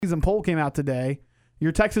season poll came out today.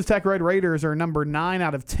 Your Texas Tech Red Raiders are number 9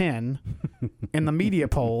 out of 10 in the media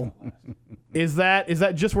poll. Is that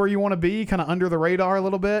just where you want to be, kind of under the radar a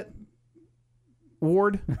little bit,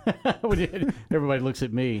 Ward? Everybody looks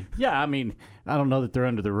at me. Yeah, I mean, I don't know that they're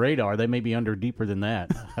under the radar. They may be under deeper than that.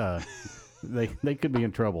 They could be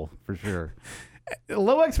in trouble for sure.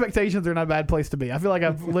 Low expectations are not a bad place to be. I feel like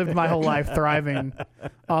I've lived my whole life thriving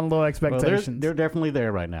on low expectations. Well, they're definitely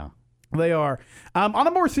there right now. They are. On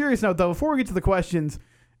a more serious note, though, before we get to the questions,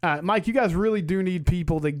 Mike, you guys really do need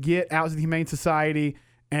people to get out to the Humane Society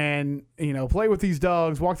and, play with these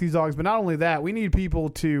dogs, walk these dogs. But not only that, we need people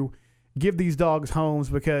to give these dogs homes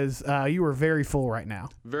because you are very full right now.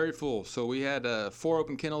 Very full. So we had 4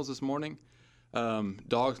 open kennels this morning.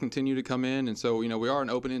 Dogs continue to come in, and so we are an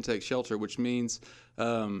open intake shelter, which means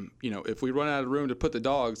if we run out of room to put the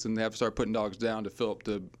dogs, then they have to start putting dogs down to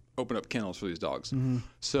open up kennels for these dogs. Mm-hmm.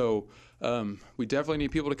 So we definitely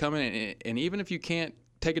need people to come in, and even if you can't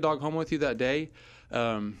take a dog home with you that day,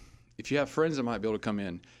 if you have friends that might be able to come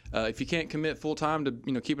in, if you can't commit full time to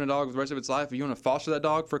keeping a dog for the rest of its life, if you want to foster that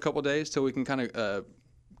dog for a couple of days till we can kind of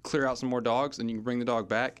clear out some more dogs and you can bring the dog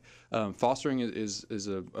back. Fostering is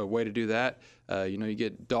a way to do that. You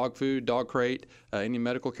get dog food, dog crate, any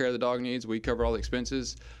medical care the dog needs. We cover all the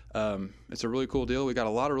expenses. It's a really cool deal. We got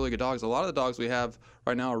a lot of really good dogs. A lot of the dogs we have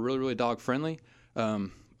right now are really, really dog friendly. I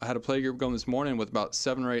had a play group going this morning with about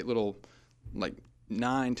 7 or 8 little, 9,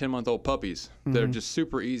 10-month-old puppies that are just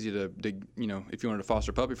super easy to if you wanted to foster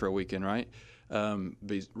a puppy for a weekend, right?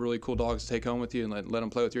 These really cool dogs to take home with you and let them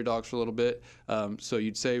play with your dogs for a little bit. So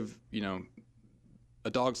you'd save, a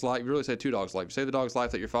dog's life. You really save 2 dogs' life. You save the dog's life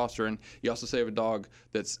that you're fostering. You also save a dog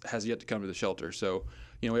that has yet to come to the shelter. So,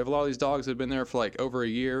 we have a lot of these dogs that have been there for over a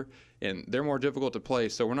year, and they're more difficult to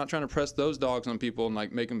place. So we're not trying to press those dogs on people and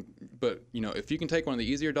make them. But if you can take one of the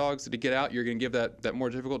easier dogs to get out, you're going to give that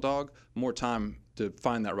more difficult dog more time to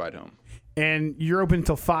find that ride home. And you're open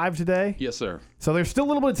until 5 today? Yes, sir. So there's still a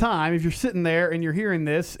little bit of time if you're sitting there and you're hearing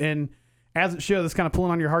this, and as it shows, it's kind of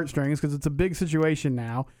pulling on your heartstrings because it's a big situation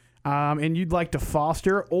now, and you'd like to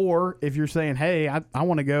foster, or if you're saying, hey, I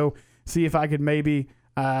want to go see if I could maybe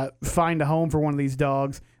find a home for one of these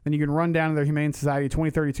dogs, then you can run down to their Humane Society,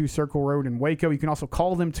 2032 Circle Road in Waco. You can also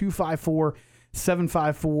call them,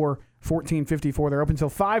 254-754-1454. They're open until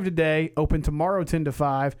 5 today, open tomorrow 10 to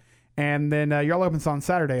 5. And then y'all open on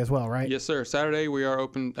Saturday as well, right? Yes, sir. Saturday we are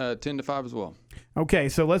open 10 to 5 as well. Okay,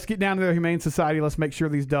 so let's get down to the Humane Society. Let's make sure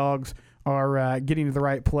these dogs are getting to the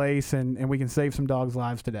right place, and we can save some dogs'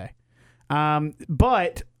 lives today.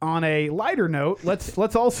 But on a lighter note,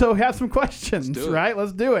 let's also have some questions, right?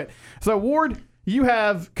 Let's do it. So, Ward, you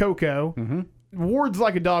have Coco. Mm-hmm. Ward's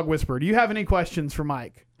like a dog whisperer. Do you have any questions for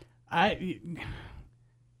Mike?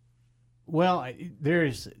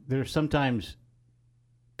 There's sometimes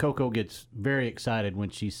Coco gets very excited when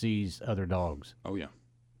she sees other dogs. Oh, yeah.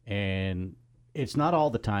 And it's not all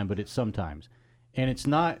the time, but it's sometimes. And it's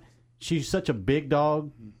not, she's such a big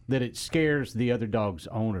dog that it scares the other dog's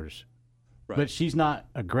owners. Right. But she's not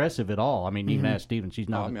aggressive at all. I mean, you can ask Stephen. She's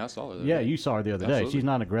not. I saw her. Yeah, you saw her the other day. She's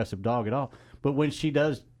not an aggressive dog at all. But when she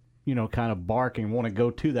does, kind of bark and want to go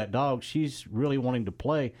to that dog, she's really wanting to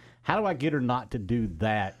play. How do I get her not to do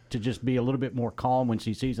that, to just be a little bit more calm when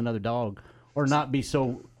she sees another dog, or not be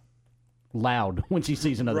so loud when she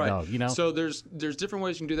sees another dog, So there's different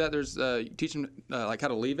ways you can do that. There's teach them how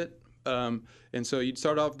to leave it, and so you'd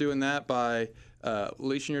start off doing that by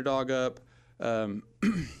leashing your dog up, and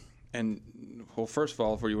first of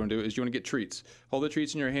all, what you want to do is you want to get treats. Hold the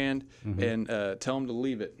treats in your hand and tell them to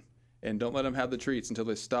leave it, and don't let them have the treats until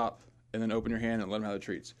they stop, and then open your hand and let them have the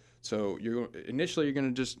treats. So initially you're going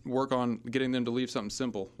to just work on getting them to leave something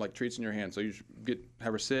simple like treats in your hand. So you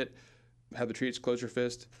have her sit, have the treats, close your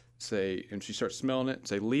fist. Say, and she starts smelling it,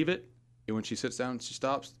 say, leave it. And when she sits down and she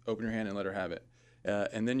stops, open your hand and let her have it.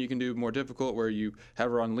 And then you can do more difficult where you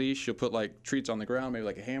have her on leash. You'll put treats on the ground, maybe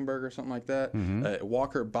like a hamburger or something like that. Mm-hmm.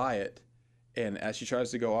 Walk her by it. And as she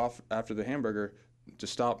tries to go off after the hamburger,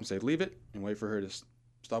 just stop and say, leave it, and wait for her to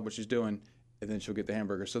stop what she's doing. And then she'll get the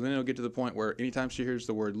hamburger. So then it'll get to the point where anytime she hears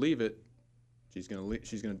the word leave it, she's gonna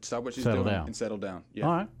stop what she's doing and settle down. Yeah.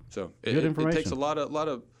 All right. So it takes a lot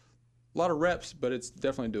of reps, but it's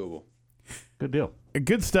definitely doable. Good deal.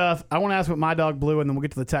 Good stuff. I want to ask about my dog Blue, and then we'll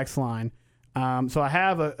get to the text line. So I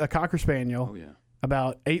have a Cocker Spaniel,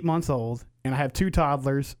 about 8 months old, and I have 2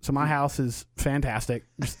 toddlers. So my house is fantastic,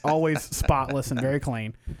 just always spotless and very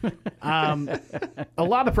clean. A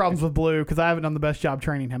lot of problems with Blue because I haven't done the best job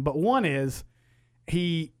training him. But one is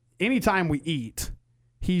anytime we eat,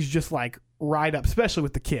 he's just right up, especially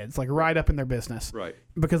with the kids, like right up in their business. Right.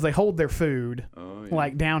 Because they hold their food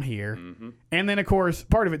like down here. And then, of course,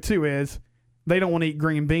 part of it too is they don't want to eat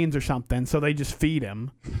green beans or something, so they just feed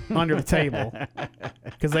him under the table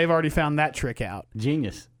because they've already found that trick out.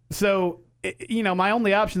 Genius. So, my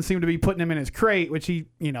only option seemed to be putting him in his crate, which he,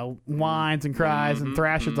 whines and cries and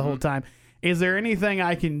thrashes the whole time. Is there anything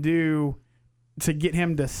I can do to get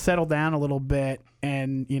him to settle down a little bit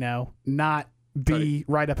and, not be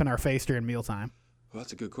right up in our face during mealtime? Well,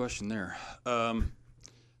 that's a good question there.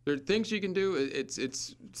 There are things you can do.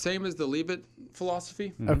 It's same as the leave it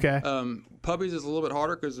philosophy. Okay. Puppies is a little bit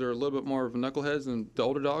harder because they're a little bit more of knuckleheads than the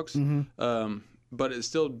older dogs. But it's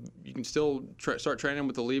still, you can still start training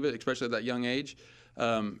with the leave it, especially at that young age.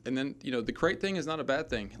 And then, the crate thing is not a bad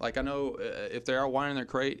thing. Like, I know if they are whining their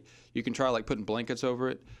crate, you can try like putting blankets over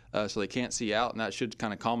it so they can't see out, and that should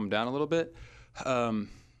kind of calm them down a little bit.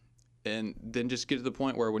 And then just get to the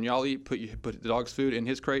point where when y'all eat, put the dog's food in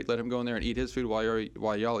his crate, let him go in there and eat his food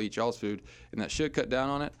while y'all eat y'all's food, and that should cut down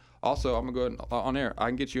on it. Also, I'm going to go ahead on air. I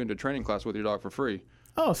can get you into a training class with your dog for free.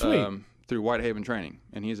 Oh, sweet. Through Whitehaven Training,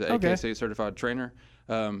 and he's an AKSA certified trainer.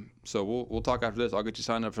 So we'll talk after this. I'll get you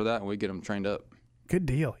signed up for that, and we get him trained up. Good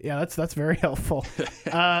deal. Yeah, that's very helpful.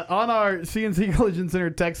 On our CNC Collision Center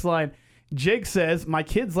text line, Jake says, my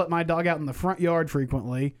kids let my dog out in the front yard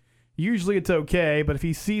frequently. Usually it's okay, but if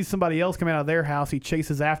he sees somebody else coming out of their house, he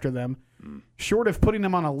chases after them. Short of putting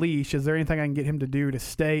him on a leash, is there anything I can get him to do to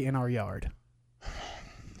stay in our yard?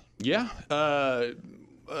 Yeah.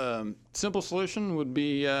 Simple solution would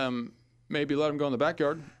be maybe let him go in the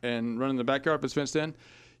backyard and run in the backyard if it's fenced in.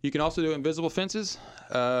 You can also do invisible fences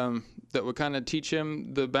that would kind of teach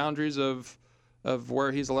him the boundaries of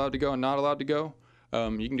where he's allowed to go and not allowed to go.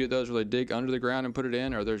 You can do those where they dig under the ground and put it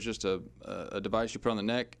in, or there's just a device you put on the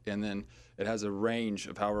neck, and then it has a range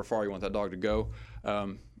of however far you want that dog to go.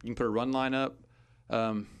 You can put a run line up.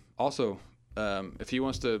 Also, if he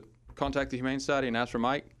wants to contact the Humane Society and ask for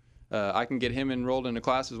Mike, I can get him enrolled in a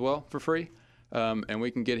class as well for free. And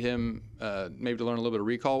we can get him maybe to learn a little bit of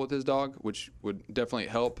recall with his dog, which would definitely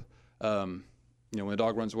help. When the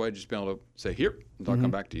dog runs away, just being able to say, here, the dog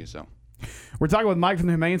come back to you. So. We're talking with Mike from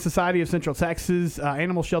the Humane Society of Central Texas,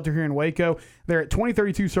 animal shelter here in Waco. They're at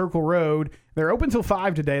 2032 Circle Road. They're open till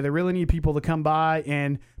 5 today. They really need people to come by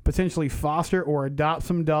and potentially foster or adopt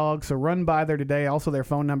some dogs. So run by there today. Also, their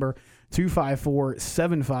phone number,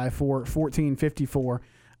 254-754-1454.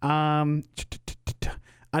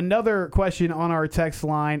 Another question on our text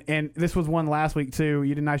line, and this was one last week too.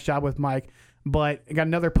 You did a nice job with Mike, but got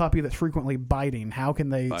another puppy that's frequently biting. How can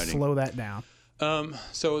they slow that down?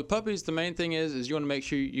 So with puppies, the main thing is you want to make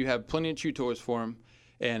sure you have plenty of chew toys for them,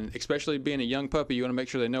 and especially being a young puppy, you want to make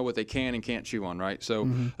sure they know what they can and can't chew on, right? So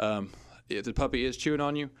if the puppy is chewing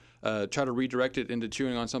on you, try to redirect it into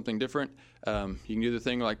chewing on something different. You can do the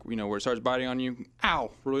thing like, where it starts biting on you,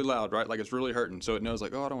 ow, really loud, right? Like it's really hurting, so it knows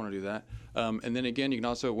like, oh, I don't want to do that. And then again, you can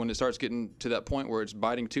also, when it starts getting to that point where it's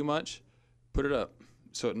biting too much, put it up,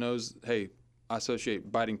 so it knows, hey, I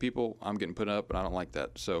associate biting people, I'm getting put up, and I don't like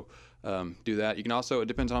that. So do that. You can also, it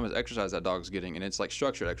depends on how much exercise that dog's getting, and it's like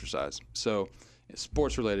structured exercise. So it's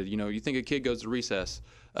sports related. You think a kid goes to recess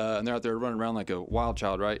and they're out there running around like a wild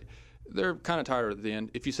child, right? They're kind of tired at the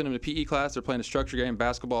end. If you send them to PE class, they're playing a structured game,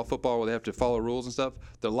 basketball, football, where they have to follow rules and stuff,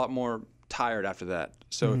 they're a lot more tired after that.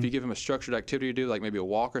 So if you give them a structured activity to do, like maybe a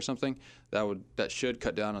walk or something, that should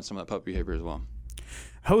cut down on some of that puppy behavior as well.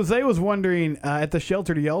 Jose was wondering, at the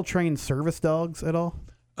shelter, do y'all train service dogs at all?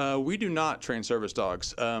 We do not train service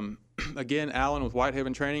dogs. Again, Alan with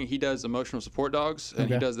Whitehaven Training, he does emotional support dogs, and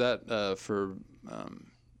he does that for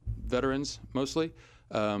veterans mostly.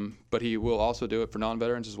 But he will also do it for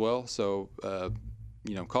non-veterans as well. So,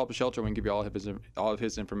 call up the shelter. We can give you all of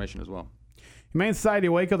his information as well. Humane Society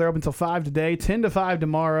of Waco, they're open until 5 today, 10 to 5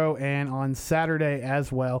 tomorrow, and on Saturday as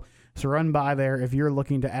well. So run by there if you're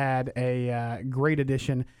looking to add a great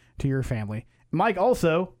addition to your family. Mike,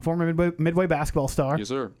 also, former Midway basketball star. Yes,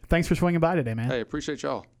 sir. Thanks for swinging by today, man. Hey, appreciate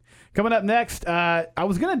y'all. Coming up next, I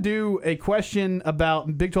was going to do a question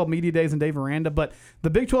about Big 12 Media Days and Dave Aranda, but the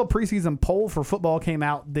Big 12 preseason poll for football came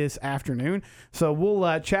out this afternoon, so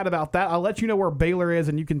we'll chat about that. I'll let you know where Baylor is,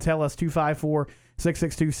 and you can tell us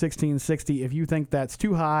 254-662-1660 if you think that's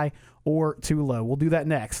too high or too low. We'll do that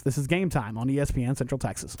next. This is Game Time on ESPN Central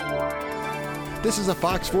Texas. This is a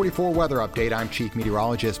Fox 44 weather update. I'm Chief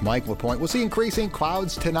Meteorologist Mike LaPointe. We'll see increasing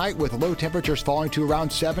clouds tonight with low temperatures falling to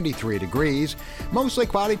around 73 degrees. Mostly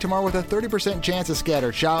cloudy tomorrow with a 30% chance of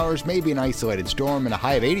scattered showers, maybe an isolated storm, and a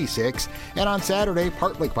high of 86. And on Saturday,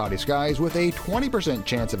 partly cloudy skies with a 20%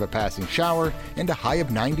 chance of a passing shower and a high of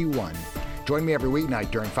 91. Join me every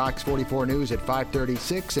weeknight during Fox 44 News at 5:30,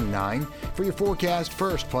 6, and 9 for your forecast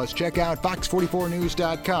first. Plus, check out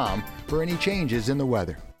fox44news.com for any changes in the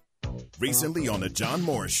weather. Recently on the John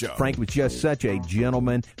Morris Show. Frank was just such a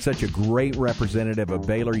gentleman, such a great representative of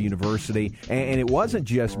Baylor University. And it wasn't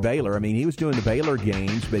just Baylor. I mean, he was doing the Baylor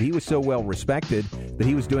games, but he was so well respected that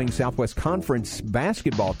he was doing Southwest Conference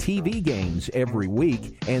basketball TV games every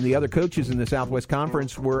week. And the other coaches in the Southwest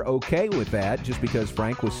Conference were okay with that just because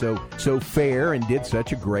Frank was so fair and did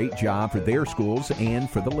such a great job for their schools and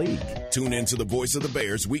for the league. Tune in to the Voice of the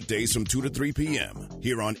Bears weekdays from 2 to 3 p.m.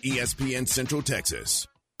 here on ESPN Central Texas.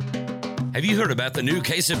 Have you heard about the new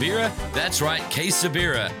Quesabira? That's right,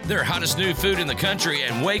 Quesabira. Their hottest new food in the country,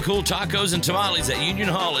 and way cool tacos and tamales at Union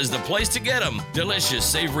Hall is the place to get them. Delicious,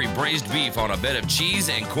 savory braised beef on a bed of cheese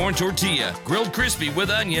and corn tortilla. Grilled crispy with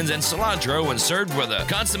onions and cilantro and served with a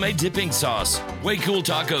consomme dipping sauce. Way cool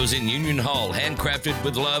tacos in Union Hall, handcrafted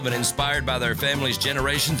with love and inspired by their family's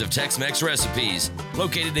generations of Tex-Mex recipes.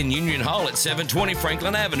 Located in Union Hall at 720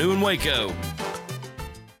 Franklin Avenue in Waco.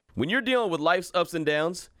 When you're dealing with life's ups and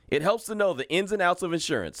downs, it helps to know the ins and outs of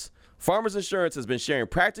insurance. Farmers Insurance has been sharing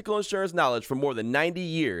practical insurance knowledge for more than 90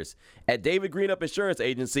 years. At David Greenup Insurance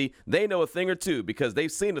Agency, they know a thing or two because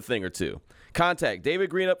they've seen a thing or two. Contact David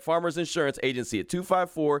Greenup Farmers Insurance Agency at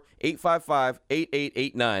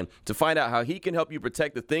 254-855-8889 to find out how he can help you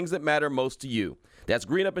protect the things that matter most to you. That's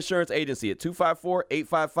Greenup Insurance Agency at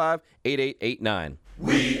 254-855-8889.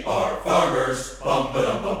 We are farmers. Bum,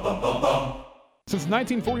 ba-dum, bum, bum, bum, bum. Since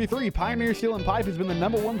 1943, Pioneer Steel and Pipe has been the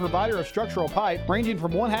 #1 provider of structural pipe, ranging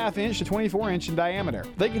from 1/2 inch to 24 inch in diameter.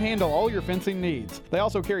 They can handle all your fencing needs. They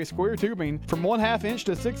also carry square tubing from 1/2 inch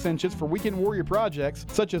to 6 inches for weekend warrior projects,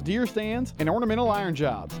 such as deer stands and ornamental iron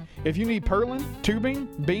jobs. If you need purlin, tubing,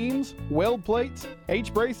 beams, weld plates,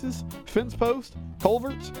 H-braces, fence posts,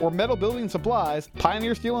 culverts, or metal building supplies,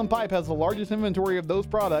 Pioneer Steel and Pipe has the largest inventory of those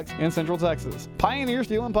products in Central Texas. Pioneer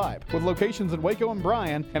Steel and Pipe, with locations in Waco and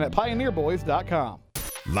Bryan and at pioneerboys.com.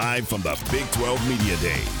 Live from the Big 12 Media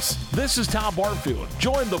Days. This is Tom Barfield.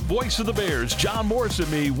 Join the Voice of the Bears, John Morris and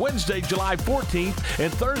me, Wednesday, July 14th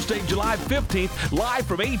and Thursday, July 15th, live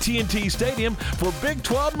from AT&T Stadium for Big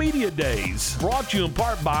 12 Media Days. Brought to you in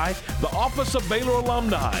part by the Office of Baylor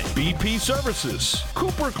Alumni, BP Services,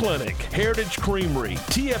 Cooper Clinic, Heritage Creamery,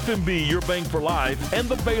 TFMB, Your Bank for Life, and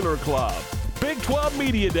the Baylor Club. Big 12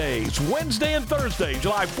 Media Days, Wednesday and Thursday,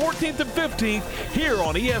 July 14th and 15th, here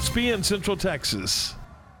on ESPN Central Texas.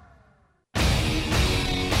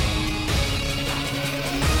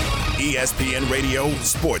 ESPN Radio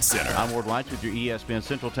Sports Center. I'm Ward Lights with your ESPN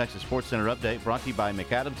Central Texas Sports Center update, brought to you by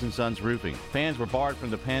McAdams & Sons Roofing. Fans were barred from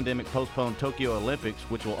the pandemic-postponed Tokyo Olympics,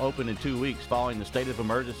 which will open in 2 weeks following the state of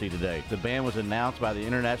emergency today. The ban was announced by the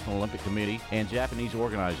International Olympic Committee and Japanese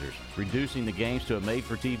organizers, reducing the games to a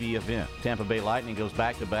made-for-TV event. Tampa Bay Lightning goes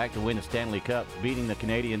back-to-back to win the Stanley Cup, beating the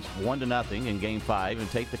Canadians 1-0 in Game 5 and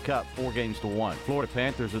take the Cup 4-1. Florida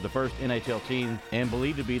Panthers are the first NHL team and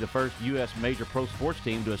believed to be the first U.S. major pro sports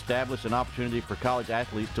team to establish an opportunity for college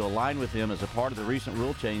athletes to align with them as a part of the recent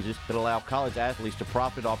rule changes that allow college athletes to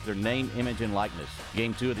profit off their name, image, and likeness.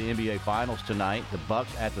 Game 2 of the NBA Finals tonight, the Bucks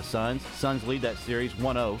at the Suns. Suns lead that series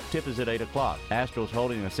 1-0. Tip is at 8 o'clock. Astros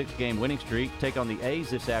holding a 6-game winning streak take on the A's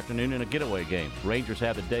this afternoon in a getaway game. Rangers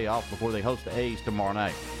have the day off before they host the A's tomorrow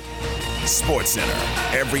night. Sports Center,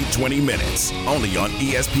 every 20 minutes, only on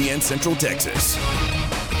ESPN Central Texas.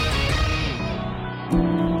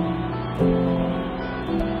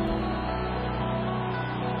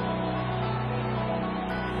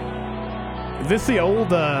 Is this the old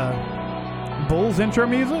Bulls intro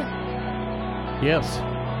music? Yes.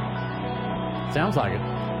 Sounds like it.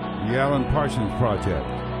 The Alan Parsons Project.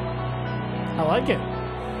 I like it.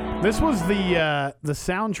 This was the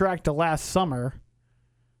soundtrack to last summer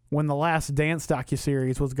when the Last Dance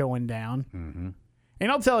docuseries was going down. Mm-hmm.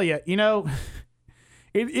 And I'll tell you, it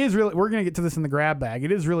is really, we're going to get to this in the grab bag.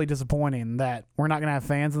 It is really disappointing that we're not going to have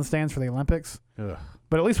fans in the stands for the Olympics. Ugh.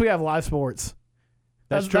 But at least we have live sports.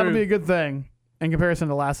 That's true. That'll be a good thing in comparison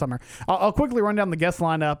to last summer. I'll quickly run down the guest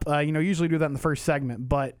lineup. Usually do that in the first segment,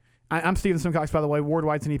 but I'm Stephen Simcox, by the way. Ward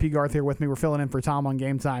White's and EP Garth here with me. We're filling in for Tom on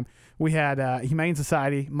Game Time. We had Humane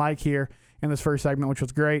Society, Mike, here in this first segment, which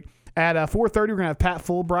was great. At 4:30, we're going to have Pat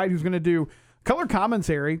Fulbright, who's going to do color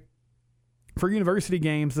commentary for university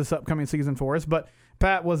games this upcoming season for us. But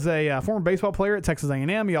Pat was a former baseball player at Texas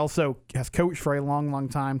A&M. He also has coached for a long, long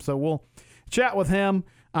time. So we'll chat with him.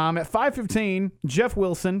 At 5:15, Jeff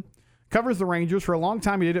Wilson covers the Rangers. For a long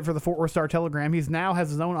time, he did it for the Fort Worth Star-Telegram. He now has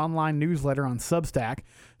his own online newsletter on Substack.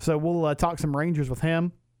 So we'll talk some Rangers with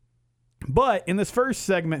him. But in this first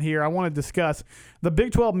segment here, I want to discuss the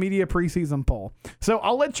Big 12 Media preseason poll. So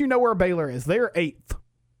I'll let you know where Baylor is. They're 8th.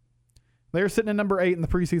 They're sitting at number 8 in the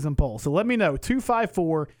preseason poll. So let me know.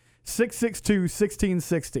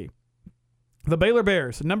 254-662-1660. The Baylor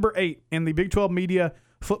Bears, number 8 in the Big 12 Media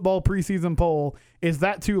football preseason poll. Is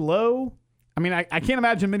that too low? I mean, I can't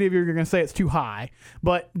imagine many of you are going to say it's too high,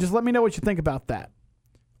 but just let me know what you think about that.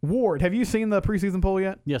 Ward, have you seen the preseason poll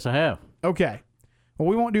yet? Yes, I have. Okay. Well,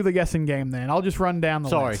 we won't do the guessing game then. I'll just run down the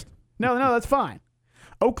list. No, that's fine.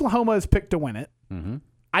 Oklahoma is picked to win it. Mm-hmm.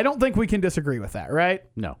 I don't think we can disagree with that, right?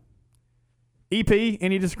 No. EP,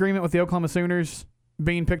 any disagreement with the Oklahoma Sooners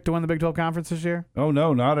being picked to win the Big 12 Conference this year? Oh,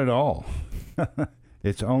 no, not at all.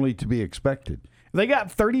 It's only to be expected. They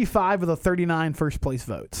got 35 of the 39 first-place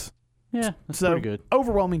votes. Yeah, that's pretty good.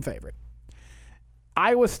 Overwhelming favorite.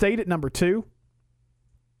 Iowa State at number 2.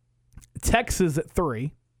 Texas at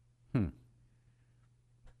 3.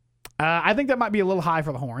 I think that might be a little high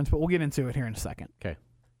for the Horns, but we'll get into it here in a second. Okay.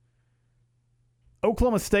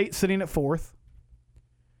 Oklahoma State sitting at 4th.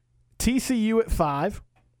 TCU at 5.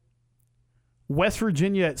 West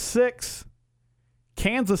Virginia at 6.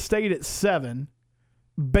 Kansas State at 7.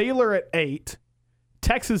 Baylor at 8.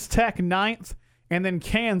 Texas Tech 9th. And then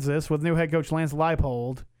Kansas, with new head coach Lance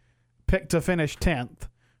Leipold, picked to finish 10th,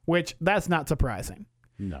 which that's not surprising.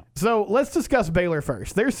 No. So let's discuss Baylor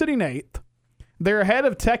first. They're sitting 8th. They're ahead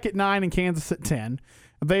of Tech at 9 and Kansas at 10.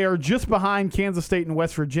 They are just behind Kansas State and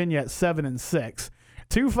West Virginia at 7 and 6.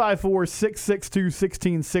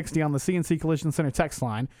 254-662-1660 on the CNC Collision Center text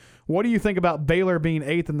line. What do you think about Baylor being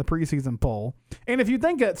 8th in the preseason poll? And if you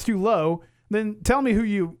think that's too low, then tell me who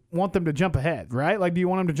you want them to jump ahead, right? Like, do you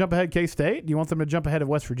want them to jump ahead K-State? Do you want them to jump ahead of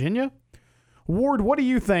West Virginia? Ward, what do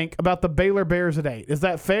you think about the Baylor Bears at 8? Is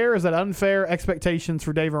that fair? Is that unfair expectations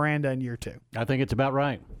for Dave Aranda in year 2? I think it's about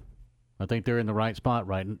right. I think they're in the right spot,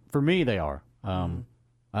 right? For me, they are.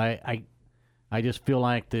 I just feel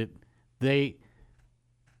like that they've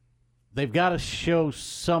got to show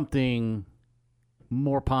something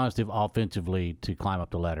more positive offensively to climb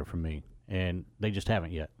up the ladder for me, and they just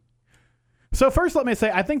haven't yet. So first, let me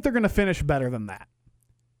say, I think they're going to finish better than that.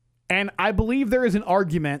 And I believe there is an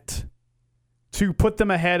argument to put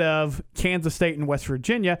them ahead of Kansas State and West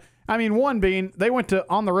Virginia. I mean, one being they went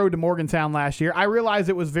on the road to Morgantown last year. I realize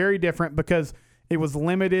it was very different because it was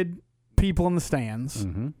limited people in the stands.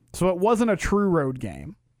 Mm-hmm. So it wasn't a true road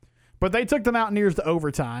game. But they took the Mountaineers to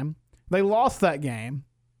overtime. They lost that game.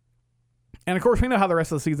 And, of course, we know how the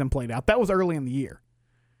rest of the season played out. That was early in the year.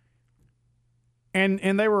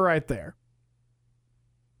 And they were right there.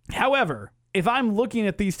 However, if I'm looking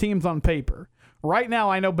at these teams on paper, right now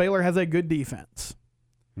I know Baylor has a good defense.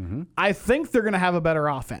 Mm-hmm. I think they're going to have a better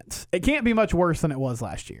offense. It can't be much worse than it was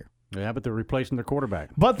last year. Yeah, but they're replacing their quarterback.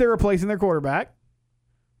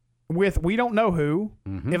 With we don't know who.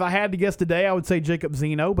 Mm-hmm. If I had to guess today, I would say Jacob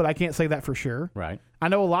Zeno, but I can't say that for sure. Right. I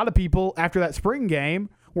know a lot of people after that spring game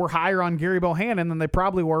were higher on Gary Bohannon than they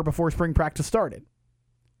probably were before spring practice started.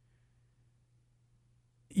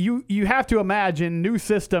 You have to imagine new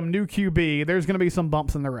system, new QB, there's going to be some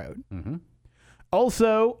bumps in the road. Mm-hmm.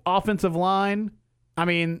 Also, offensive line, I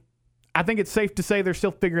mean, I think it's safe to say they're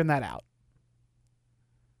still figuring that out.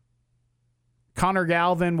 Connor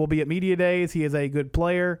Galvin will be at media days. He is a good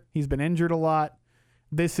player. He's been injured a lot.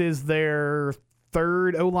 This is their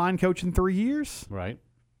third O-line coach in 3 years. Right.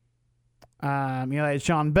 It's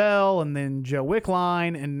Sean Bell and then Joe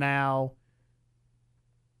Wickline and now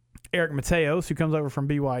Eric Mateos, who comes over from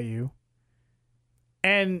BYU.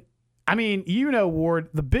 And, I mean, Ward,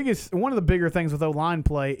 one of the bigger things with O-line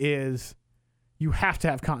play is you have to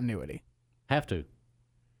have continuity. Have to.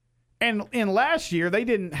 And in last year, they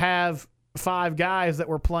didn't have 5 guys that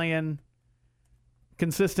were playing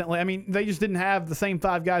consistently. I mean, they just didn't have the same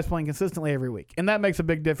 5 guys playing consistently every week. And that makes a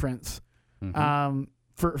big difference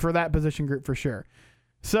for that position group for sure.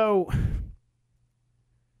 So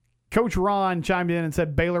Coach Ron chimed in and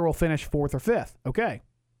said Baylor will finish 4th or 5th. Okay.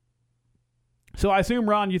 So I assume,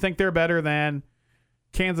 Ron, you think they're better than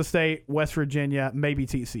Kansas State, West Virginia, maybe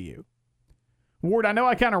TCU. Ward, I know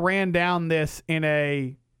I kind of ran down this in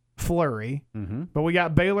a flurry, but we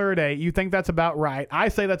got Baylor at 8. You think that's about right? I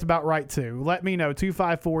say that's about right, too. Let me know,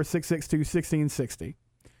 254-662-1660.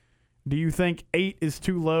 Do you think 8 is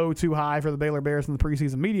too low, too high for the Baylor Bears in the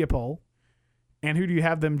preseason media poll? And who do you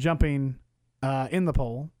have them jumping in the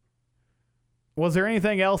poll? Was there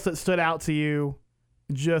anything else that stood out to you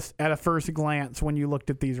just at a first glance when you looked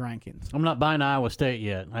at these rankings? I'm not buying Iowa State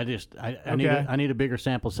yet. I need a bigger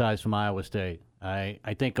sample size from Iowa State.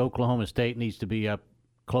 I think Oklahoma State needs to be up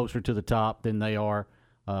closer to the top than they are.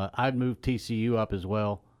 I'd move TCU up as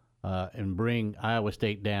well and bring Iowa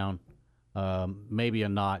State down. maybe a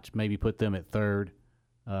notch, maybe put them at third.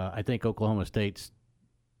 I think Oklahoma State's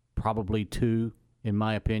probably 2, in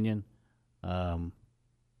my opinion. And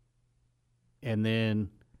then,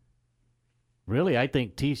 really, I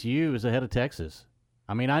think TCU is ahead of Texas.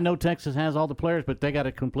 I mean, I know Texas has all the players, but they got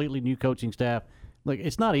a completely new coaching staff. Look,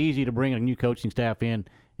 it's not easy to bring a new coaching staff in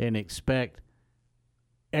and expect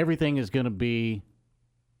everything is going to be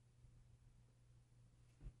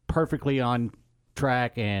perfectly on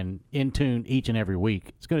track and in tune each and every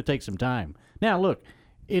week. It's going to take some time. Now, look,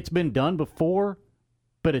 it's been done before,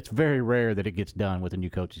 but it's very rare that it gets done with a new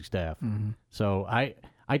coaching staff. Mm-hmm. So I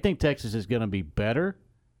think Texas is going to be better.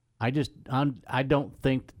 I don't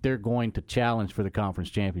think that they're going to challenge for the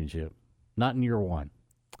conference championship. Not in year one.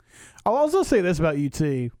 I'll also say this about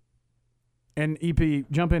UT, and EP,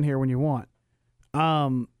 jump in here when you want.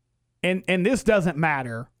 And this doesn't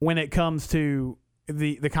matter when it comes to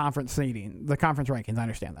the conference seeding, the conference rankings. I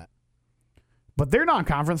understand that. But their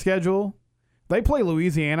non-conference schedule, they play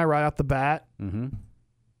Louisiana right off the bat. Mm-hmm.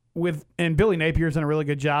 And Billy Napier's done a really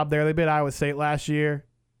good job there. They beat Iowa State last year.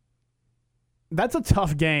 That's a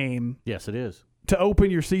tough game. Yes, it is. To open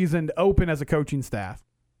your season, to open as a coaching staff.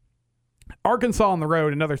 Arkansas on the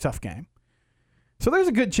road, another tough game. So there's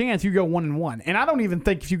a good chance you go 1-1. And I don't even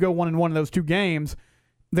think if you go 1-1 in those 2 games,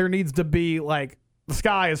 there needs to be like the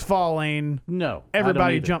sky is falling. No.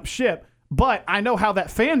 Everybody jump ship. But I know how that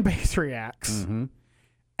fan base reacts. Mm-hmm.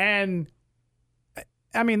 And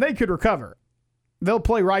I mean, they could recover. They'll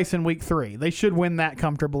play Rice in week 3. They should win that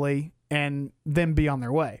comfortably and then be on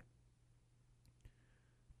their way.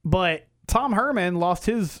 But Tom Herman lost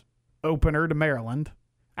his opener to Maryland.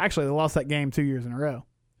 Actually, they lost that game 2 years in a row.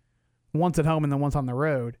 Once at home and then once on the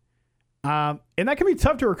road. And that can be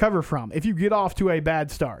tough to recover from if you get off to a bad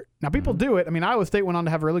start. Now, people do it. I mean, Iowa State went on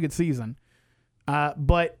to have a really good season.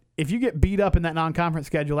 But if you get beat up in that non-conference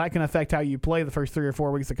schedule, that can affect how you play the first 3 or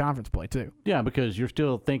 4 weeks of conference play, too. Yeah, because you're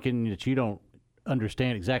still thinking that you don't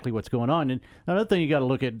understand exactly what's going on. And another thing you got to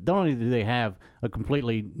look at, not only do they have a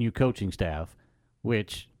completely new coaching staff,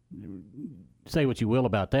 which, say what you will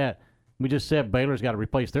about that, we just said Baylor's got to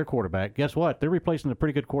replace their quarterback. Guess what? They're replacing a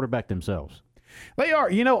pretty good quarterback themselves. They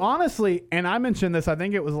are. You know, honestly, and I mentioned this, I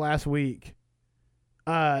think it was last week,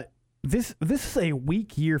 this is a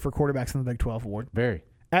weak year for quarterbacks in the Big 12 award. Very.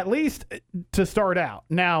 At least to start out.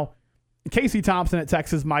 Now, Casey Thompson at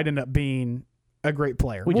Texas might end up being a great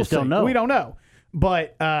player. We just don't know. We don't know.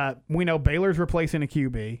 But we know Baylor's replacing a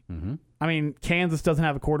QB. Mm-hmm. I mean, Kansas doesn't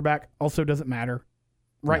have a quarterback. Also doesn't matter.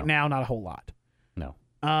 Right now, not a whole lot. No.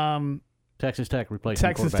 Texas Tech replacing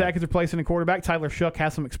Texas Tech is replacing a quarterback. Tyler Shook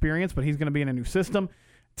has some experience, but he's going to be in a new system.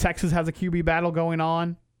 Texas has a QB battle going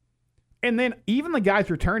on. And then even the guys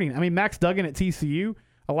returning. I mean, Max Duggan at TCU,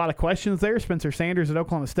 a lot of questions there. Spencer Sanders at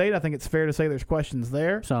Oklahoma State, I think it's fair to say there's questions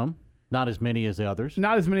there. Some. Not as many as the others.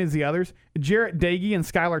 Not as many as the others. Jarrett Dagey and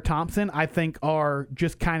Skylar Thompson, I think, are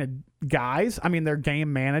just kind of guys. I mean, they're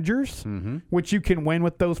game managers, which you can win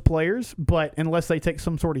with those players. But unless they take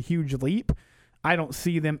some sort of huge leap, I don't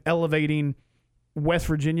see them elevating West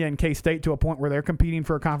Virginia and K-State to a point where they're competing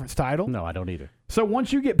for a conference title. No, I don't either. So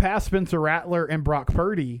once you get past Spencer Rattler and Brock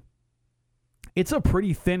Purdy, it's a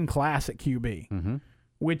pretty thin class at QB,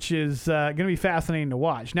 which is going to be fascinating to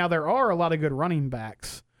watch. Now, there are a lot of good running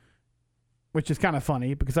backs, which is kind of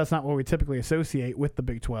funny because that's not what we typically associate with the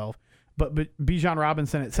Big 12. But Bijan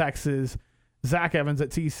Robinson at Texas, Zach Evans at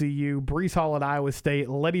TCU, Breece Hall at Iowa State,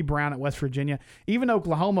 Letty Brown at West Virginia, even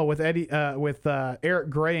Oklahoma with Eric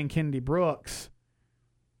Gray and Kennedy Brooks,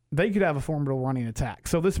 they could have a formidable running attack.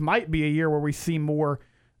 So this might be a year where we see more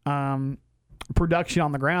production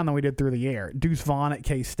on the ground than we did through the air. Deuce Vaughn at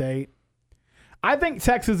K-State. I think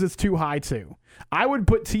Texas is too high too. I would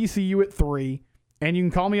put TCU at 3, and you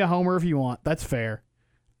can call me a homer if you want. That's fair.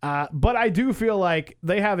 But I do feel like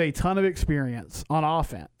they have a ton of experience on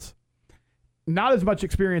offense. Not as much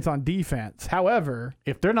experience on defense. However,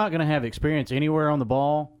 if they're not going to have experience anywhere on the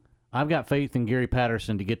ball, I've got faith in Gary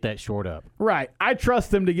Patterson to get that short up. Right. I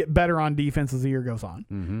trust them to get better on defense as the year goes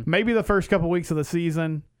on. Maybe the first couple weeks of the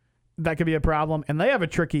season, that could be a problem. And they have a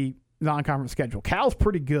tricky non-conference schedule. Cal's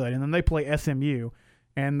pretty good, and then they play SMU.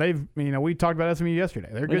 And we talked about SMU yesterday.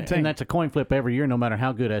 They're a good team. And that's a coin flip every year, no matter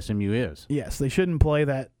how good SMU is. Yes, they shouldn't play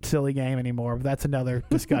that silly game anymore, but that's another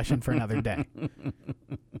discussion for another day.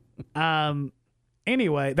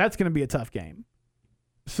 Anyway, that's going to be a tough game.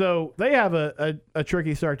 So they have a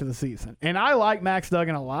tricky start to the season. And I like Max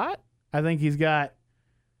Duggan a lot. I think he's got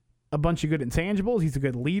a bunch of good intangibles. He's a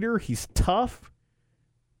good leader. He's tough.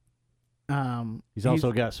 He's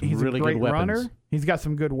also got some really good weapons. Runner. He's got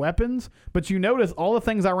some good weapons. But you notice all the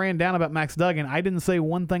things I ran down about Max Duggan, I didn't say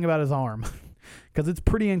one thing about his arm. because it's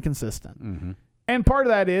pretty inconsistent. And part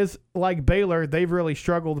of that is, like Baylor, they've really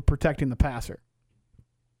struggled protecting the passer.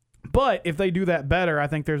 But if they do that better, I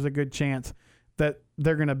think there's a good chance that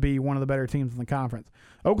they're going to be one of the better teams in the conference.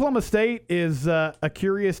 Oklahoma State is a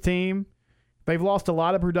curious team. They've lost a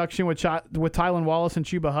lot of production with Tylan Wallace and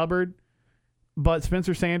Chuba Hubbard, but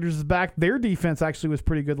Spencer Sanders is back. Their defense actually was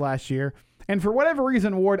pretty good last year. And for whatever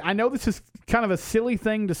reason, Ward, I know this is kind of a silly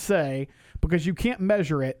thing to say because you can't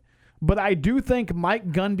measure it, but I do think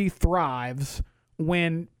Mike Gundy thrives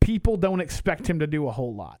when people don't expect him to do a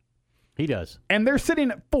whole lot. He does. And they're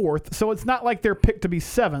sitting at 4th, so it's not like they're picked to be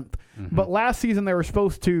 7th. But last season they were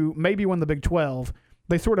supposed to maybe win the Big 12.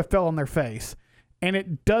 They sort of fell on their face. And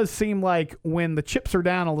it does seem like when the chips are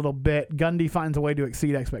down a little bit, Gundy finds a way to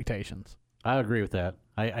exceed expectations. I agree with that.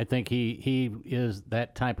 I think he is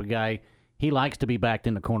that type of guy. He likes to be backed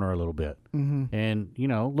in the corner a little bit. And,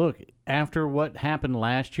 look, after what happened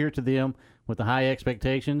last year to them with the high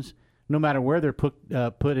expectations, no matter where they're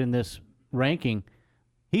put in this ranking,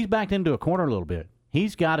 he's backed into a corner a little bit.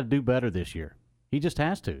 He's got to do better this year. He just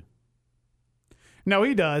has to. No,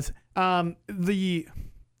 he does.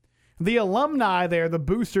 The alumni there, the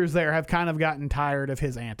boosters there, have kind of gotten tired of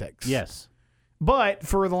his antics. Yes. But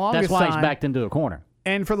for the longest time... That's why he's backed into a corner.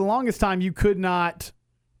 And for the longest time, you could not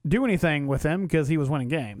do anything with him because he was winning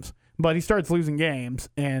games. But he starts losing games,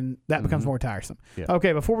 and that becomes more tiresome. Yeah.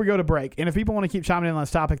 Okay, before we go to break, and if people want to keep chiming in on this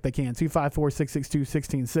topic, they can.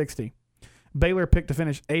 254-662-1660. Baylor picked to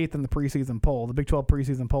finish 8th in the preseason poll, the Big 12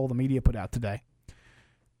 preseason poll the media put out today.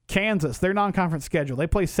 Kansas, their non-conference schedule. They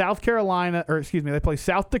play South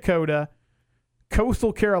Dakota,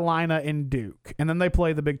 Coastal Carolina, and Duke. And then they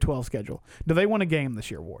play the Big 12 schedule. Do they win a game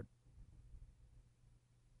this year, Ward?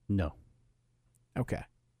 No. Okay.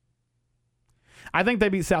 I think they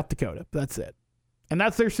beat South Dakota. That's it. And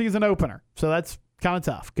that's their season opener. So that's kind of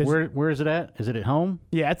tough. Where is it at? Is it at home?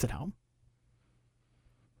 Yeah, it's at home.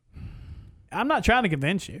 I'm not trying to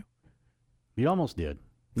convince you. You almost did.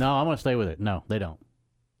 No, I'm going to stay with it. No, they don't.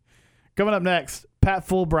 Coming up next, Pat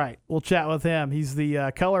Fulbright. We'll chat with him. He's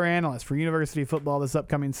the color analyst for University football this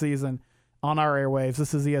upcoming season on our airwaves.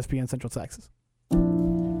 This is ESPN Central Texas.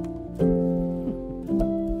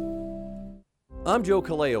 I'm Joe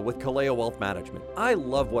Kaleo with Kaleo Wealth Management. I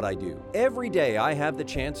love what I do. Every day I have the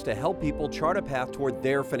chance to help people chart a path toward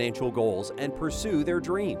their financial goals and pursue their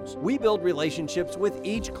dreams. We build relationships with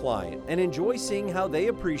each client and enjoy seeing how they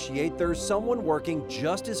appreciate there's someone working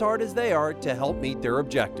just as hard as they are to help meet their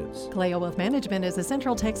objectives. Kaleo Wealth Management is a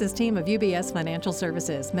Central Texas team of UBS Financial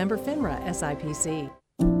Services, member FINRA SIPC.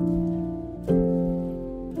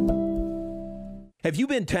 Have you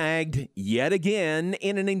been tagged yet again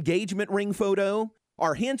in an engagement ring photo?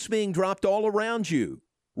 Are hints being dropped all around you?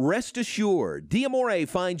 Rest assured, D'Amore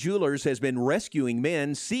Fine Jewelers has been rescuing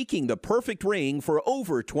men seeking the perfect ring for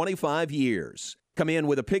over 25 years. Come in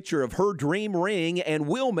with a picture of her dream ring and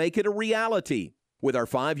we'll make it a reality. With our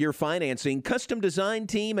 5-year financing, custom design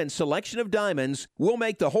team, and selection of diamonds, we'll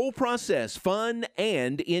make the whole process fun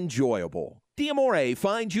and enjoyable. D'Amore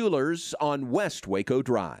Fine Jewelers on West Waco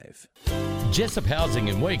Drive. Jessup Housing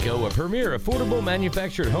in Waco, a premier affordable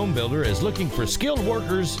manufactured home builder, is looking for skilled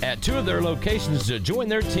workers at 2 of their locations to join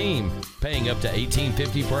their team. Paying up to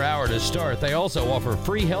 $18.50 per hour to start, they also offer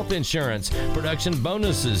free health insurance, production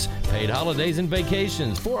bonuses, paid holidays and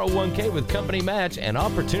vacations, 401k with company match, and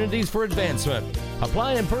opportunities for advancement.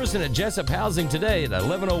 Apply in person at Jessup Housing today at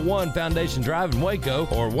 1101 Foundation Drive in Waco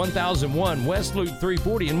or 1001 West Loop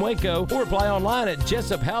 340 in Waco, or apply online at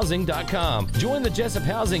jessuphousing.com. Join the Jessup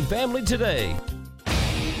Housing family today.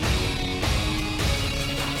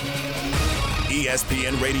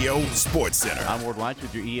 ESPN Radio Sports Center. I'm Ward Lights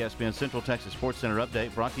with your ESPN Central Texas Sports Center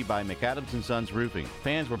update, brought to you by McAdams & Sons Roofing.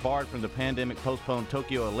 Fans were barred from the pandemic-postponed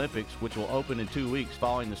Tokyo Olympics, which will open in 2 weeks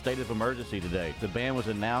following the state of emergency today. The ban was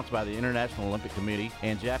announced by the International Olympic Committee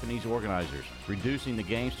and Japanese organizers, reducing the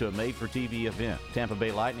games to a made-for-TV event. Tampa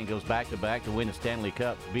Bay Lightning goes back-to-back to win the Stanley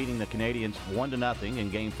Cup, beating the Canadians 1-0 in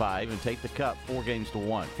Game 5 and take the Cup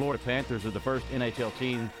 4-1. Florida Panthers are the first NHL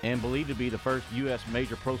team and believed to be the first U.S.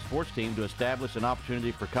 major pro sports team to establish an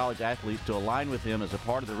opportunity for college athletes to align with them as a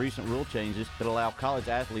part of the recent rule changes that allow college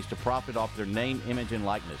athletes to profit off their name, image, and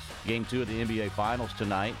likeness. Game 2 of the NBA Finals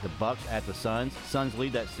tonight, the Bucks at the Suns. Suns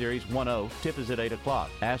lead that series 1-0. Tip is at 8 o'clock.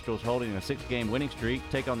 Astros holding a 6-game winning streak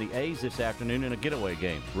take on the A's this afternoon in a getaway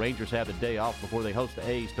game. Rangers have the day off before they host the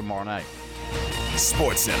A's tomorrow night.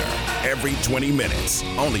 Sports Center, every 20 minutes,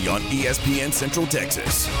 only on ESPN Central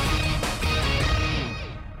Texas.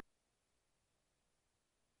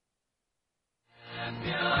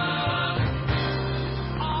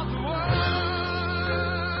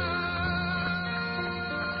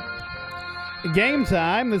 Game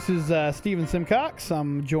time. This is Stephen Simcox.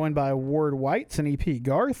 I'm joined by Ward Whites and EP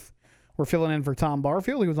Garth. We're filling in for Tom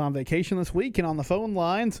Barfield. He was on vacation this week. And on the phone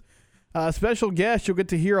lines, special guest. You'll get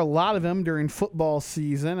to hear a lot of him during football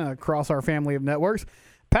season across our family of networks.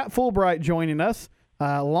 Pat Fulbright joining us,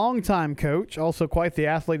 longtime coach, also quite the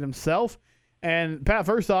athlete himself. And Pat,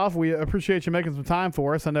 first off, we appreciate you making some time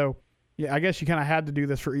for us. I know, I guess you kind of had to do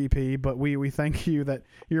this for EP, but we thank you that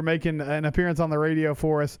you're making an appearance on the radio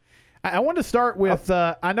for us. I want to start with,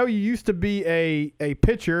 I know you used to be a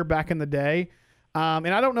pitcher back in the day, and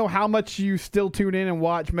I don't know how much you still tune in and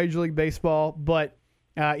watch Major League Baseball, but,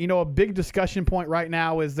 a big discussion point right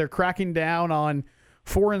now is they're cracking down on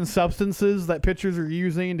foreign substances that pitchers are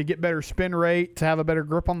using to get better spin rate, to have a better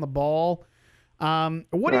grip on the ball.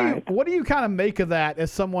 What do you kind of make of that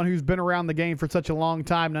as someone who's been around the game for such a long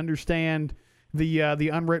time and understand the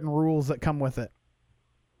unwritten rules that come with it?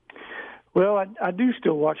 Well, I do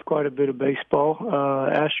still watch quite a bit of baseball,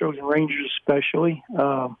 Astros and Rangers especially,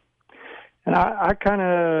 and I kind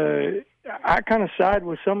of side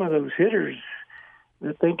with some of those hitters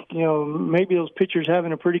that think maybe those pitchers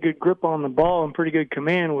having a pretty good grip on the ball and pretty good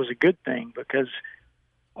command was a good thing, because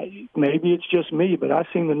maybe it's just me, but I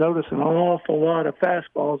seem to notice an awful lot of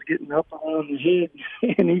fastballs getting up around the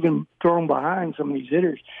head and even thrown behind some of these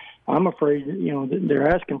hitters. I'm afraid they're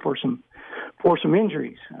asking for some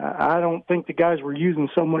injuries. I don't think the guys were using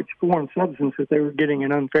so much foreign substance that they were getting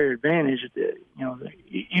an unfair advantage.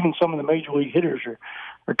 Even some of the major league hitters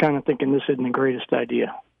are kind of thinking this isn't the greatest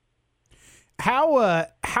idea.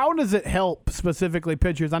 How does it help specifically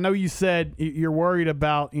pitchers? I know you said you're worried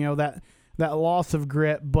about that loss of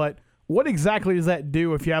grip, but what exactly does that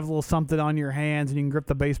do if you have a little something on your hands and you can grip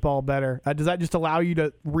the baseball better? Does that just allow you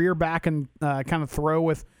to rear back and kind of throw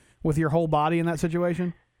with your whole body in that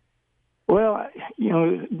situation? Well,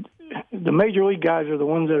 the major league guys are the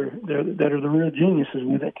ones that are the real geniuses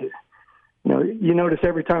with it. 'Cause, you notice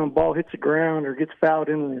every time a ball hits the ground or gets fouled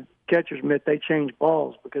in the catcher's mitt, they change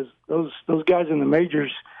balls, because those guys in the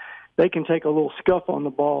majors, they can take a little scuff on the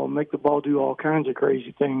ball and make the ball do all kinds of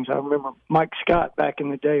crazy things. I remember Mike Scott back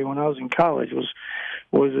in the day when I was in college was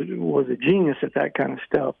a genius at that kind of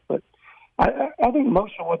stuff. But I think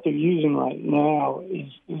most of what they're using right now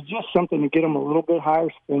is just something to get them a little bit higher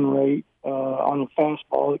spin rate on the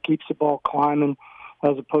fastball. It keeps the ball climbing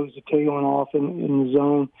as opposed to tailing off in the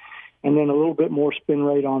zone, and then a little bit more spin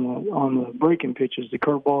rate on the breaking pitches, the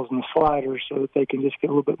curveballs and the sliders, so that they can just get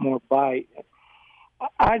a little bit more bite.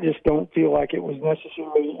 I just don't feel like it was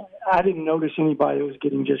necessary. I didn't notice anybody that was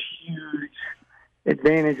getting just huge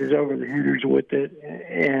advantages over the hitters with it,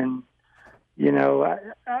 and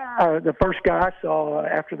the first guy I saw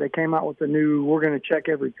after they came out with the new, we're going to check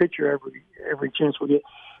every pitcher every chance we get.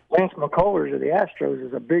 Lance McCullers of the Astros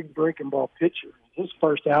is a big breaking ball pitcher. His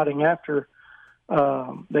first outing after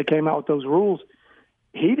they came out with those rules,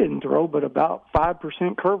 he didn't throw but about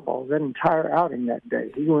 5% curveballs that entire outing that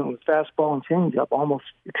day. He went with fastball and changeup almost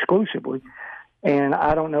exclusively. And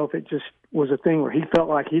I don't know if it just was a thing where he felt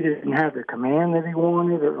like he didn't have the command that he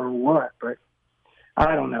wanted or what, but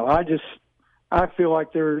I don't know. I feel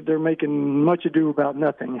like they're making much ado about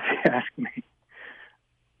nothing, if you ask me.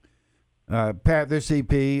 Pat, this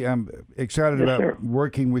EP, I'm excited about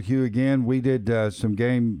working with you again. We did some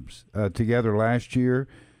games together last year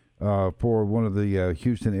for one of the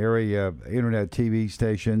Houston area internet TV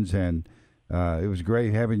stations, and it was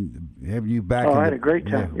great having you back. Oh, I had a great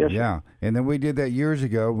time. Yes, yeah. And then we did that years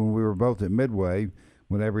ago when we were both at Midway.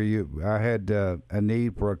 Whenever I had a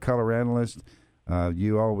need for a color analyst,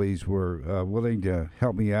 you always were willing to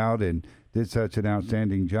help me out and did such an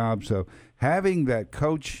outstanding job. So having that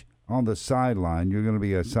coach on the sideline, you're going to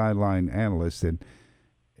be a sideline analyst, and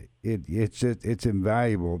it's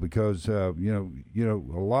invaluable, because a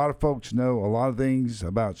lot of folks know a lot of things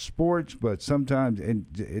about sports, but sometimes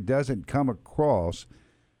it doesn't come across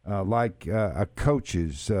like a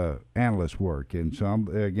coach's analyst work. And so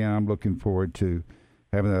I'm looking forward to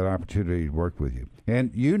having that opportunity to work with you.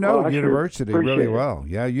 And university really well.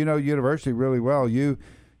 Yeah, university really well. You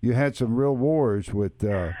had some real wars with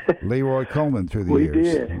Leroy Coleman through the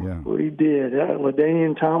years. We did.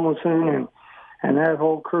 LaDainian Tomlinson and that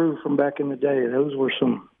whole crew from back in the day. Those were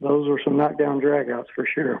some knockdown dragouts for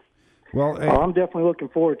sure. Well, I'm definitely looking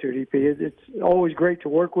forward to it, EP. It's always great to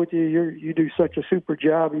work with you. You do such a super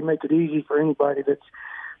job. You make it easy for anybody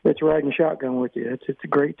that's riding shotgun with you. It's a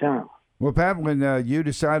great time. Well, Pat, when you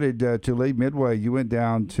decided to leave Midway, you went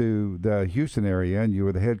down to the Houston area, and you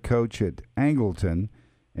were the head coach at Angleton.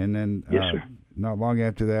 And then not long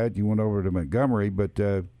after that, you went over to Montgomery. But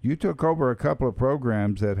you took over a couple of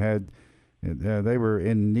programs that had they were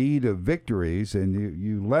in need of victories, and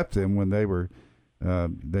you left them when they were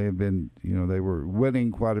they have been they were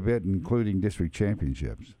winning quite a bit, including district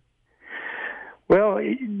championships. Well,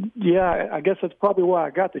 yeah, I guess that's probably why I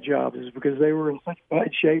got the job, is because they were in such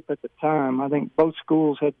bad shape at the time. I think both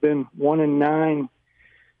schools had been 1-9,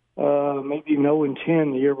 maybe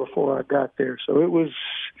 0-10 the year before I got there. So it was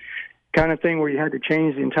kind of thing where you had to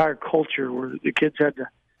change the entire culture, where the kids had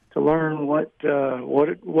to learn what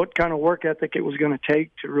kind of work ethic it was going to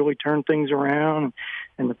take to really turn things around,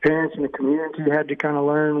 and the parents and the community had to kind of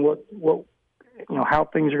learn what how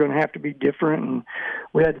things are going to have to be different, and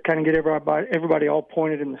we had to kind of get everybody all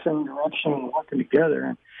pointed in the same direction and working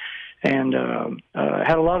together, and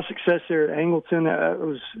had a lot of success there at Angleton. That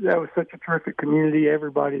was such a terrific community.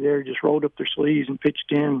 Everybody there just rolled up their sleeves and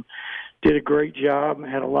pitched in, did a great job,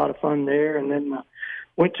 had a lot of fun there, and then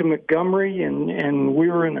went to Montgomery, and we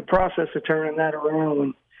were in the process of turning that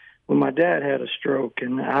around when my dad had a stroke,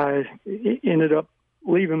 and I ended up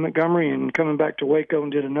leaving Montgomery and coming back to Waco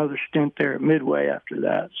and did another stint there at Midway after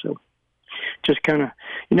that. So just kind of,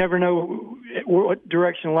 you never know what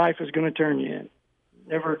direction life is going to turn you in.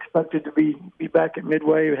 Never expected to be back at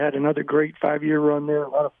Midway. We had another great 5-year run there, a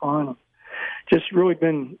lot of fun. Just really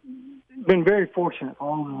been very fortunate for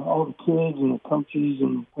all the kids and the coaches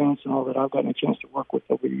and parents and all that I've gotten a chance to work with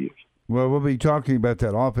over the years. Well, we'll be talking about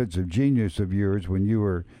that offensive genius of yours when you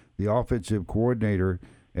were the offensive coordinator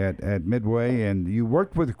at Midway, and you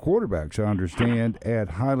worked with the quarterbacks, I understand,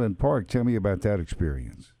 at Highland Park. Tell me about that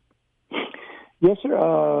experience. Yes,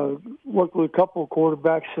 sir. Worked with a couple of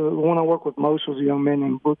quarterbacks. The one I worked with most was a young man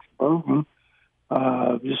named Brooks Bowman.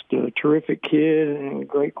 Just a terrific kid and a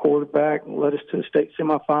great quarterback. Led us to the state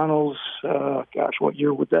semifinals. What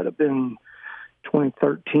year would that have been?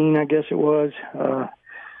 2013, I guess it was.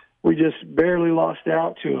 We just barely lost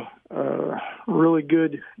out to a really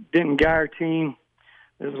good Denton Geyer team.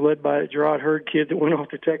 It was led by a Gerard Hurd kid that went off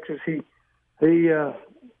to Texas. He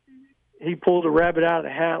pulled a rabbit out of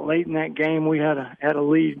the hat late in that game. We had a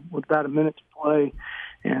lead with about a minute to play,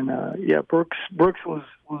 and Brooks was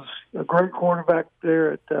a great quarterback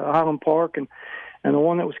there at Highland Park, and the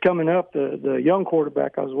one that was coming up, the young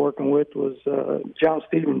quarterback I was working with was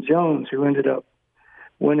Stephen Jones, who ended up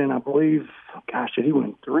winning, I believe. Did he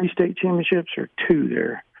win 3 state championships or 2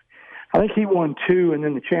 there? I think he won 2, and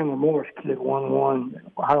then the Chandler Morris kid won 1.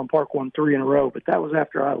 Highland Park won 3 in a row, but that was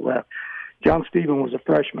after I left. John Stephen was a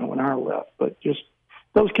freshman when I left, but just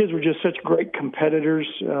those kids were just such great competitors.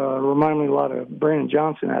 Remind me a lot of Brandon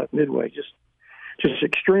Johnson out of Midway. Just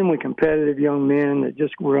extremely competitive young men that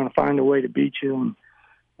just were going to find a way to beat you,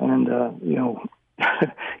 and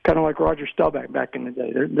kind of like Roger Staubach back in the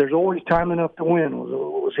day. There's always time enough to win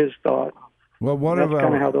was his thought. Well, that's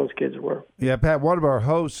kind of how those kids were. Yeah, Pat, one of our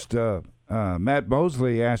hosts, Matt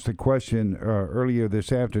Mosley, asked a question earlier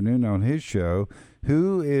this afternoon on his show.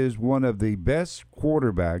 Who is one of the best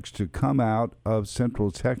quarterbacks to come out of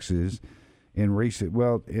Central Texas in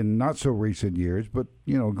not so recent years, but,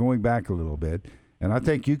 going back a little bit? And I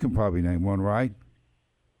think you can probably name one, right?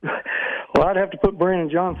 Well, I'd have to put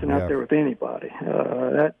Brandon Johnson out there with anybody.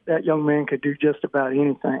 That young man could do just about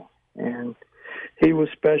anything, and he was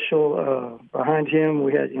special. Behind him,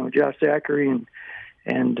 we had Josh Zachary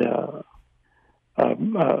and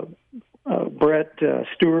Brett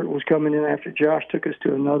Stewart was coming in after Josh took us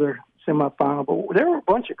to another semifinal. But there were a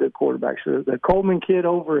bunch of good quarterbacks. The Coleman kid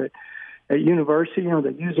over at University,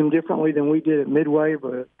 they used him differently than we did at Midway,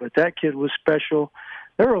 but that kid was special.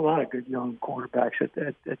 There were a lot of good young quarterbacks at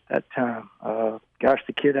that time.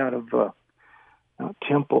 The kid out of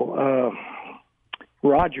Temple,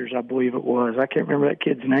 Rogers, I believe it was. I can't remember that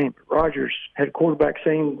kid's name, but Rogers had a quarterback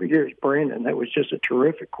same year as Brandon. That was just a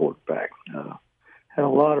terrific quarterback. Had a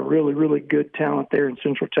lot of really, really good talent there in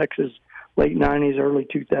Central Texas, late 90s, early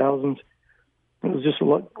 2000s. It was just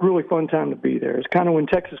a really fun time to be there. It's kind of when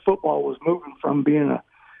Texas football was moving from being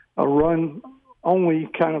a run-only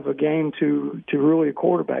kind of a game to really a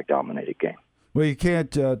quarterback-dominated game. Well, you can't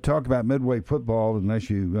talk about Midway football unless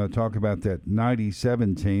you talk about that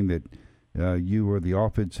 97 team that you were the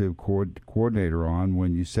offensive coordinator on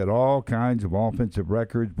when you set all kinds of offensive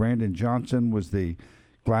records. Brandon Johnson was the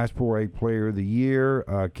Class 4A Player of the Year.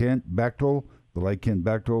 Kent Bechtel, the late Kent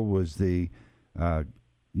Bechtel, was the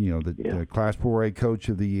Class 4A Coach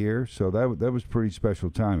of the Year. So that was a pretty special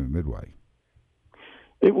time at Midway.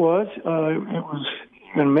 It was. It was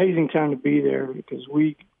an amazing time to be there because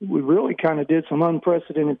we really kind of did some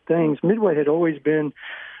unprecedented things. Midway had always been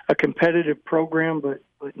a competitive program, but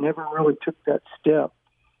never really took that step.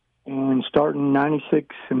 And starting in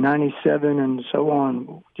 96 and 97 and so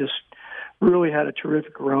on, just really had a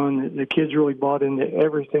terrific run. The kids really bought into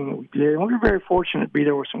everything that we did. And we were very fortunate to be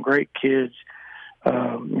there with some great kids.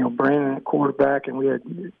 Brandon at quarterback, and we had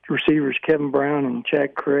receivers Kevin Brown and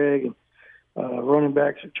Chad Craig, and running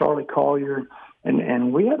backs Charlie Collier,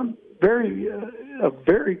 and we had a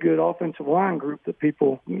very good offensive line group that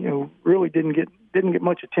people really didn't get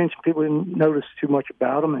much attention. People didn't notice too much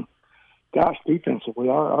about them. And gosh, defensively,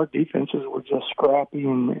 our defenses were just scrappy,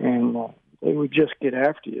 and they would just get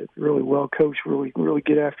after you. Really well coached, really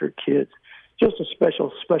get after kids. Just a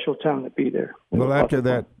special time to be there. Well, after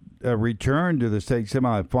that return to the state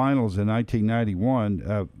semifinals in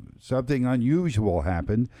 1991, something unusual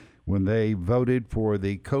happened when they voted for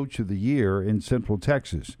the Coach of the Year in Central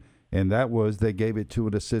Texas, and that was they gave it to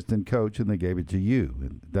an assistant coach and they gave it to you.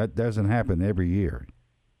 And that doesn't happen every year.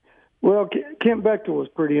 Well, Kent Bechtel was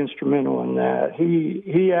pretty instrumental in that.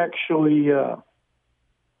 He actually,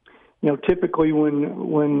 typically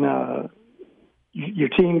when your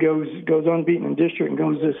team goes unbeaten in district and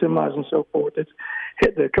goes to the semis and so forth, the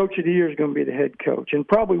Coach of the Year is going to be the head coach, and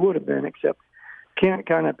probably would have been, except Kent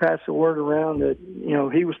kind of passed the word around that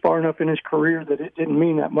he was far enough in his career that it didn't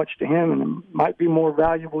mean that much to him, and it might be more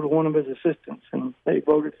valuable to one of his assistants. And they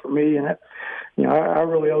voted for me, and I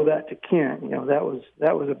really owe that to Kent. That was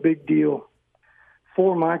a big deal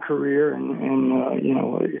for my career, and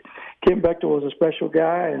Kent Bechtel was a special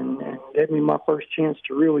guy and gave me my first chance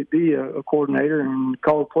to really be a coordinator and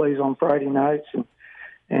call plays on Friday nights,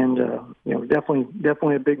 and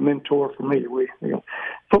definitely a big mentor for me.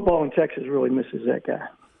 Football in Texas really misses that guy.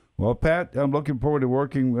 Well, Pat, I'm looking forward to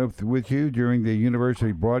working with you during the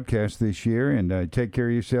university broadcast this year, and take care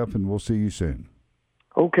of yourself, and we'll see you soon.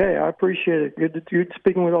 Okay, I appreciate it. Good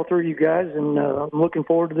speaking with all three of you guys, and I'm looking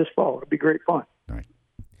forward to this fall. It'll be great fun. All right.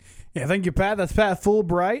 Yeah, thank you, Pat. That's Pat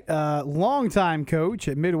Fulbright, longtime coach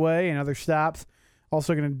at Midway and other stops.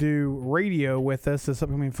 Also going to do radio with us this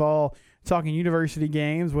upcoming fall, talking university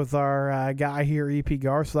games with our guy here, EP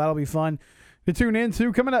Garth. So that'll be fun to tune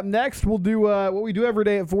into. Coming up next, we'll do what we do every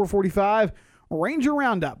day at 4:45, Ranger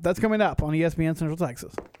Roundup. That's coming up on ESPN Central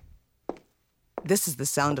Texas. This is the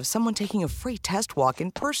sound of someone taking a free test walk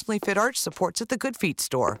in personally fit arch supports at the Good Feet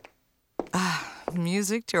store. Ah,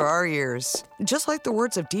 music to our ears. Just like the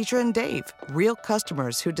words of Deidre and Dave, real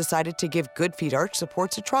customers who decided to give Good Feet arch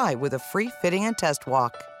supports a try with a free fitting and test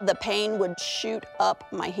walk. The pain would shoot up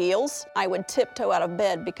my heels. I would tiptoe out of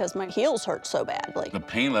bed because my heels hurt so badly. The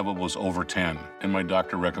pain level was over 10, and my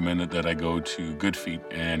doctor recommended that I go to Good Feet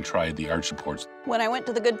and try the arch supports. When I went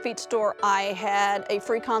to the Good Feet store, I had a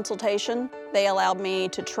free consultation. They allowed me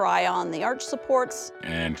to try on the arch supports.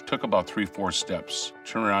 And took about 3-4 steps,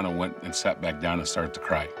 turned around and went and sat back down and started to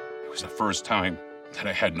cry. It was the first time that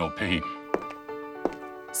I had no pain.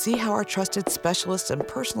 See how our trusted specialists and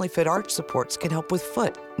personally fit arch supports can help with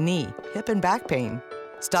foot, knee, hip, and back pain.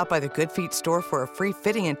 Stop by the Good Feet store for a free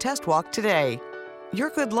fitting and test walk today. Your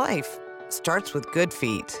good life starts with Good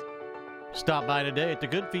Feet. Stop by today at the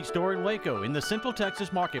Good Feet store in Waco in the Central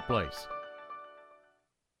Texas Marketplace.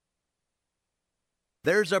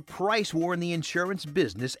 There's a price war in the insurance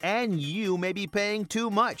business, and you may be paying too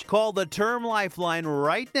much. Call the Term Lifeline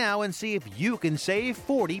right now and see if you can save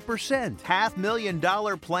 40%.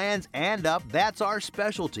 $500,000 plans and up, that's our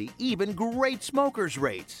specialty. Even great smokers'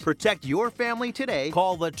 rates. Protect your family today.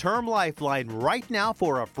 Call the Term Lifeline right now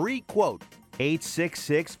for a free quote.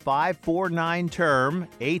 866-549-TERM,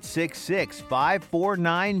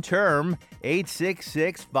 866-549-TERM,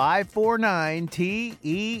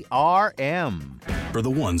 866-549-TERM. For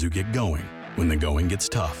the ones who get going when the going gets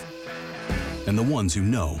tough, and the ones who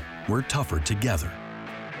know we're tougher together.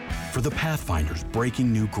 For the Pathfinders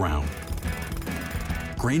breaking new ground.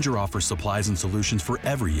 Grainger offers supplies and solutions for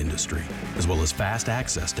every industry, as well as fast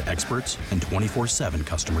access to experts and 24/7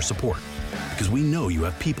 customer support. Because we know you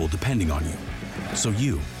have people depending on you, so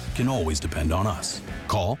you can always depend on us.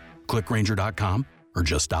 Call, click Grainger.com, or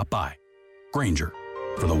just stop by. Grainger,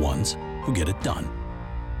 for the ones who get it done.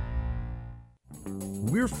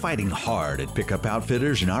 We're fighting hard at Pickup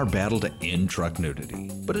Outfitters in our battle to end truck nudity.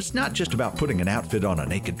 But it's not just about putting an outfit on a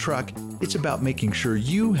naked truck, it's about making sure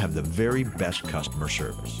you have the very best customer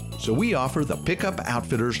service. So we offer the Pickup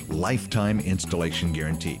Outfitters Lifetime Installation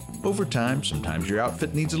Guarantee. Over time, sometimes your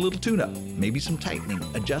outfit needs a little tune-up, maybe some tightening,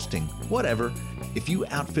 adjusting, whatever. If you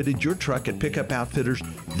outfitted your truck at Pickup Outfitters,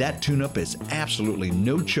 that tune-up is absolutely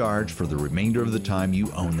no charge for the remainder of the time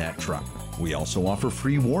you own that truck. We also offer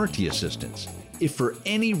free warranty assistance. If for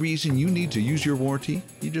any reason you need to use your warranty,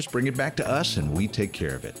 you just bring it back to us and we take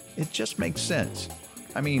care of it. It just makes sense.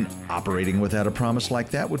 I mean, operating without a promise like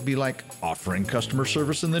that would be like offering customer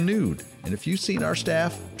service in the nude. And if you've seen our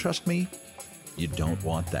staff, trust me, You don't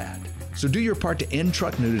want that. So do your part to end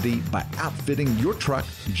truck nudity by outfitting your truck,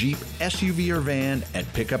 Jeep, SUV, or van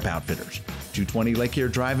at Pickup Outfitters, 220 Lake Air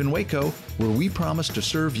Drive in Waco, where we promise to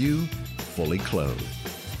serve you fully clothed.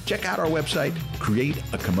 Check out our website,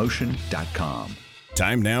 createacommotion.com.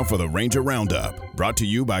 Time now for the Ranger Roundup, brought to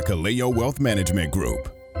you by Kaleo Wealth Management Group.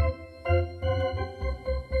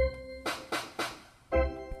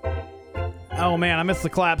 Oh, man, I missed the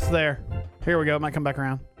claps there. Here we go. It might come back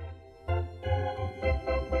around.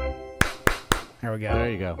 There we go. There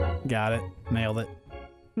you go. Got it. Nailed it.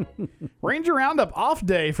 Ranger Roundup off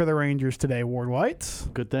day for the Rangers today, Ward Whites.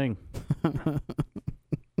 Good thing.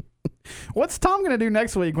 What's Tom going to do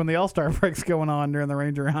next week when the All-Star break's going on during the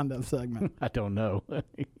Ranger Roundup segment? I don't know.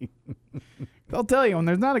 I'll tell you, when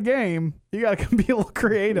there's not a game, you got to be a little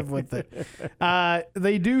creative with it.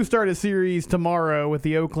 They do start a series tomorrow with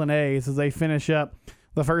the Oakland A's as they finish up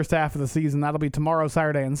the first half of the season. That'll be tomorrow,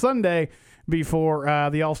 Saturday, and Sunday before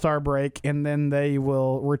the All-Star break, and then they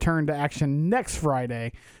will return to action next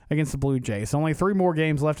Friday against the Blue Jays. Only 3 more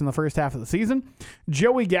games left in the first half of the season.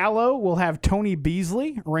 Joey Gallo will have Tony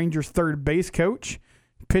Beasley, Rangers' third base coach,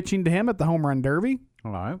 pitching to him at the Home Run Derby.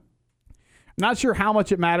 All right. Not sure how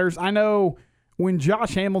much it matters. I know when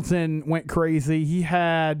Josh Hamilton went crazy, he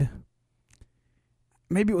had,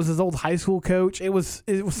 maybe it was his old high school coach. It was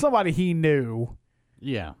somebody he knew.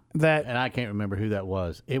 Yeah. And I can't remember who that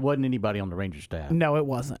was. It wasn't anybody on the Ranger staff. No, it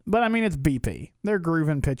wasn't. But, I mean, it's BP. They're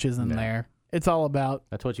grooving pitches in there. It's all about.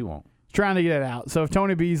 That's what you want. Trying to get it out. So if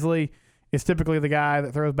Tony Beasley is typically the guy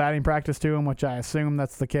that throws batting practice to him, which I assume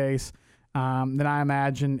that's the case, then I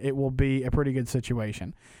imagine it will be a pretty good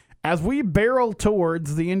situation. As we barrel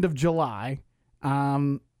towards the end of July,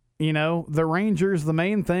 the Rangers, the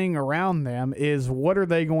main thing around them is what are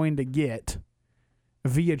they going to get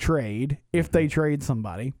via trade if they trade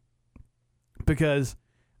somebody? Because,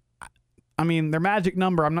 I mean, their magic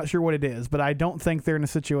number, I'm not sure what it is, but I don't think they're in a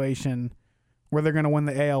situation where they're going to win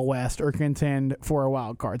the AL West or contend for a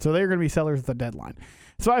wild card. So they're going to be sellers at the deadline.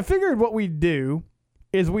 So I figured what we'd do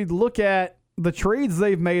is we'd look at the trades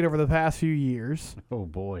they've made over the past few years. Oh,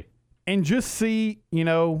 boy. And just see,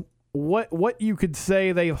 what you could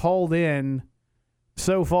say they've hauled in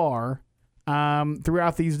so far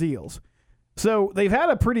throughout these deals. So they've had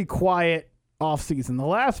a pretty quiet offseason. The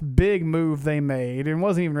last big move they made, and it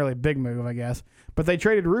wasn't even really a big move, I guess, but they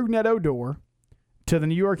traded Rougned Odor to the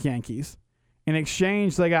New York Yankees. In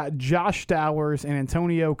exchange, they got Josh Stowers and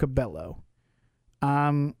Antonio Cabello.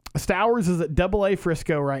 Stowers is at AA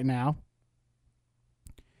Frisco right now,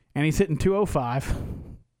 and he's hitting .205.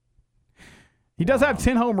 He does have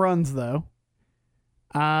 10 home runs, though.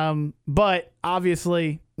 But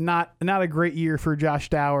obviously not a great year for Josh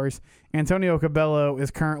Stowers. Antonio Cabello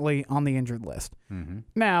is currently on the injured list. Mm-hmm.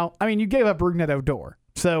 Now, I mean, you gave up Rougned Odor,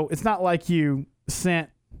 so it's not like you sent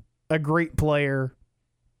a great player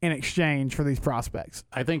in exchange for these prospects.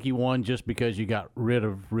 I think you won just because you got rid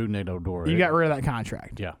of Rougned Odor. You got rid of that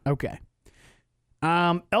contract. Yeah. Okay.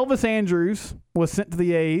 Elvis Andrus was sent to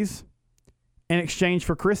the A's in exchange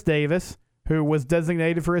for Chris Davis, who was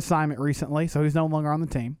designated for assignment recently, so he's no longer on the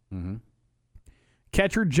team. Mm-hmm.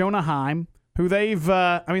 Catcher Jonah Heim, who they've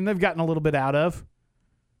gotten a little bit out of,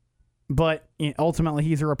 but ultimately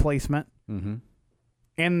he's a replacement. Mm-hmm.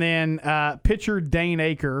 And then pitcher Dane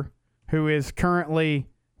Aker, who is currently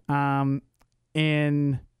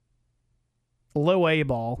in low A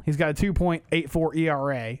ball. He's got a 2.84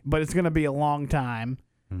 ERA, but it's going to be a long time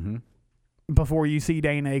before you see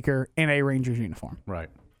Dane Aker in a Rangers uniform. Right.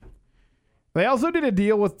 They also did a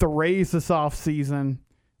deal with the Rays this offseason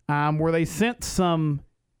where they sent some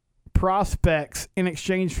prospects in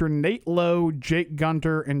exchange for Nate Lowe, Jake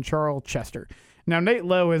Gunter, and Charles Chester. Now, Nate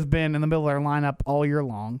Lowe has been in the middle of their lineup all year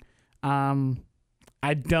long.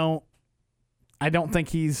 I don't think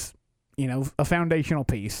he's, a foundational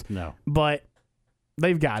piece. No. But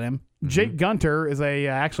they've got him. Mm-hmm. Jake Gunter is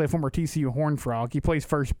actually a former TCU Horned Frog. He plays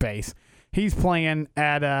first base. He's playing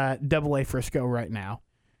at AA Frisco right now.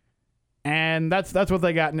 And that's what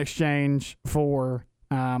they got in exchange for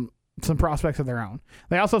some prospects of their own.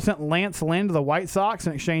 They also sent Lance Lynn to the White Sox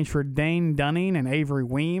in exchange for Dane Dunning and Avery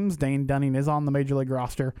Weems. Dane Dunning is on the Major League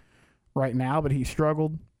roster right now, but he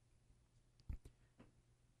struggled.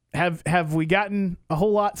 Have we gotten a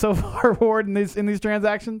whole lot so far, Ward, in these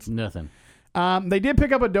transactions? Nothing. They did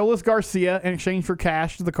pick up Adolis Garcia in exchange for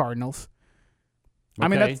cash to the Cardinals. Okay. I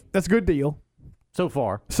mean, that's a good deal. So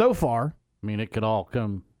far. I mean, it could all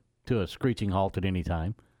come to a screeching halt at any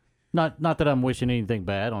time. Not that I'm wishing anything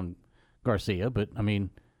bad on Garcia, but I mean,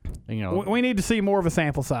 we need to see more of a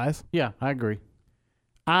sample size. Yeah, I agree.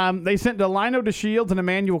 They sent Delino DeShields and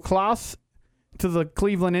Emmanuel Klaus to the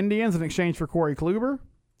Cleveland Indians in exchange for Corey Kluber.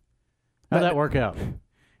 How'd that work out?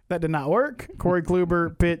 That did not work. Corey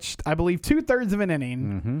Kluber pitched, I believe, 2/3 of an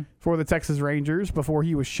inning for the Texas Rangers before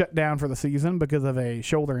he was shut down for the season because of a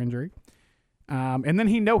shoulder injury. And then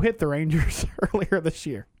he no-hit the Rangers earlier this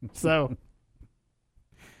year. So,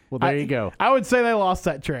 well, there you go. I would say they lost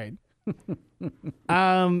that trade.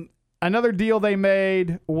 Another deal they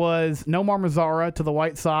made was Nomar Mazara to the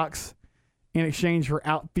White Sox in exchange for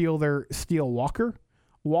outfielder Steele Walker.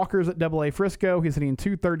 Walker's at AA Frisco. He's hitting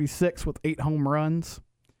 .236 with 8 home runs.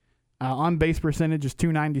 On base percentage is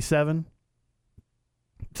 .297.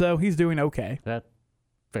 So he's doing okay. That's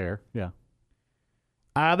fair, yeah.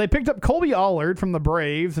 They picked up Colby Allard from the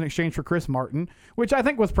Braves in exchange for Chris Martin, which I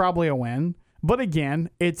think was probably a win. But again,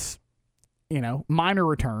 it's, minor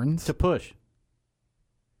returns. To push.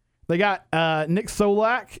 They got Nick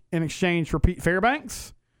Solak in exchange for Pete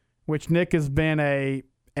Fairbanks, which Nick has been a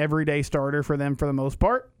everyday starter for them for the most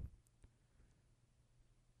part.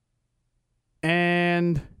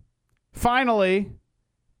 And finally,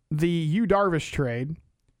 the Yu Darvish trade.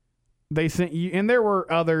 They sent you, and there were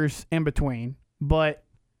others in between, but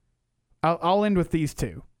I'll end with these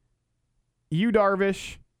two. Yu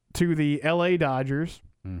Darvish to the LA Dodgers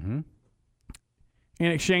in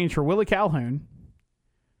exchange for Willie Calhoun,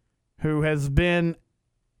 who has been...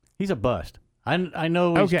 He's a bust. I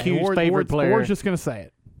know he's Q's favorite player. We're just going to say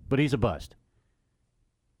it. But he's a bust.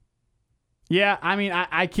 Yeah, I mean,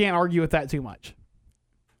 I can't argue with that too much.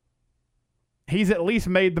 He's at least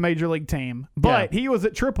made the major league team, but he was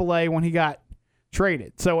at AAA when he got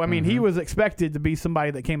traded. So, I mean, he was expected to be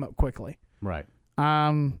somebody that came up quickly. Right.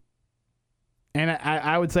 And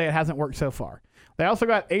I would say it hasn't worked so far. They also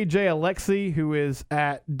got A.J. Alexy, who is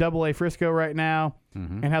at AA Frisco right now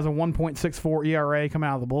and has a 1.64 ERA coming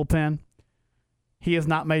out of the bullpen. He has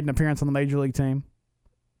not made an appearance on the major league team.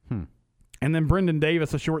 And then Brendan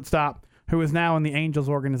Davis, a shortstop, who is now in the Angels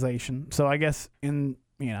organization. So I guess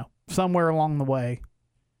somewhere along the way,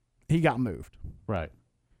 he got moved. Right.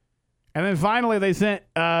 And then finally, they sent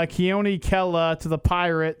Keone Kela to the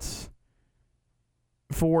Pirates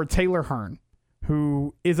for Taylor Hearn,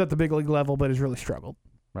 who is at the big league level but has really struggled.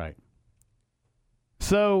 Right.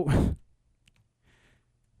 So,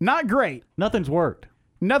 not great. Nothing's worked.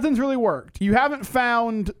 Nothing's really worked. You haven't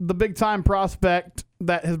found the big-time prospect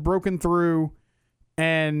that has broken through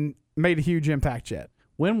and made a huge impact yet.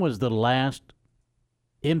 When was the last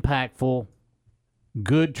impactful,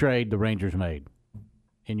 good trade the Rangers made,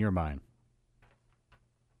 in your mind?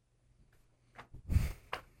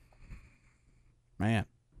 Man,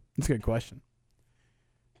 that's a good question.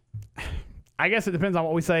 I guess it depends on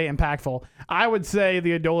what we say impactful. I would say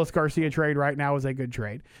the Adolis Garcia trade right now is a good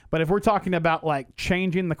trade. But if we're talking about like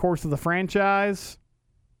changing the course of the franchise,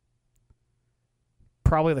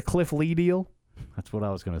 probably the Cliff Lee deal. That's what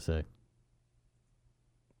I was going to say.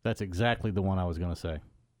 That's exactly the one I was going to say.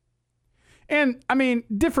 And, I mean,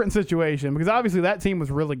 different situation because obviously that team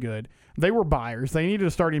was really good. They were buyers. They needed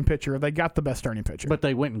a starting pitcher. They got the best starting pitcher. But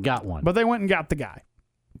they went and got one. But they went and got the guy.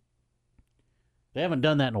 They haven't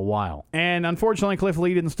done that in a while. And unfortunately, Cliff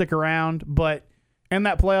Lee didn't stick around, but in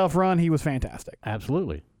that playoff run, he was fantastic.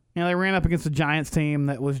 Absolutely. They ran up against a Giants team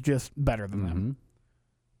that was just better than them.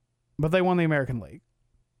 But they won the American League.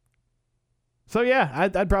 So, yeah,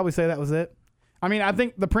 I'd probably say that was it. I mean, I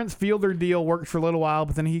think the Prince Fielder deal worked for a little while,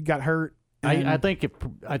 but then he got hurt. I think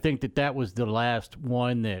that was the last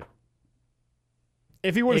one that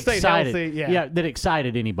if he would have stayed healthy, that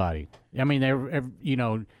excited anybody. I mean,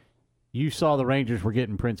 you saw the Rangers were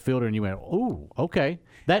getting Prince Fielder, and you went, "Ooh, okay."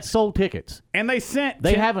 That sold tickets. And they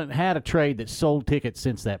haven't had a trade that sold tickets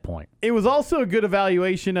since that point. It was also a good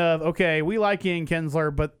evaluation of, okay, we like Ian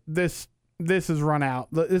Kinsler, but this has run out.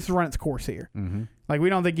 This has run its course here. Like, we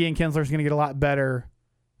don't think Ian Kinsler is going to get a lot better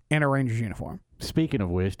in a Rangers uniform. Speaking of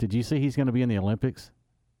which, did you see he's going to be in the Olympics?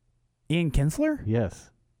 Ian Kinsler? Yes.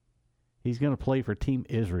 He's going to play for Team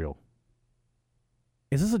Israel.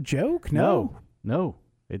 Is this a joke? No.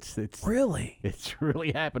 It's really? It's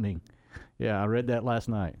really happening. Yeah, I read that last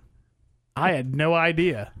night. I had no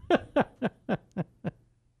idea.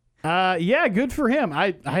 Yeah, good for him.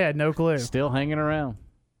 I had no clue. Still hanging around.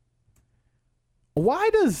 Why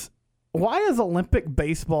is Olympic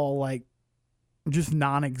baseball like just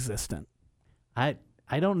non-existent? I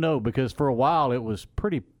don't know, because for a while it was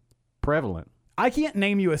pretty prevalent. I can't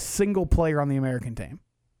name you a single player on the American team.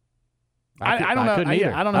 I don't know. Couldn't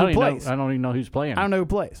either. I don't know who plays. I don't even know who's playing. I don't know who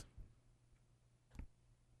plays.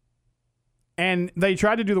 And they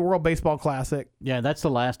tried to do the World Baseball Classic. Yeah, that's the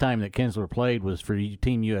last time that Kinsler played was for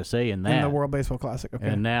Team USA in the World Baseball Classic. Okay.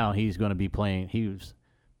 And now he's going to be playing. He was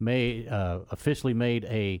officially made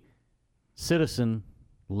a citizen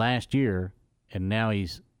last year, and now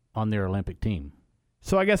he's on their Olympic team.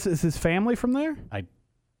 So I guess is his family from there?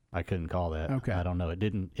 I couldn't call that. Okay. I don't know. It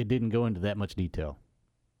didn't go into that much detail.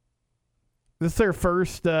 This is their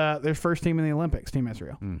first team in the Olympics, Team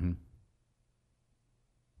Israel. Mm-hmm.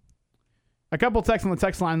 A couple texts on the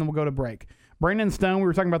text line, then we'll go to break. Brandon Stone, we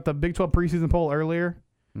were talking about the Big 12 preseason poll earlier.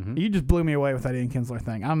 Mm-hmm. You just blew me away with that Ian Kinsler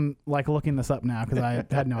thing. I'm like looking this up now because I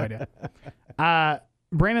had no idea.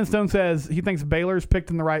 Brandon Stone says he thinks Baylor's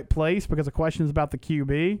picked in the right place because of questions about the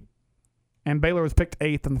QB. And Baylor was picked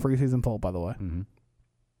 8th in the preseason poll, by the way. Mm-hmm.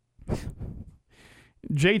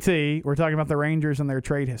 JT, we're talking about the Rangers and their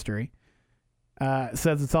trade history,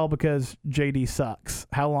 says it's all because JD sucks.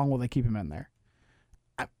 How long will they keep him in there?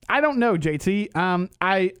 I don't know, JT.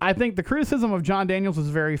 I think the criticism of John Daniels is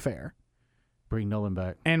very fair. Bring Nolan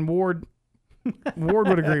back. And Ward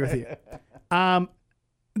would agree with you.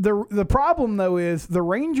 The problem, though, is the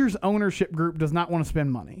Rangers ownership group does not want to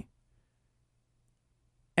spend money.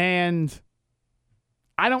 And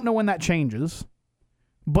I don't know when that changes.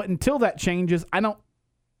 But until that changes, I don't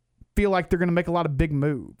feel like they're going to make a lot of big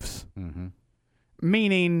moves. Mm-hmm.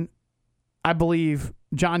 Meaning, I believe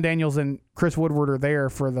John Daniels and Chris Woodward are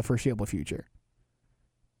there for the foreseeable future.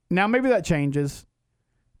 Now, maybe that changes.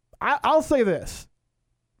 I'll say this,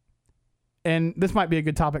 and this might be a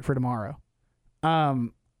good topic for tomorrow.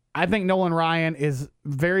 I think Nolan Ryan is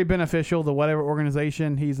very beneficial to whatever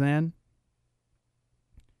organization he's in,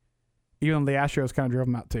 even though the Astros kind of drove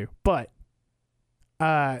him out too. But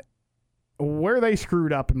where they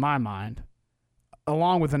screwed up, in my mind,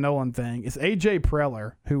 along with the Nolan thing, is A.J.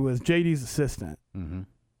 Preller, who was JD's assistant, mm-hmm.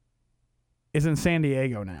 is in San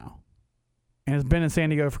Diego now and has been in San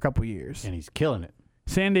Diego for a couple of years. And he's killing it.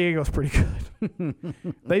 San Diego's pretty good.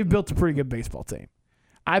 They've built a pretty good baseball team.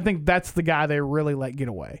 I think that's the guy they really let get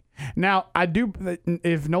away. Now,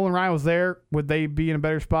 if Nolan Ryan was there, would they be in a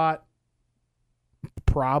better spot?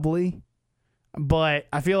 Probably. But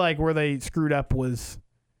I feel like where they screwed up was,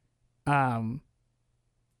 and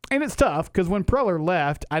it's tough because when Preller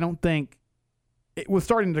left, I don't think it was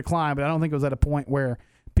starting to decline, but I don't think it was at a point where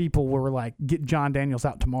people were like, get John Daniels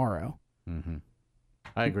out tomorrow. Mm-hmm.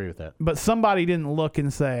 I agree with that. But somebody didn't look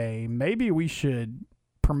and say, maybe we should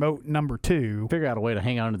promote number 2. Figure out a way to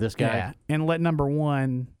hang on to this guy. Yeah, and let number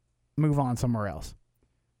 1 move on somewhere else.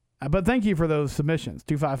 But thank you for those submissions,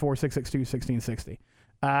 254-662-1660.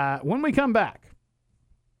 When we come back,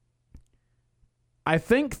 I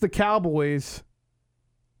think the Cowboys'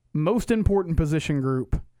 most important position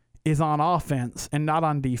group is on offense and not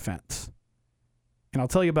on defense. And I'll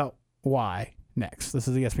tell you about why next. This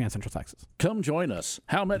is ESPN Central Texas. Come join us.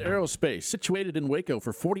 Howmet Aerospace, situated in Waco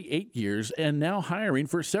for 48 years and now hiring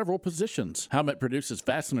for several positions. Howmet produces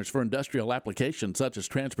fasteners for industrial applications such as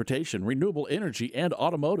transportation, renewable energy, and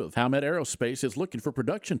automotive. Howmet Aerospace is looking for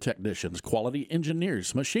production technicians, quality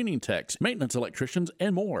engineers, machining techs, maintenance electricians,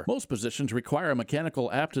 and more. Most positions require a mechanical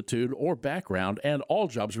aptitude or background, and all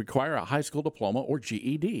jobs require a high school diploma or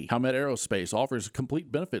GED. Howmet Aerospace offers a complete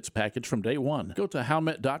benefits package from day one. Go to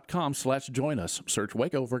howmet.com/join us. Search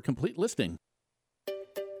Waco for a complete listing.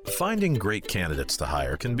 Finding great candidates to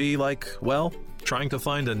hire can be like, well, trying to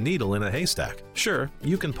find a needle in a haystack. Sure,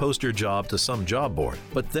 you can post your job to some job board,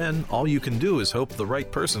 but then all you can do is hope the right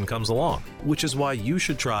person comes along, which is why you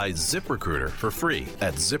should try ZipRecruiter for free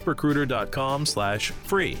at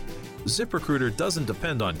ZipRecruiter.com/free. ZipRecruiter doesn't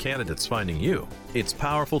depend on candidates finding you. Its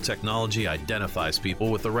powerful technology identifies people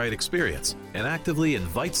with the right experience and actively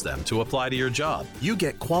invites them to apply to your job. You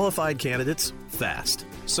get qualified candidates fast.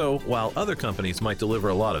 So while other companies might deliver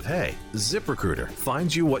a lot of hay, ZipRecruiter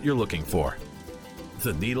finds you what you're looking for.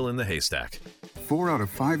 The needle in the haystack. 4 out of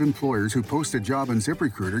 5 employers who post a job on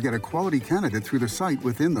ZipRecruiter get a quality candidate through the site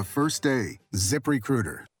within the first day.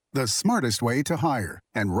 ZipRecruiter, the smartest way to hire.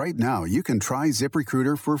 And right now, you can try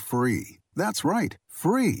ZipRecruiter for free. That's right,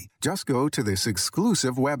 free. Just go to this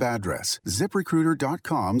exclusive web address,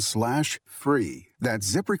 ZipRecruiter.com/free.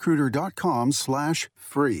 That's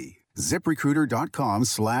ZipRecruiter.com/free.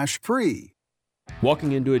 ZipRecruiter.com/free.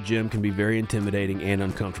 Walking into a gym can be very intimidating and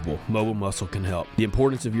uncomfortable. Mobile Muscle can help. The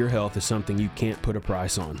importance of your health is something you can't put a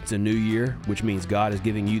price on. It's a new year, which means God is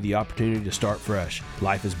giving you the opportunity to start fresh.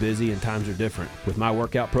 Life is busy and times are different. With my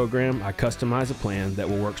workout program, I customize a plan that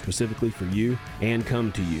will work specifically for you and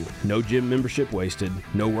come to you. No gym membership wasted,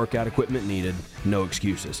 no workout equipment needed, no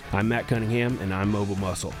excuses. I'm Matt Cunningham and I'm Mobile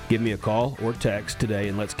Muscle. Give me a call or text today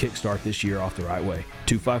and let's kickstart this year off the right way.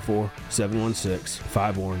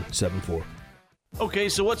 254-716-5174. Okay,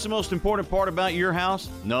 so what's the most important part about your house?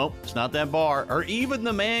 Nope, it's not that bar or even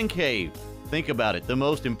the man cave. Think about it. The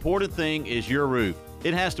most important thing is your roof.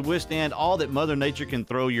 it has to withstand all that Mother Nature can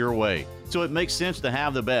throw your way. So it makes sense to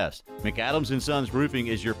have the best. McAdams & Sons Roofing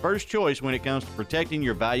is your first choice when it comes to protecting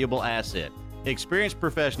your valuable asset. Experienced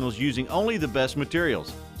professionals using only the best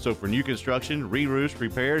materials. So for new construction, re-roofs,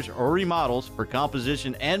 repairs, or remodels for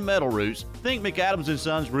composition and metal roofs, think McAdams &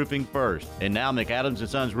 Sons Roofing first. And now McAdams &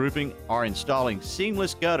 Sons Roofing are installing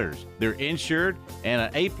seamless gutters. They're insured and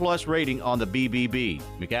an A+ rating on the BBB.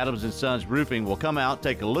 McAdams & Sons Roofing will come out,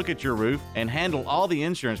 take a look at your roof, and handle all the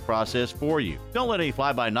insurance process for you. Don't let any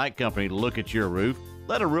fly-by-night company look at your roof.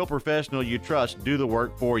 Let a real professional you trust do the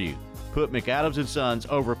work for you. Put McAdams & Sons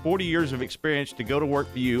over 40 years of experience to go to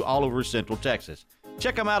work for you all over Central Texas.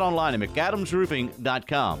 Check them out online at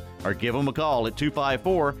McAdamsRoofing.com or give them a call at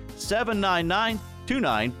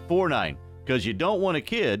 254-799-2949 because you don't want a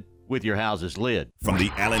kid with your house's lid. From the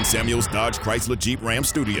Allen Samuels Dodge Chrysler Jeep Ram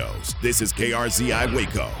Studios, this is KRZI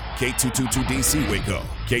Waco, K222DC Waco,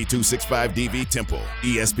 K265DV Temple,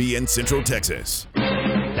 ESPN Central Texas.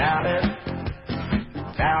 Dallas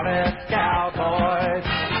Cowboys,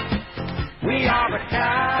 we are the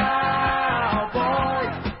Cowboys.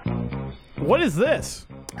 What is this?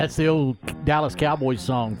 That's the old Dallas Cowboys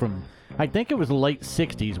song from, I think it was the late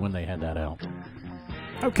 60s when they had that out.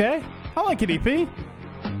 Okay. I like it, EP.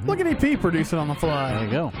 Look at EP producing on the fly. There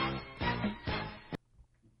you go.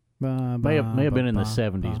 May have been in the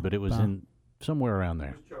 70s, but it was in somewhere around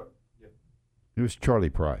there. It was Charlie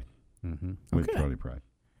Pride. Mm-hmm. It was Charlie Pride.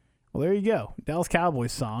 Well, there you go. Dallas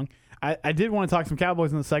Cowboys song. I did want to talk some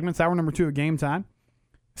Cowboys in the segments. Hour number 2 of Game Time.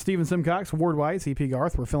 Stephen Simcox, Ward White, CP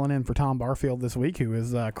Garth. We're filling in for Tom Barfield this week, who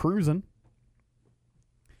is cruising.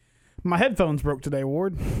 My headphones broke today,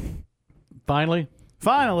 Ward. Finally,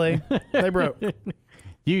 they broke.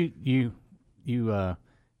 You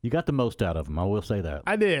got the most out of them. I will say that.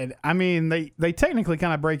 I did. I mean, they technically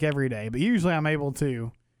kind of break every day, but usually I'm able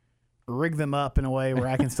to rig them up in a way where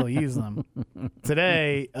I can still use them.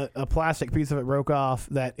 Today, a plastic piece of it broke off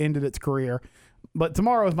that ended its career. But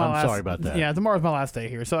tomorrow is my last. I'm sorry about that. Yeah, tomorrow's my last day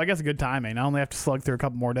here, so I guess a good timing. I only have to slug through a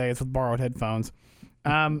couple more days with borrowed headphones.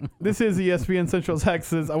 This is ESPN Central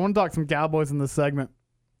Texas. I want to talk some Cowboys in this segment.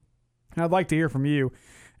 I'd like to hear from you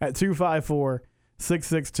at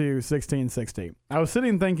 254-662-1660. I was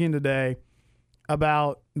sitting thinking today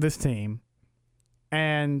about this team,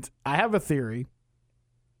 and I have a theory.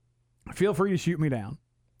 Feel free to shoot me down.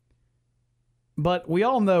 But we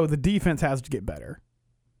all know the defense has to get better.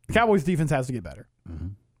 The Cowboys' defense has to get better. Mm-hmm.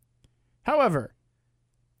 However,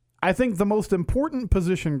 I think the most important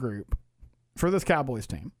position group for this Cowboys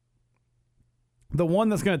team, the one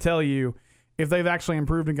that's going to tell you if they've actually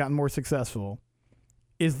improved and gotten more successful,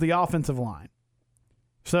 is the offensive line.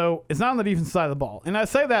 So it's not on the defensive side of the ball. And I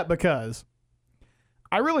say that because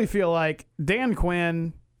I really feel like Dan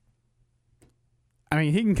Quinn, I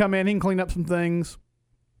mean, he can come in, he can clean up some things.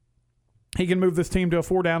 He can move this team to a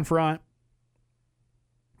 4-down front,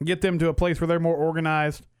 get them to a place where they're more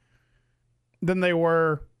organized than they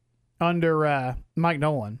were under Mike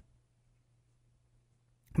Nolan.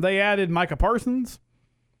 They added Micah Parsons.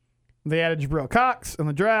 They added Jabril Cox in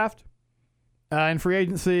the draft. In free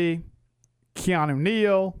agency, Keanu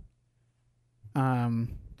Neal,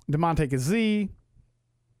 DeMonte Kazee,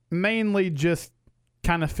 mainly just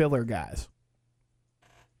kind of filler guys.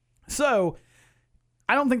 So,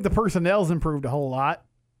 I don't think the personnel's improved a whole lot,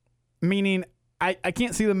 meaning I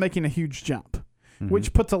can't see them making a huge jump,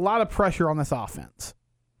 which puts a lot of pressure on this offense.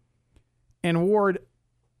 And Ward,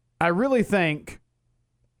 I really think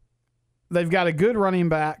they've got a good running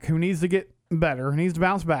back who needs to get better, who needs to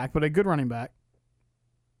bounce back, but a good running back.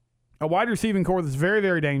 A wide receiving core that's very,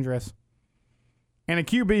 very dangerous, and a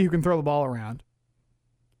QB who can throw the ball around.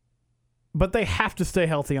 But they have to stay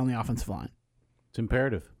healthy on the offensive line. It's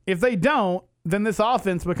imperative. If they don't, then this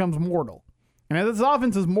offense becomes mortal. And if this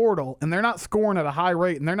offense is mortal and they're not scoring at a high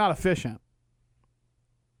rate and they're not efficient,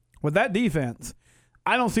 with that defense,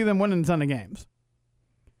 I don't see them winning a ton of games.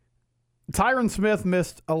 Tyron Smith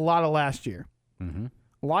missed a lot of last year. Mm-hmm.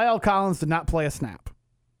 Lyle Collins did not play a snap.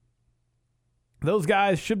 Those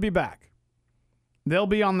guys should be back. They'll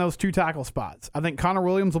be on those 2 tackle spots. I think Connor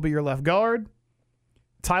Williams will be your left guard.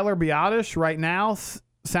 Tyler Biadasz right now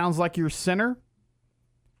sounds like your center,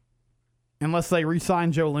 unless they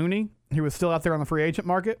re-sign Joe Looney, who is still out there on the free agent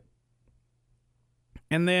market.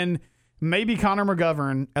 And then maybe Connor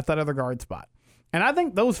McGovern at that other guard spot. And I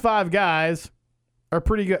think those 5 guys are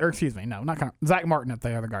pretty good. Or excuse me, no, not Connor. Zach Martin at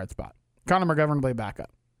the other guard spot. Connor McGovern will be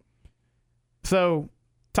backup. So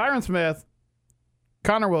Tyron Smith,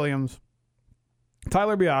 Connor Williams,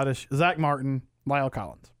 Tyler Biadasz, Zach Martin, Lyle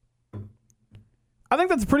Collins. I think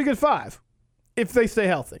that's a pretty good 5 if they stay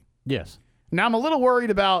healthy. Yes. Now I'm a little worried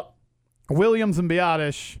about Williams and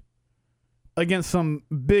Biotish against some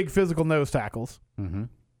big physical nose tackles. Mm-hmm.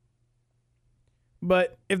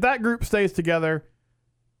 But if that group stays together,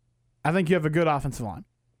 I think you have a good offensive line.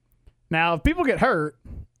 Now, if people get hurt,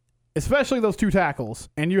 especially those two tackles,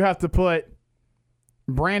 and you have to put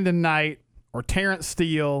Brandon Knight or Terrence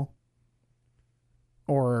Steele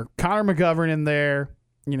or Connor McGovern in there,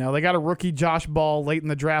 they got a rookie Josh Ball late in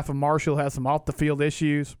the draft, and Marshall has some off-the-field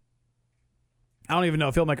issues. I don't even know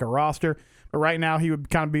if he'll make a roster, but right now he would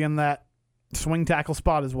kind of be in that swing tackle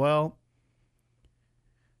spot as well.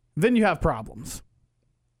 Then you have problems.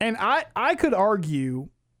 And I could argue,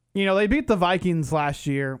 they beat the Vikings last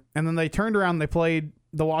year, and then they turned around and they played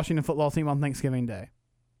the Washington football team on Thanksgiving Day.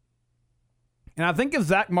 And I think if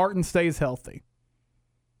Zach Martin stays healthy,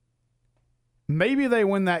 maybe they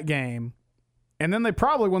win that game, and then they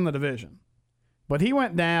probably win the division. But he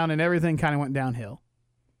went down, and everything kind of went downhill.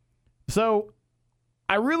 So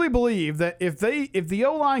I really believe that if the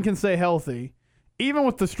O-line can stay healthy, even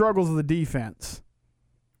with the struggles of the defense,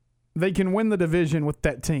 they can win the division with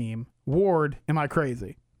that team. Ward, am I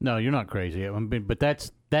crazy? No, you're not crazy. But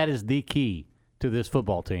that is the key to this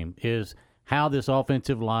football team, is how this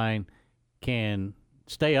offensive line can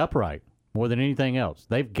stay upright more than anything else.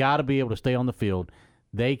 They've got to be able to stay on the field.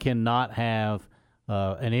 They cannot have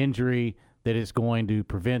an injury that is going to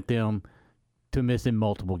prevent them to missing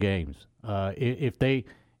multiple games. If they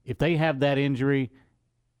have that injury,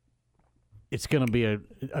 it's going to be a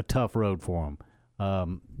tough road for them.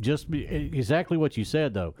 Exactly what you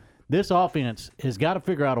said, though. This offense has got to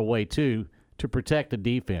figure out a way, too, to protect the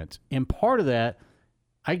defense. And part of that,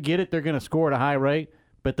 I get it, they're going to score at a high rate,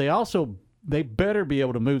 but they better be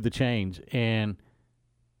able to move the chains and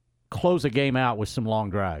close a game out with some long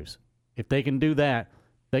drives. If they can do that,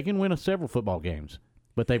 they can win several football games.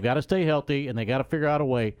 But they've got to stay healthy, and they got to figure out a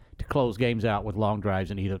way to close games out with long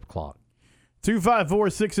drives and eat up the clock.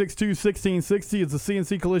 254-662-1660 is the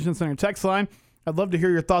CNC Collision Center text line. I'd love to hear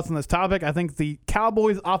your thoughts on this topic. I think the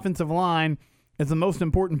Cowboys' offensive line is the most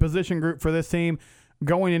important position group for this team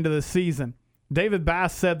going into the season. David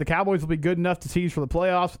Bass said the Cowboys will be good enough to tease for the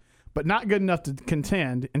playoffs, but not good enough to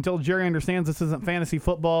contend. Until Jerry understands this isn't fantasy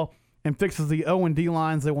football and fixes the O&D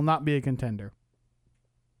lines, they will not be a contender.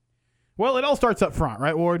 Well, it all starts up front,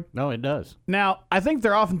 right, Ward? No, it does. Now, I think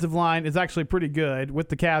their offensive line is actually pretty good with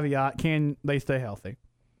the caveat, can they stay healthy?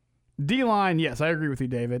 D-line, yes, I agree with you,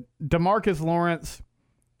 David. DeMarcus Lawrence,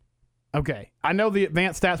 okay. I know the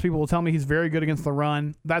advanced stats people will tell me he's very good against the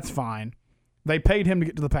run. That's fine. They paid him to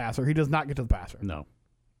get to the passer. He does not get to the passer. No.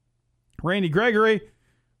 Randy Gregory,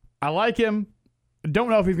 I like him. Don't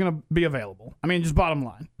know if he's going to be available. I mean, just bottom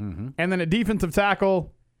line. Mm-hmm. And then a defensive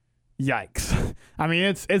tackle, yikes. I mean,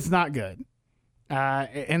 it's not good.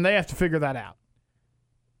 And they have to figure that out.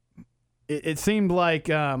 It seemed like,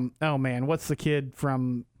 oh, man, what's the kid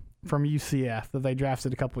from UCF that they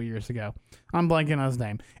drafted a couple years ago? I'm blanking on his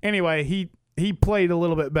name. Anyway, he played a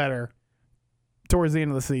little bit better towards the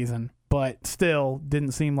end of the season, but still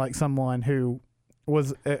didn't seem like someone who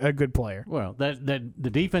was a good player. Well,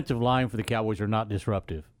 the defensive line for the Cowboys are not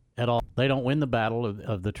disruptive at all. They don't win the battle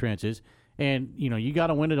of the trenches, and you got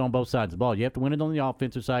to win it on both sides of the ball. You have to win it on the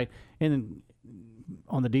offensive side, and then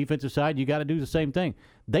on the defensive side, you got to do the same thing.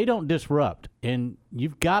 They don't disrupt, and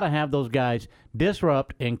you've got to have those guys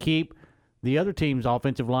disrupt and keep the other team's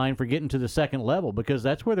offensive line from getting to the second level, because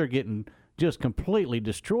that's where they're getting just completely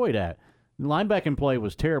destroyed at. Linebacking play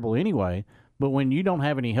was terrible anyway, but when you don't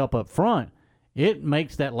have any help up front, it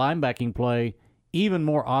makes that linebacking play even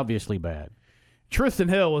more obviously bad. Tristan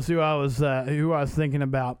Hill was who I was thinking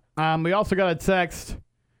about. We also got a text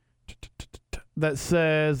that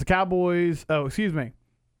says the Cowboys. Oh, excuse me.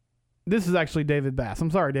 This is actually David Bass. I'm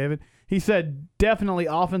sorry, David. He said definitely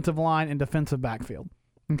offensive line and defensive backfield.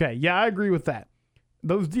 Okay, yeah, I agree with that.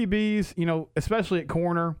 Those DBs, especially at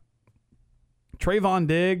corner, Trayvon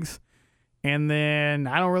Diggs, and then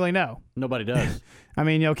I don't really know. Nobody does. I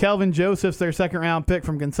mean, Kelvin Joseph's their second-round pick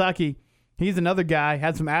from Kentucky. He's another guy,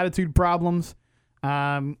 had some attitude problems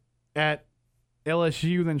at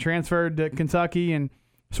LSU, then transferred to Kentucky and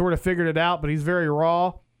sort of figured it out, but he's very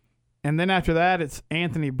raw. And then after that, it's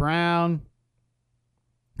Anthony Brown,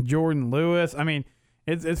 Jordan Lewis. I mean,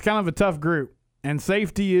 it's kind of a tough group. And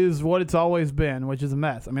safety is what it's always been, which is a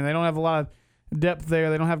mess. I mean, they don't have a lot of depth there.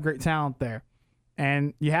 They don't have great talent there.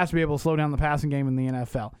 And you have to be able to slow down the passing game in the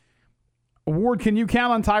NFL. Ward, can you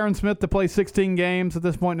count on Tyron Smith to play 16 games at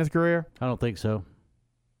this point in his career? I don't think so.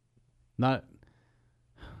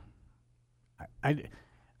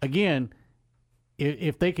 Again,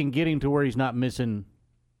 if they can get him to where he's not missing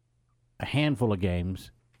a handful of games,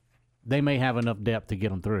 they may have enough depth to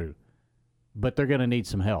get him through. But they're going to need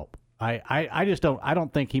some help. I just don't. I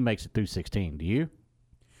don't think he makes it through 16. Do you?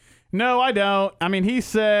 No, I don't. I mean, he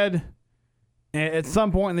said at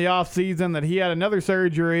some point in the offseason that he had another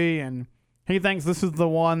surgery and he thinks this is the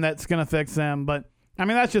one that's going to fix him. But, I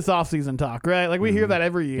mean, that's just offseason talk, right? Like, we hear that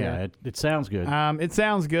every year. Yeah, it sounds good. It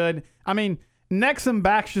sounds good. I mean, necks and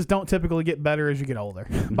backs just don't typically get better as you get older.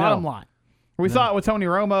 Bottom line. We saw it with Tony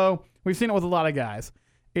Romo. We've seen it with a lot of guys.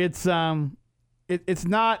 It's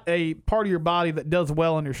not a part of your body that does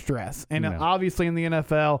well under stress. And obviously in the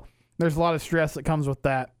NFL, there's a lot of stress that comes with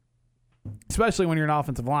that, especially when you're an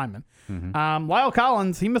offensive lineman. Lyle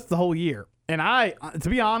Collins, he missed the whole year. And to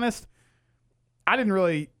be honest, I don't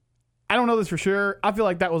know this for sure. I feel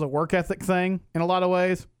like that was a work ethic thing in a lot of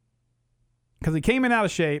ways because he came in out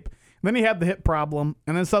of shape. Then he had the hip problem.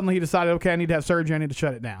 And then suddenly he decided, okay, I need to have surgery. I need to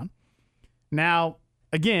shut it down. Now,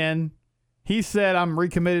 again, he said, I'm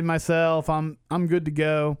recommitted myself. I'm good to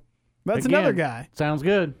go. That's another guy. Sounds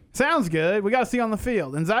good. Sounds good. We got to see on the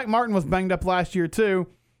field. And Zach Martin was banged up last year, too.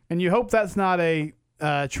 And you hope that's not a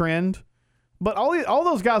trend. But all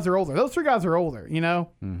those guys are older. Those three guys are older, you know.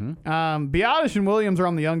 Biotish and Williams are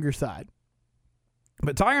on the younger side.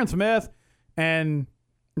 But Tyron Smith and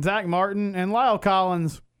Zach Martin and Lyle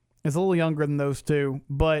Collins is a little younger than those two.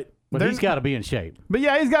 But he's got to be in shape. But,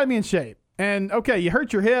 yeah, he's got to be in shape. And, okay, you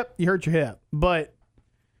hurt your hip. But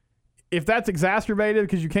if that's exacerbated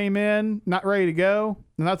because you came in not ready to go,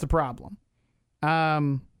 then that's a problem.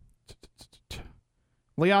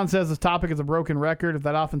 Leon says this topic is a broken record. If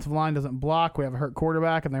that offensive line doesn't block, we have a hurt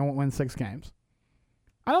quarterback, and they won't win 6 games.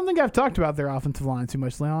 I don't think I've talked about their offensive line too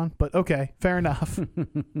much, Leon, but okay, fair enough.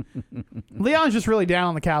 Leon's just really down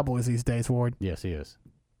on the Cowboys these days, Ward. Yes, he is.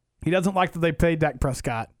 He doesn't like that they paid Dak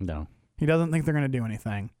Prescott. No. He doesn't think they're going to do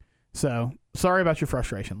anything. So, sorry about your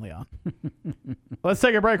frustration, Leon. Let's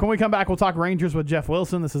take a break. When we come back, we'll talk Rangers with Jeff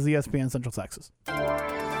Wilson. This is ESPN Central Texas.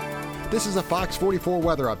 This is a Fox 44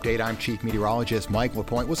 weather update. I'm Chief Meteorologist Mike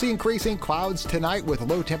LaPointe. We'll see increasing clouds tonight with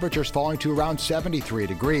low temperatures falling to around 73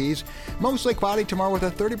 degrees. Mostly cloudy tomorrow with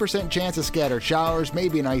a 30% chance of scattered showers,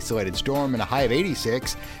 maybe an isolated storm, and a high of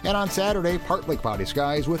 86. And on Saturday, partly cloudy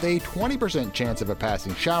skies with a 20% chance of a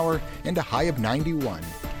passing shower and a high of 91.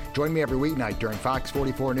 Join me every weeknight during Fox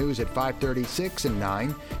 44 News at 5:30, 6, and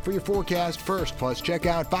 9 for your forecast first. Plus, check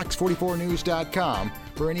out fox44news.com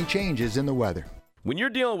for any changes in the weather. When you're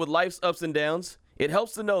dealing with life's ups and downs, it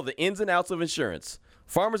helps to know the ins and outs of insurance.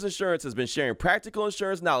 Farmers Insurance has been sharing practical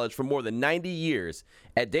insurance knowledge for more than 90 years.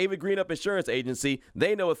 At David Greenup Insurance Agency,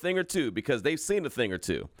 they know a thing or two because they've seen a thing or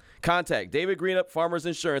two. Contact David Greenup Farmers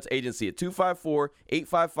Insurance Agency at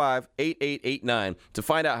 254-855-8889 to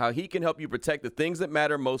find out how he can help you protect the things that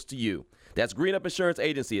matter most to you. That's Greenup Insurance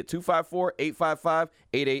Agency at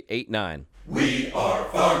 254-855-8889. We are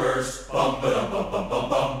farmers. Bum, ba-dum, bum, bum, bum,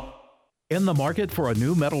 bum. In the market for a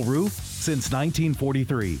new metal roof? Since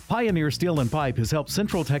 1943, Pioneer Steel & Pipe has helped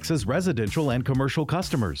Central Texas residential and commercial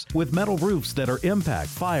customers with metal roofs that are impact,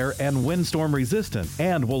 fire, and windstorm resistant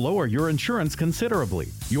and will lower your insurance considerably.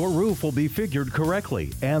 Your roof will be figured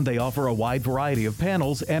correctly, and they offer a wide variety of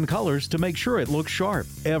panels and colors to make sure it looks sharp.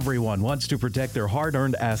 Everyone wants to protect their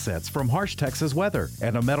hard-earned assets from harsh Texas weather,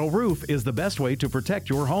 and a metal roof is the best way to protect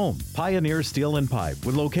your home. Pioneer Steel & Pipe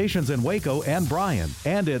with locations in Waco and Bryan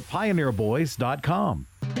and at pioneerboys.com.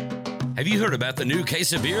 Have you heard about the new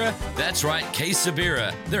Quesabira? That's right,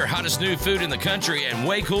 Quesabira. Their hottest new food in the country, and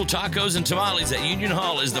way cool tacos and tamales at Union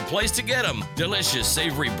Hall is the place to get them. Delicious,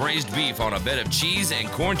 savory braised beef on a bed of cheese and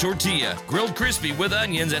corn tortilla. Grilled crispy with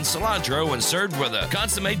onions and cilantro and served with a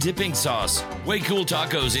consomme dipping sauce. Way cool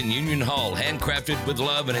tacos in Union Hall, handcrafted with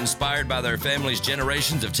love and inspired by their family's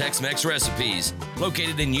generations of Tex-Mex recipes.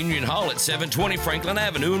 Located in Union Hall at 720 Franklin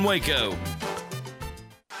Avenue in Waco.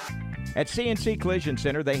 At CNC Collision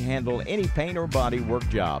Center, they handle any paint or body work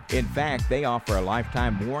job. In fact, they offer a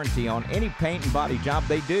lifetime warranty on any paint and body job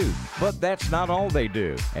they do. But that's not all they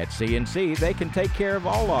do. At CNC, they can take care of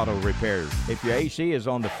all auto repairs. If your AC is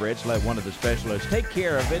on the fritz, let one of the specialists take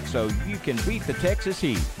care of it so you can beat the Texas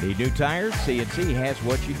heat. Need new tires? CNC has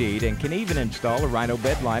what you need and can even install a Rhino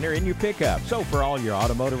bed liner in your pickup. So for all your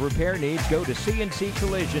automotive repair needs, go to CNC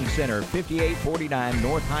Collision Center, 5849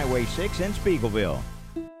 North Highway 6 in Spiegelville.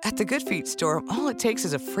 At the Good Feet store, all it takes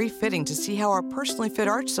is a free fitting to see how our personally fit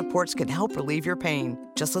arch supports can help relieve your pain.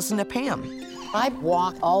 Just listen to Pam. I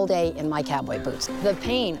walk all day in my cowboy boots. The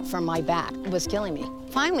pain from my back was killing me.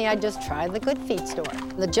 Finally, I just tried the Good Feet store.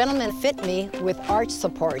 The gentleman fit me with arch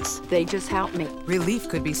supports. They just helped me. Relief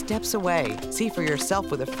could be steps away. See for yourself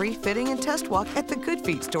with a free fitting and test walk at the Good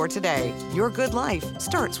Feet store today. Your good life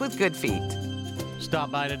starts with Good Feet. Stop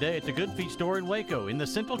by today at the Good Feet store in Waco in the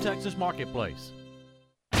Central Texas Marketplace.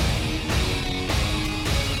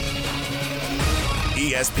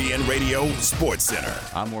 ESPN Radio Sports Center.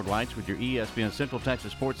 I'm Ward Lights with your ESPN Central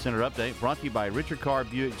Texas Sports Center update, brought to you by Richard Carr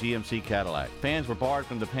Buick GMC Cadillac. Fans were barred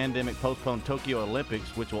from the pandemic-postponed Tokyo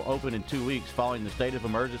Olympics, which will open in 2 weeks following the state of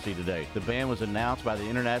emergency today. The ban was announced by the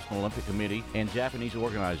International Olympic Committee and Japanese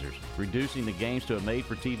organizers, reducing the games to a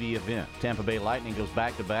made-for-TV event. Tampa Bay Lightning goes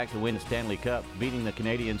back-to-back to win the Stanley Cup, beating the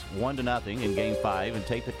Canadians 1-0 in Game 5 and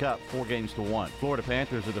take the Cup 4-1. Florida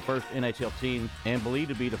Panthers are the first NHL team and believed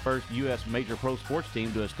to be the first U.S. major pro sports team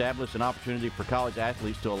to establish an opportunity for college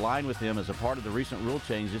athletes to align with them as a part of the recent rule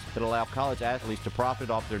changes that allow college athletes to profit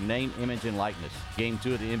off their name, image, and likeness. Game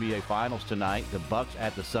 2 of the NBA Finals tonight, the Bucks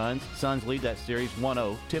at the Suns. Suns lead that series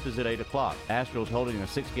 1-0. Tip is at 8 o'clock. Astros holding a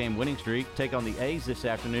 6-game winning streak take on the A's this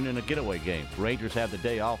afternoon in a getaway game. Rangers have the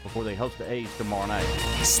day off before they host the A's tomorrow night.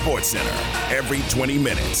 Sports Center, every 20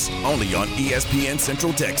 minutes, only on ESPN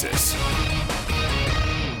Central Texas.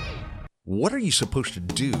 What are you supposed to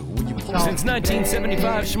do when you pull? Since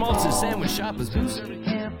 1975, Schmaltz's Sandwich Shop has been serving.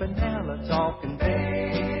 Campanella talking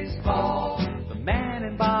baseball. The man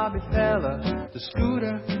and Bobby Fella, the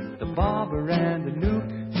Scooter, the Barber, and the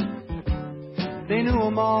Nuke. They knew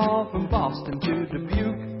them all from Boston to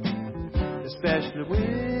Dubuque, especially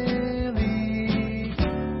Willie,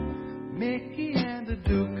 Mickey, and the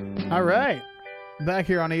Duke. All right. Back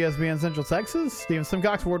here on ESPN Central Texas, Stephen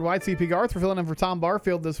Simcox, Ward White, CP Garth. We're filling in for Tom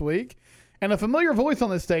Barfield this week. And a familiar voice on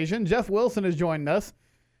this station, Jeff Wilson, has joined us.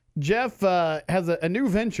 Jeff has a new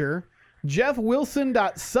venture,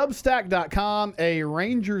 jeffwilson.substack.com, a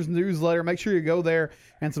Rangers newsletter. Make sure you go there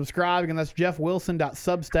and subscribe. Again, that's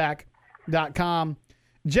jeffwilson.substack.com.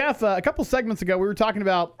 Jeff, a couple segments ago, we were talking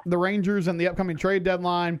about the Rangers and the upcoming trade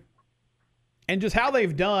deadline and just how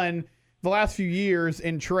they've done the last few years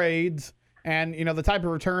in trades and, you know, the type of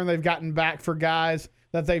return they've gotten back for guys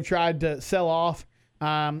that they've tried to sell off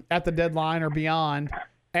at the deadline or beyond.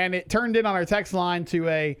 And it turned in on our text line to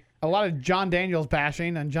a lot of John Daniels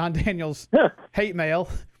bashing and John Daniels hate mail,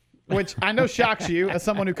 which I know shocks you as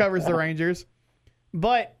someone who covers the Rangers.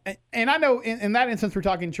 But, and I know in that instance we're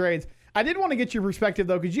talking trades. I did want to get your perspective,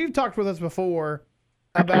 though, because you've talked with us before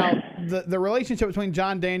about the relationship between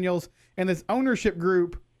John Daniels and this ownership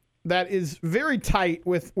group that is very tight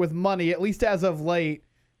with money, at least as of late.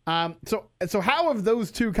 So how have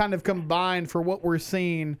those two kind of combined for what we're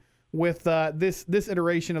seeing with this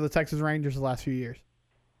iteration of the Texas Rangers the last few years?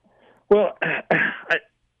 Well,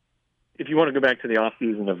 if you want to go back to the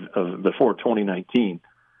offseason of before 2019,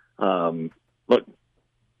 look,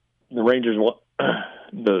 the Rangers,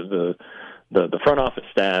 the front office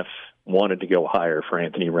staff wanted to go higher for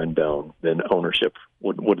Anthony Rendon than ownership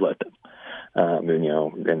would let them.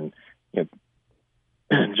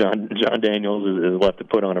 John Daniels is left to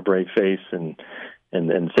put on a brave face and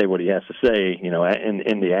say what he has to say,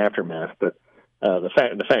 in the aftermath. But the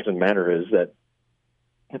fact of the matter is that,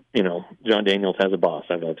 John Daniels has a boss.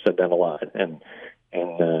 I've said that a lot, and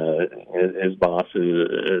his boss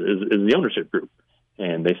is the ownership group,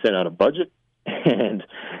 and they set out a budget. And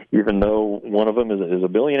even though one of them is a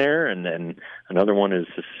billionaire, and then another one is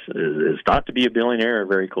thought to be a billionaire or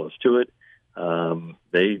very close to it,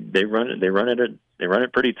 they run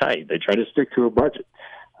it pretty tight. They try to stick to a budget,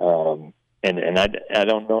 and I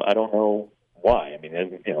don't know why. I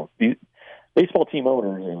mean, these baseball team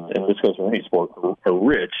owners, and this goes for any sport, are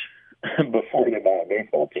rich before they buy a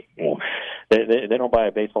baseball team. They don't buy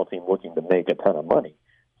a baseball team looking to make a ton of money.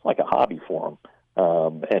 It's like a hobby for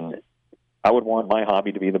them, and I would want my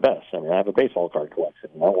hobby to be the best. I mean, I have a baseball card collection,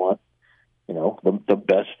 and I want, the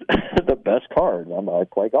best, the best cards. I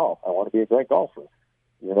play golf. I want to be a great golfer.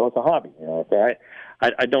 It's a hobby. So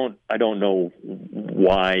I don't know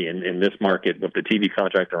why in this market with the TV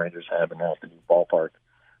contract the Rangers have and now the new ballpark,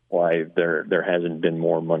 why there hasn't been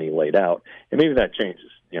more money laid out. And maybe that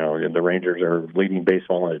changes. The Rangers are leading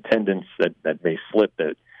baseball in attendance. That may slip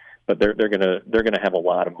that, but they're gonna have a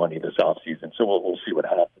lot of money this offseason. So we'll see what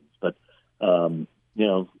happens. But all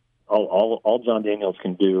John Daniels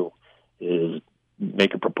can do is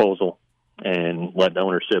make a proposal and let the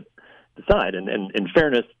ownership decide. And in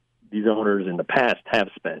fairness, these owners in the past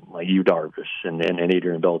have spent, like Yu Darvish and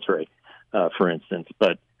Adrian Beltre, for instance,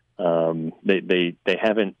 but they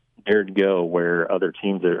haven't dared go where other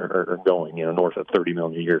teams are going, north of $30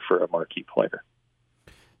 million a year for a marquee player.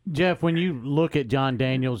 Jeff, when you look at John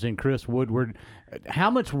Daniels and Chris Woodward,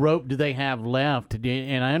 how much rope do they have left?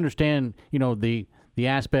 And I understand, the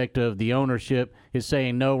aspect of the ownership is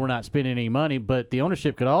saying, no, we're not spending any money, but the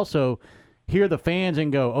ownership could also hear the fans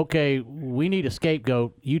and go, okay, we need a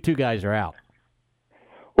scapegoat. You two guys are out.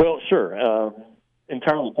 Well, sure.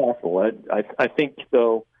 Entirely possible. I think,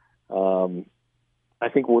 though, I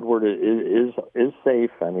think Woodward is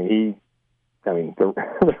safe. I mean, I mean,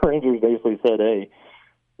 the Rangers basically said, "Hey,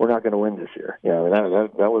 we're not going to win this year." You know,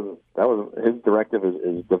 that was his directive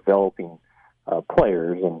is developing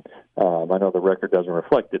players, and I know the record doesn't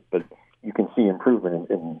reflect it, but you can see improvement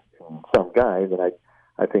in some guys, and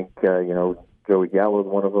I think Joey Gallo is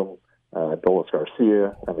one of them. Dolis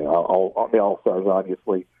Garcia. I mean, all the All-Stars,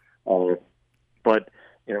 obviously, but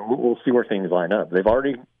we'll see where things line up. They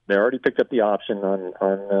already picked up the option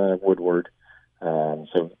on Woodward,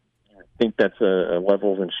 so I think that's a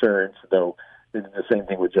level of insurance. Though they did the same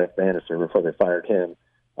thing with Jeff Bannister before they fired him.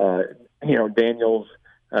 Daniels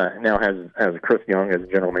now has Chris Young as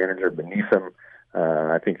general manager beneath him.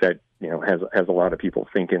 I think that has a lot of people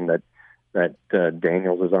thinking that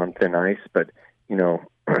Daniels is on thin ice, but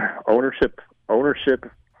ownership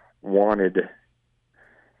wanted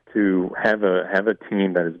to have a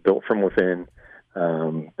team that is built from within,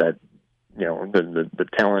 that the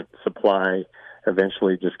talent supply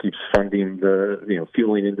eventually just keeps funding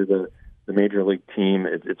fueling into the major league team.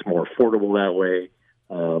 It's more affordable that way.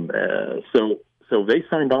 So they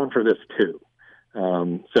signed on for this too.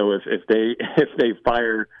 So if they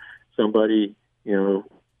fire somebody,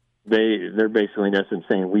 they're basically in essence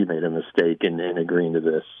saying we made a mistake in agreeing to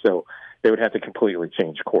this. So they would have to completely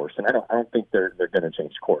change course, and I don't think they're going to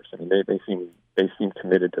change course. I mean, they seem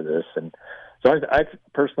committed to this, and so I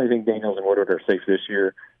personally think Daniels and Woodward are safe this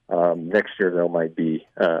year. Next year, though, might be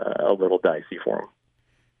a little dicey for them.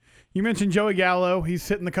 You mentioned Joey Gallo. He's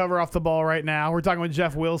hitting the cover off the ball right now. We're talking with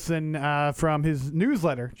Jeff Wilson from his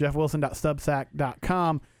newsletter,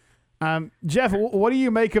 jeffwilson.substack.com. Jeff, what do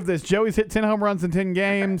you make of this? Joey's hit 10 home runs in 10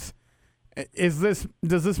 games. Does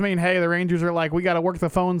this mean, hey, the Rangers are like, we got to work the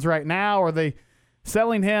phones right now? Are they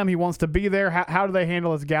selling him? He wants to be there. How do they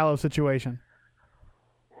handle this Gallo situation?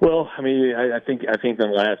 Well, I mean, I think in the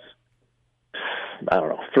last, I don't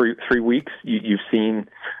know, three weeks, you've seen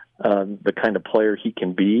the kind of player he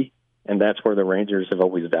can be, and that's where the Rangers have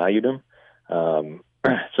always valued him.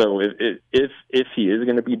 So if he is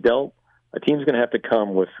going to be dealt, a team's going to have to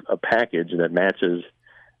come with a package that matches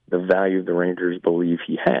the value the Rangers believe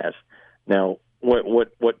he has. Now,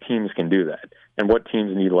 what teams can do that, and what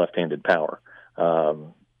teams need left-handed power?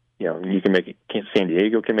 You can make San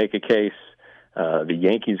Diego can make a case. The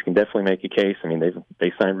Yankees can definitely make a case. I mean,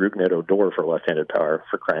 they signed Rougned Odor for left-handed power,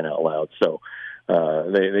 for crying out loud. So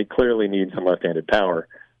they clearly need some left-handed power.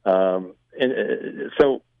 And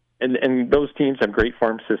those teams have great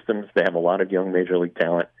farm systems. They have a lot of young major league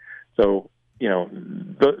talent. So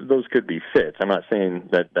those could be fits. I'm not saying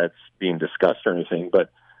that that's being discussed or anything,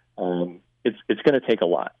 but it's going to take a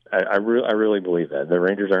lot. I really believe that the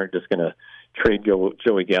Rangers aren't just going to trade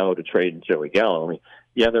Joey Gallo to trade Joey Gallo. I mean,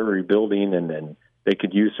 yeah, they're rebuilding, and they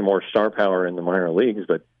could use some more star power in the minor leagues,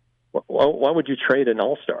 but why would you trade an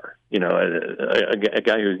all-star? A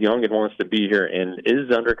guy who's young and wants to be here and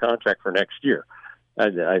is under contract for next year.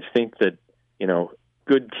 I think that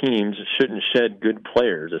good teams shouldn't shed good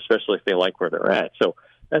players, especially if they like where they're at. So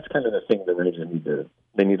that's kind of the thing that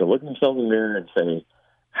they need to look themselves in the mirror and say,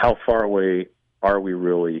 how far away are we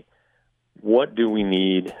really? What do we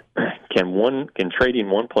need? Can trading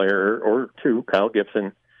one player or two, Kyle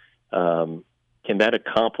Gibson, can that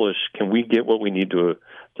accomplish? Can we get what we need to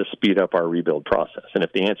speed up our rebuild process? And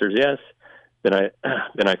if the answer is yes, then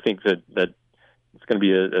I think that it's going to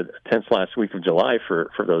be a tense last week of July for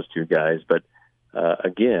those two guys. But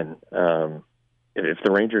again, if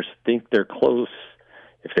the Rangers think they're close,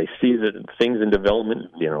 if they see that things in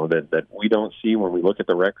development, that we don't see when we look at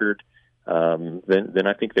the record, then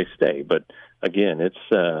I think they stay. But again, it's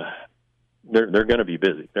they're going to be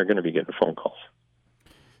busy. They're going to be getting phone calls.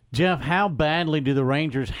 Jeff, how badly do the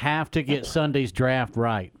Rangers have to get Sunday's draft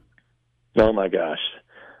right? Oh my gosh!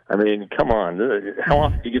 I mean, come on! How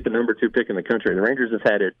often do you get the number 2 pick in the country? The Rangers have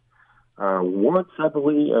had it once, I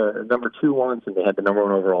believe, number 2 once, and they had the number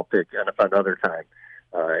 1 overall pick another time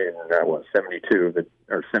in that was 72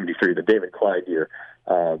 or 73, the David Clyde year.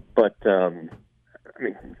 But I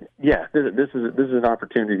mean, yeah, this is an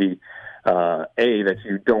opportunity. A, that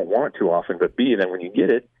you don't want too often, but B, that when you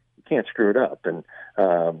get it, you can't screw it up. And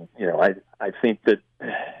I think that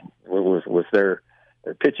with their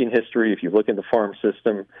pitching history, if you look in the farm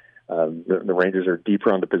system, the Rangers are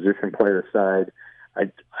deeper on the position player side.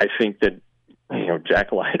 I think that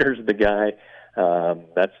Jack Leiter's the guy.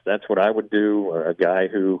 That's what I would do. A guy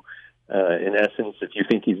who, in essence, if you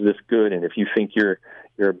think he's this good, and if you think you're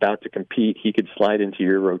about to compete, he could slide into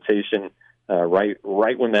your rotation right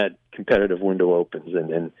when that competitive window opens,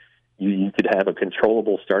 and you could have a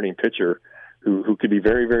controllable starting pitcher who could be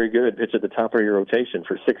very, very good, pitch at the top of your rotation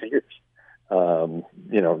for 6 years.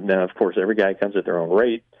 Now, of course, every guy comes at their own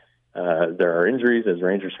rate, There are injuries, as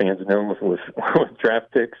Rangers fans know, with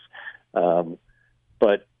draft picks.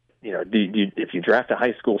 But if you draft a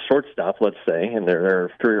high school shortstop, let's say, and there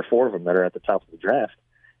are 3 or 4 of them that are at the top of the draft,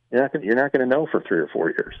 you're not going to know for 3 or 4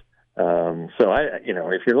 years. So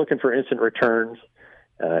if you're looking for instant returns,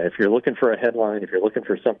 if you're looking for a headline, if you're looking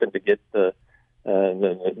for something to get the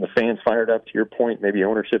fans fired up, to your point, maybe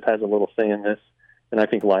ownership has a little say in this, and I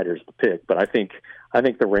think Leiter's the pick. But I think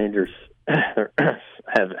the Rangers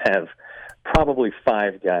have probably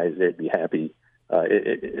 5 guys they'd be happy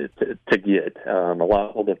to get. A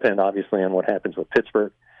lot will depend, obviously, on what happens with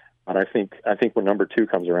Pittsburgh. But I think when number 2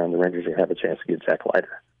 comes around, the Rangers will have a chance to get Zach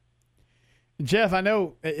Leiter. Jeff, I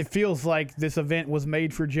know it feels like this event was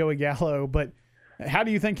made for Joey Gallo, but how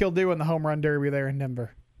do you think he'll do in the home run derby there in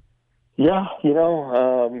Denver? Yeah,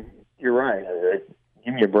 you're right.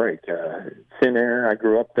 Give me a break. Thin air. I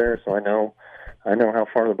grew up there, so I know how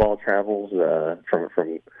far the ball travels from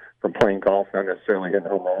playing golf, not necessarily hitting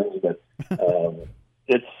home runs, but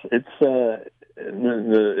it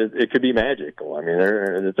could be magical. I mean,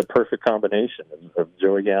 it's a perfect combination of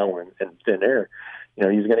Joey Gallo and thin air.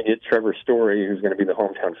 He's going to get Trevor Story, who's going to be the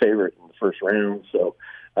hometown favorite in the first round. So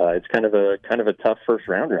it's kind of a tough first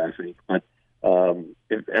rounder, I think. But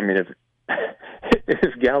if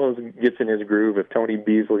Gallo gets in his groove, if Tony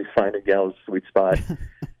Beasley's finding Gallo's sweet spot,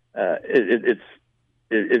 it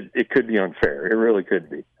could be unfair. It really could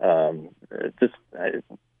be. I've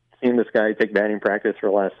seen this guy take batting practice for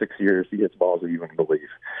the last 6 years. He hits balls that you wouldn't believe.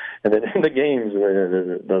 And then in the games,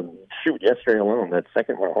 yesterday alone, that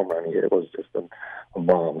second home run he hit was just a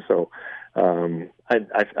bomb. So I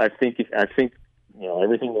think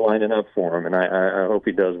everything's lining up for him, and I hope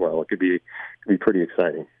he does well. It could be pretty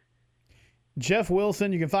exciting. Jeff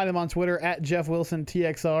Wilson, you can find him on Twitter at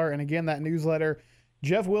JeffWilsonTXR, and again, that newsletter,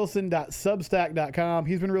 jeffwilson.substack.com.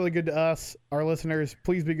 He's been really good to us, our listeners.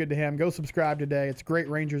 Please be good to him. Go subscribe today. It's great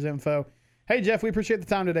Rangers info. Hey, Jeff, we appreciate the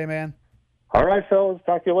time today, man. All right, fellas.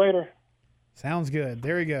 Talk to you later. Sounds good.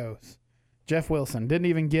 There he goes. Jeff Wilson didn't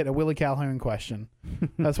even get a Willie Calhoun question.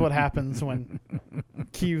 That's what happens when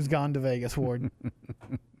Q's gone to Vegas, Ward.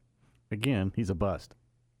 Again, he's a bust.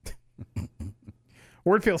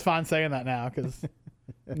 Ward feels fine saying that now because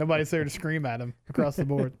nobody's there to scream at him across the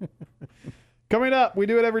board. Coming up, we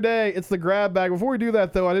do it every day. It's the grab bag. Before we do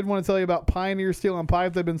that, though, I did want to tell you about Pioneer Steel and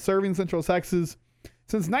Pipe. They've been serving Central Texas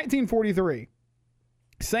since 1943.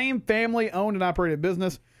 Same family-owned and operated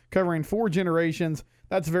business covering 4 generations.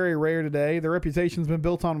 That's very rare today. Their reputation's been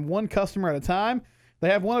built on one customer at a time. They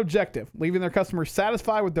have one objective, leaving their customers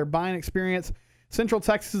satisfied with their buying experience. Central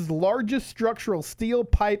Texas' largest structural steel,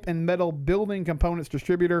 pipe, and metal building components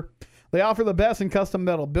distributor. They offer the best in custom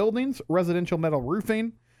metal buildings, residential metal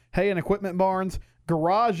roofing, hay and equipment barns,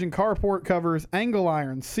 garage and carport covers, angle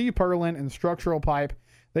iron, C-purlin, and structural pipe.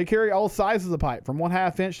 They carry all sizes of pipe, from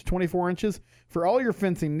 1/2 inch to 24 inches for all your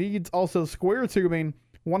fencing needs. Also square tubing,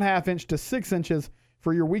 1/2 inch to 6 inches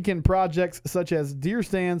for your weekend projects such as deer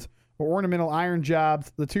stands or ornamental iron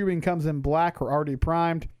jobs. The tubing comes in black or already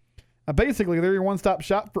primed. Basically, they're your one-stop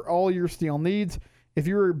shop for all your steel needs. If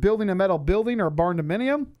you're building a metal building or a barn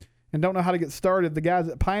dominium and don't know how to get started, the guys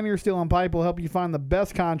at Pioneer Steel and Pipe will help you find the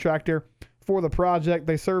best contractor for the project.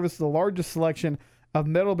 They service the largest selection of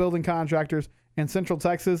metal building contractors in Central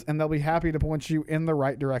Texas, and they'll be happy to point you in the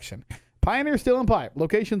right direction. Pioneer Steel and Pipe,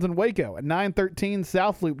 locations in Waco at 913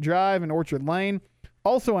 South Loop Drive in Orchard Lane.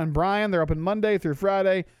 Also in Bryan, they're open Monday through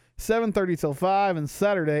Friday, 7:30 till 5, and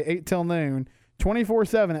Saturday, 8 till noon.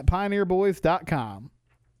 24/7 at pioneerboys.com.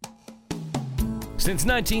 Since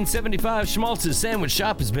 1975, Schmaltz's Sandwich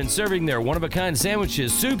Shop has been serving their one-of-a-kind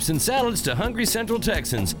sandwiches, soups, and salads to hungry Central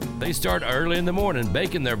Texans. They start early in the morning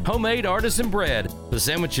baking their homemade artisan bread. The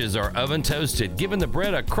sandwiches are oven-toasted, giving the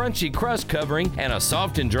bread a crunchy crust covering and a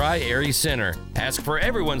soft and dry, airy center. Ask for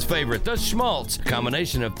everyone's favorite, the Schmaltz, a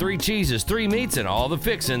combination of 3 cheeses, 3 meats, and all the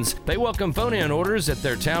fixins. They welcome phone-in orders at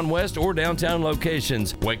their Town West or downtown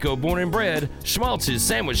locations. Waco born and bred, Schmaltz's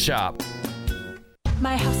Sandwich Shop.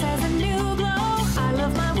 My house has a new glow. I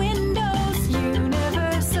love my windows.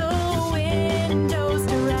 Universal Windows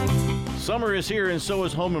Direct. Summer is here and so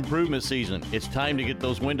is home improvement season. It's time to get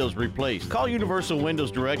those windows replaced. Call Universal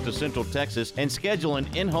Windows Direct of Central Texas and schedule an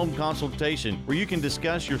in-home consultation where you can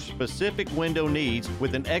discuss your specific window needs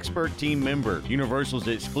with an expert team member. Universal's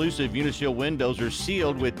exclusive Unishield windows are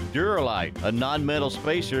sealed with Duralite, a non-metal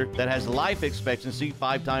spacer that has life expectancy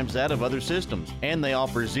 5 times that of other systems. And they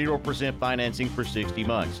offer 0% financing for 60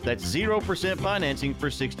 months. That's 0% financing for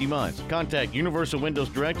 60 months. Contact Universal Windows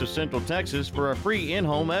Direct of Central Texas for a free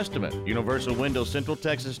in-home estimate.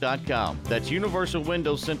 UniversalWindowsCentralTexas.com. That's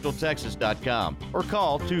UniversalWindowsCentralTexas.com. Or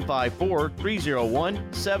call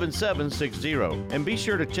 254-301-7760. And be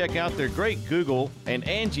sure to check out their great Google and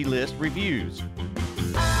Angie List reviews.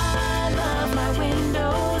 I love my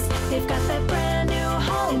windows. They've got that brand new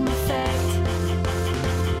home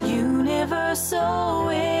effect. Universal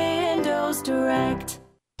Windows Direct.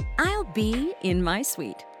 I'll be in my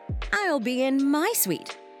suite. I'll be in my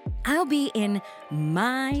suite. I'll be in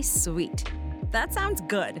my suite. That sounds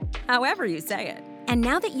good, however you say it. And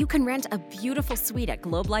now that you can rent a beautiful suite at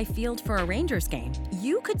Globe Life Field for a Rangers game,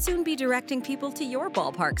 you could soon be directing people to your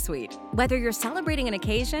ballpark suite. Whether you're celebrating an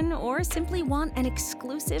occasion or simply want an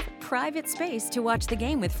exclusive, private space to watch the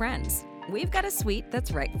game with friends, we've got a suite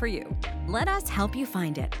that's right for you. Let us help you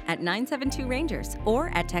find it at 972 Rangers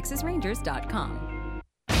or at TexasRangers.com.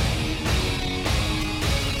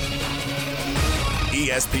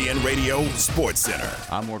 ESPN Radio Sports Center.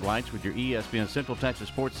 I'm Ward Lights with your ESPN Central Texas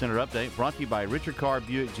Sports Center update, brought to you by Richard Carr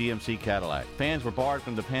Buick GMC Cadillac. Fans were barred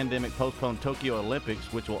from the pandemic-postponed Tokyo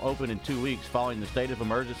Olympics, which will open in 2 weeks following the state of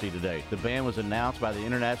emergency today. The ban was announced by the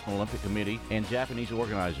International Olympic Committee and Japanese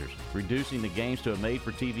organizers, reducing the games to a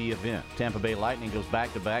made-for-TV event. Tampa Bay Lightning goes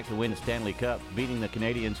back-to-back to win the Stanley Cup, beating the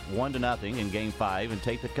Canadians 1-0 in Game 5 and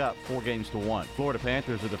take the Cup 4-1. Florida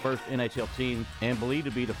Panthers are the first NHL team and believed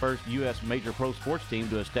to be the first U.S. major pro sports team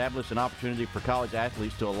to establish an opportunity for college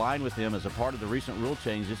athletes to align with them as a part of the recent rule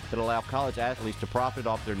changes that allow college athletes to profit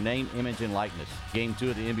off their name, image, and likeness. Game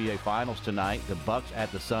 2 of the NBA Finals tonight, the Bucks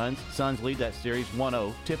at the Suns. Suns lead that series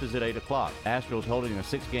 1-0. Tip is at 8 o'clock. Astros holding a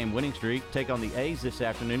 6-game winning streak take on the A's this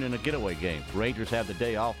afternoon in a getaway game. Rangers have the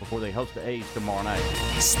day off before they host the A's tomorrow night.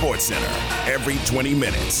 Sports Center, every 20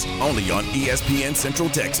 minutes, only on ESPN Central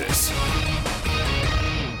Texas.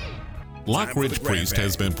 Lockridge Priest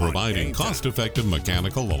has been providing cost-effective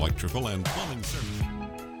mechanical, electrical, and plumbing services.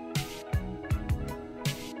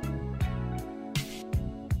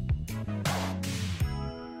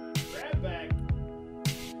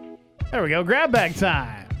 There we go. Grab bag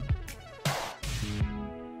time.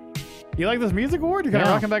 You like this music, Ward? You're kind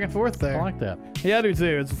of rocking back and forth there. I like that. Yeah, I do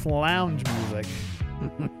too. It's lounge music.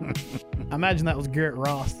 I imagine that was Garrett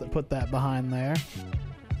Ross that put that behind there.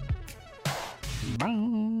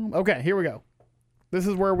 Okay, here we go. This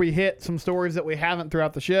is where we hit some stories that we haven't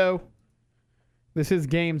throughout the show. This is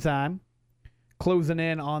game time. Closing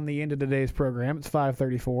in on the end of today's program. It's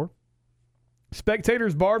 5:34.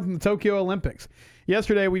 Spectators barred from the Tokyo Olympics.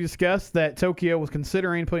 Yesterday we discussed that Tokyo was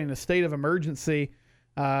considering putting the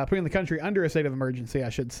country under a state of emergency, I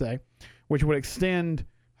should say, which would extend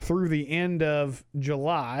through the end of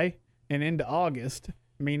July and into August,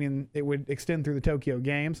 meaning it would extend through the Tokyo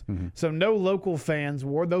Games. Mm-hmm. So no local fans,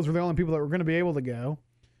 Ward. Those were the only people that were going to be able to go.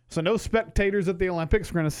 So no spectators at the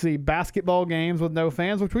Olympics. We're going to see basketball games with no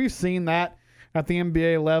fans, which we've seen that at the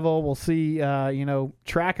NBA level. We'll see,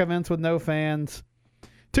 track events with no fans.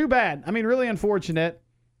 Too bad. I mean, really unfortunate.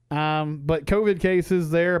 But COVID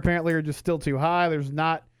cases there apparently are just still too high. There's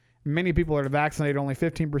not many people that are vaccinated. Only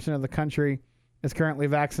 15% of the country is currently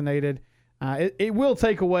vaccinated. It will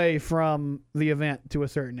take away from the event to a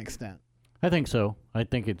certain extent. I think so. I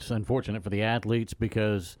think it's unfortunate for the athletes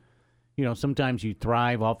because, sometimes you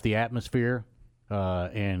thrive off the atmosphere,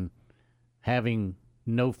 and having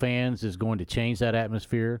no fans is going to change that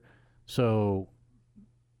atmosphere. So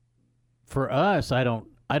for us, I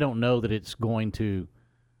don't know that it's going to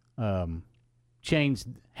change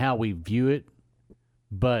how we view it.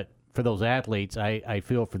 But for those athletes, I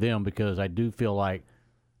feel for them because I do feel like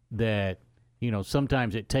that,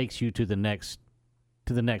 sometimes it takes you to the next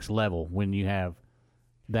level when you have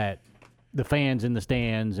that the fans in the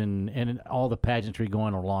stands and all the pageantry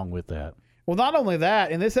going along with that. Well, not only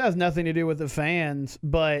that, and this has nothing to do with the fans,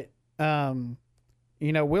 but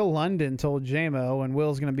Will London told JMO, and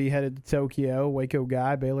Will's going to be headed to Tokyo, Waco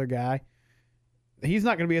guy, Baylor guy. He's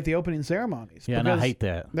not going to be at the opening ceremonies. Yeah, and I hate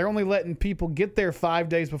that. They're only letting people get there 5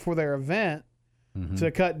 days before their event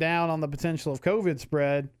to cut down on the potential of COVID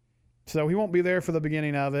spread. So he won't be there for the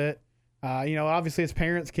beginning of it. Obviously his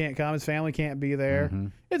parents can't come. His family can't be there. Mm-hmm.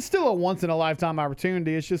 It's still a once-in-a-lifetime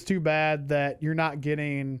opportunity. It's just too bad that you're not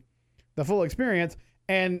getting the full experience.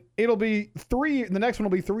 And it'll be the next one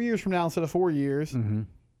will be 3 years from now instead of 4 years.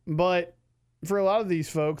 Mm-hmm. But for a lot of these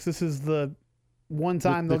folks, this is the one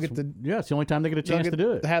time they'll get to... Yeah, it's the only time they get a chance to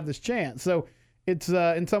do it. To have this chance. So it's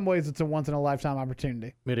in some ways, it's a once-in-a-lifetime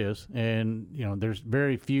opportunity. It is. And, there's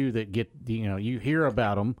very few that get, you hear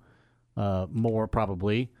about them more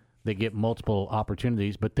probably, that get multiple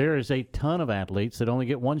opportunities. But there is a ton of athletes that only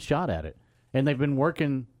get one shot at it. And they've been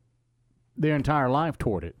working their entire life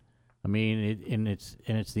toward it. I mean,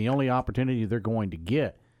 it's the only opportunity they're going to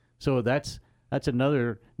get. So that's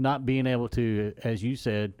another not being able to, as you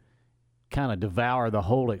said, kind of devour the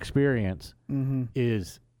whole experience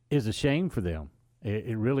is a shame for them.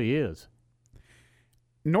 It really is.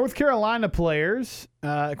 North Carolina players,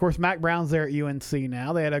 of course, Mac Brown's there at UNC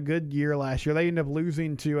now. They had a good year last year. They ended up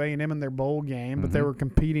losing to A&M in their bowl game, but they were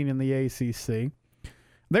competing in the ACC.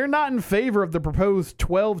 They're not in favor of the proposed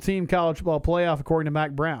 12-team college football playoff, according to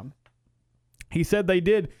Mac Brown. He said they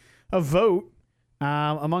did a vote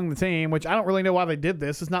among the team, which I don't really know why they did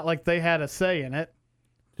this. It's not like they had a say in it,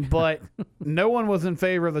 but no one was in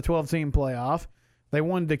favor of the 12-team playoff. They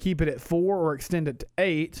wanted to keep it at 4 or extend it to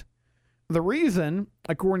 8. The reason,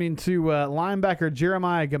 according to linebacker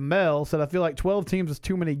Jeremiah Gamel, said, I feel like 12 teams is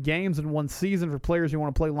too many games in one season for players who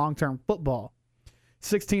want to play long-term football.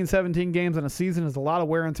 16, 17 games in a season is a lot of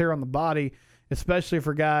wear and tear on the body, especially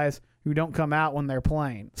for guys who don't come out when they're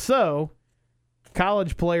playing. So,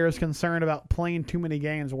 college players concerned about playing too many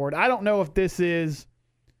games. Ward, I don't know if this is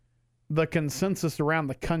the consensus around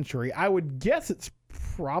the country. I would guess it's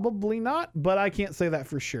probably not, but I can't say that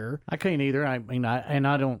for sure. I can't either. I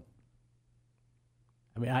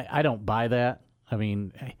don't buy that. I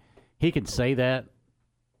mean, he can say that,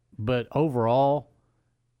 but overall,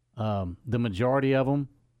 the majority of them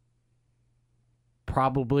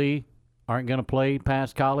probably aren't going to play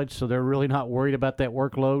past college, so they're really not worried about that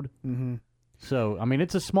workload. Mm-hmm. So, I mean,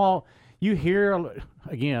 it's a small – you hear –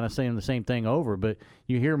 again, I'm saying the same thing over, but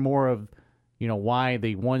you hear more of, why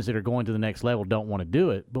the ones that are going to the next level don't want to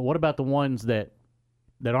do it. But what about the ones that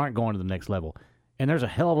aren't going to the next level? And there's a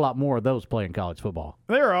hell of a lot more of those playing college football.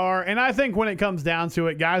 There are, and I think when it comes down to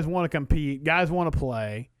it, guys want to compete, guys want to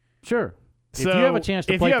play. Sure. So if you have a chance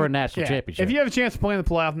to play for a national championship. If you have a chance to play in the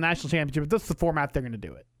playoff, national championship, this is the format they're going to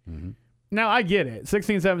do it. Mm-hmm. Now, I get it.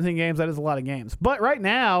 16, 17 games, that is a lot of games. But right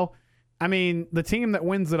now, I mean, the team that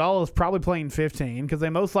wins it all is probably playing 15 because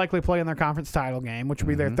they most likely play in their conference title game, which will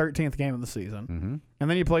be their 13th game of the season. Mm-hmm. And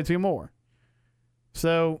then you play 2 more.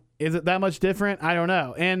 So is it that much different? I don't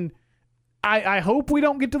know. And I hope we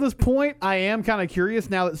don't get to this point. I am kind of curious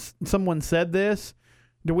now that someone said this.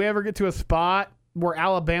 Do we ever get to a spot where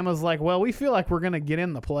Alabama's like, well, we feel like we're going to get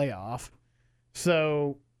in the playoff?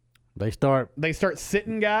 So they start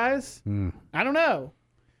sitting guys? I don't know.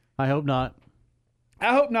 I hope not.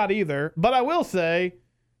 I hope not either. But I will say,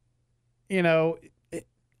 if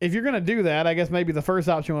you're going to do that, I guess maybe the first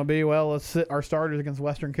option would be, well, let's sit our starters against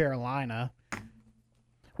Western Carolina.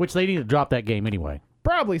 Which they need to drop that game anyway.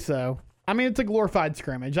 Probably so. I mean, it's a glorified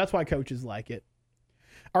scrimmage. That's why coaches like it.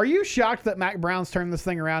 Are you shocked that Mac Brown's turned this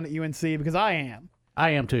thing around at UNC? Because I am.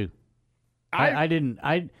 I am too.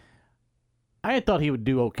 I had thought he would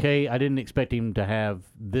do okay. I didn't expect him to have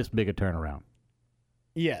this big a turnaround.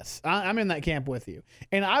 Yes, I'm in that camp with you.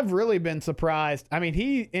 And I've really been surprised. I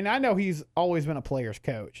mean, I know he's always been a player's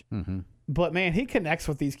coach. Mm-hmm. But, man, he connects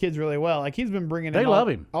with these kids really well. Like, he's been bringing in love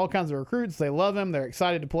him. All kinds of recruits. They love him. They're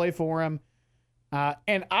excited to play for him.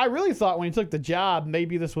 And I really thought when he took the job,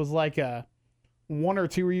 maybe this was like a 1 or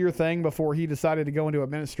 2 year thing before he decided to go into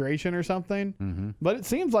administration or something. Mm-hmm. But it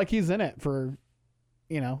seems like he's in it for,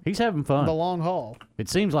 he's having fun. The long haul. It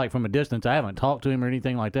seems like from a distance. I haven't talked to him or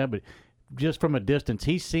anything like that, but just from a distance,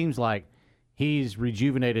 he seems like he's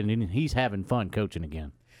rejuvenated and he's having fun coaching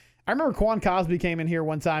again. I remember Quan Cosby came in here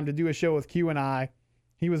one time to do a show with Q and I.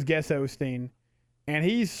 He was guest hosting, and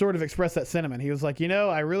he sort of expressed that sentiment. He was like,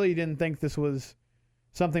 I really didn't think this was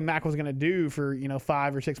something Mac was going to do for,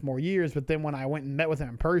 5 or 6 more years. But then when I went and met with him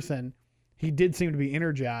in person, he did seem to be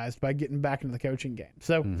energized by getting back into the coaching game.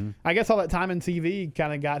 So I guess all that time in TV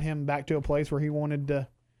kind of got him back to a place where he wanted to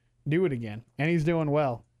do it again. And he's doing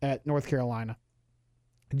well at North Carolina.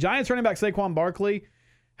 Giants running back Saquon Barkley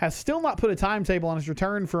has still not put a timetable on his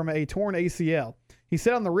return from a torn ACL. He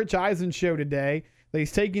said on the Rich Eisen show today that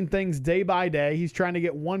he's taking things day by day. He's trying to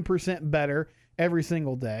get 1% better every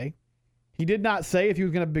single day. He did not say if he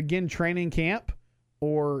was going to begin training camp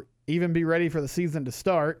or even be ready for the season to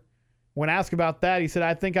start. When asked about that, he said,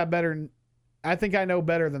 I think I know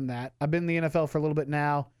better than that. I've been in the NFL for a little bit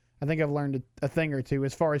now. I think I've learned a thing or two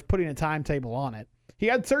as far as putting a timetable on it. He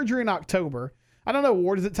had surgery in October. I don't know,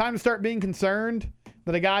 Ward, is it time to start being concerned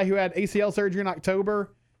that a guy who had ACL surgery in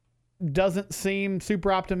October doesn't seem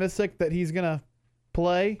super optimistic that he's going to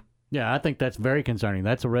play? Yeah, I think that's very concerning.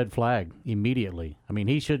 That's a red flag immediately. I mean,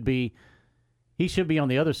 he should be on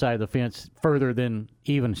the other side of the fence further than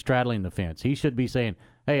even straddling the fence. He should be saying,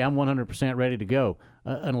 hey, I'm 100% ready to go,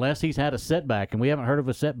 unless he's had a setback, and we haven't heard of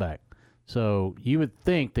a setback. So you would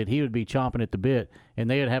think that he would be chomping at the bit, and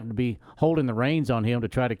they would have to be holding the reins on him to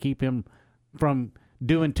try to keep him from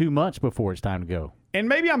doing too much before it's time to go. And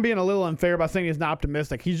maybe I'm being a little unfair by saying he's not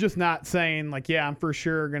optimistic. He's just not saying, like, yeah, I'm for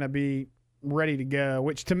sure going to be ready to go,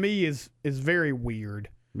 which to me is very weird.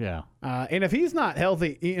 Yeah. And if he's not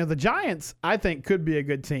healthy, the Giants, I think, could be a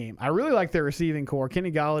good team. I really like their receiving core.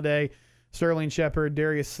 Kenny Golladay, Sterling Shepard,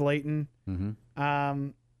 Darius Slayton. Mm-hmm.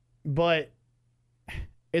 But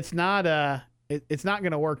it's not it's not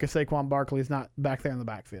going to work if Saquon Barkley is not back there in the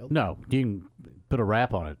backfield. No, you can put a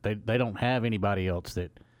wrap on it. They don't have anybody else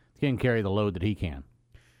that can carry the load that he can.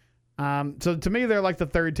 So to me, they're like the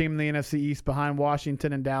third team in the NFC East behind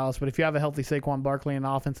Washington and Dallas. But if you have a healthy Saquon Barkley and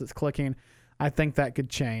an offense that's clicking, I think that could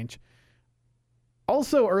change.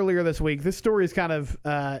 Also, earlier this week, this story is kind of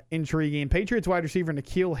intriguing. Patriots wide receiver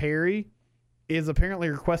N'Keal Harry is apparently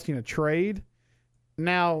requesting a trade.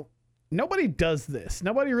 Now, nobody does this.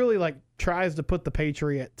 Nobody really tries to put the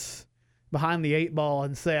Patriots behind the 8 ball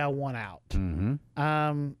and say, I want out.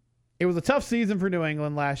 Mm-hmm. It was a tough season for New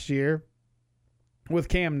England last year with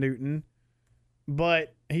Cam Newton,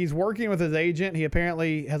 but he's working with his agent. He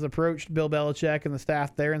apparently has approached Bill Belichick and the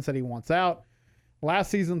staff there and said he wants out. Last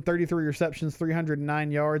season, 33 receptions,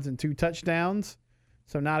 309 yards, and 2 touchdowns.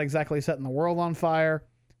 So not exactly setting the world on fire.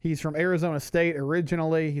 He's from Arizona State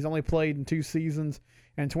originally. He's only played in 2 seasons.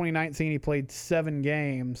 And in 2019, he played 7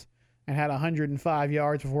 games and had 105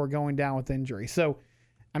 yards before going down with injury. So,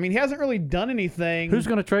 I mean, he hasn't really done anything. Who's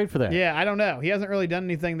going to trade for that? Yeah, I don't know. He hasn't really done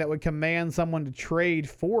anything that would command someone to trade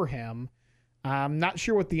for him. I'm not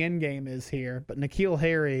sure what the end game is here, but N'Keal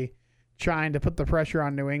Harry trying to put the pressure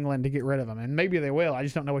on New England to get rid of him. And maybe they will. I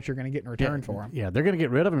just don't know what you're going to get in return for him. Yeah, they're going to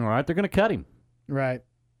get rid of him, right? They're going to cut him. Right.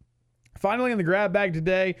 Finally, in the grab bag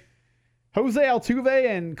today, Jose Altuve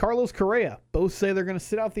and Carlos Correa both say they're going to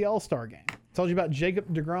sit out the All-Star game. I told you about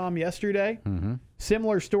Jacob deGrom yesterday. Mm-hmm.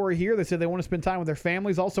 Similar story here. They said they want to spend time with their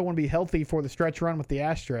families, also want to be healthy for the stretch run with the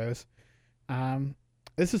Astros.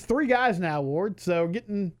 This is 3 guys now, Ward, so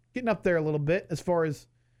getting up there a little bit as far as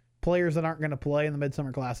players that aren't going to play in the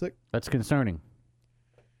Midsummer Classic. That's concerning.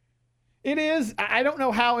 It is. I don't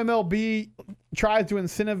know how MLB tries to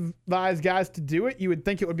incentivize guys to do it. You would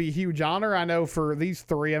think it would be a huge honor. I know for these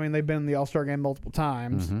 3, I mean, they've been in the All-Star game multiple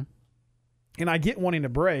times. Mm-hmm. And I get wanting to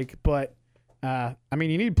break, but, I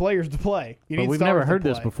mean, you need players to play. But we've never heard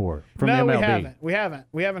this before from the MLB. We haven't.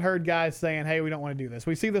 We haven't heard guys saying, hey, we don't want to do this.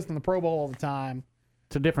 We see this in the Pro Bowl all the time.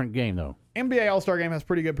 It's a different game, though. NBA All-Star game has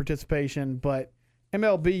pretty good participation, but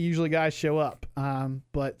MLB, usually guys show up.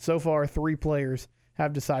 But so far, 3 players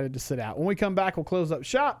have decided to sit out. When we come back, we'll close up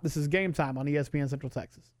shop. This is Game Time on ESPN Central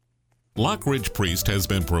Texas. Lockridge Priest has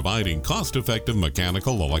been providing cost-effective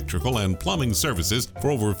mechanical, electrical, and plumbing services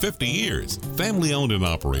for over 50 years. Family-owned and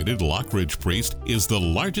operated, Lockridge Priest is the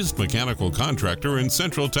largest mechanical contractor in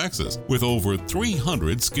Central Texas with over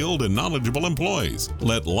 300 skilled and knowledgeable employees.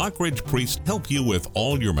 Let Lockridge Priest help you with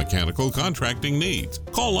all your mechanical contracting needs.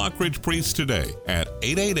 Call Lockridge Priest today at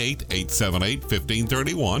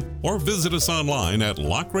 888-878-1531 or visit us online at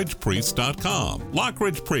lockridgepriest.com.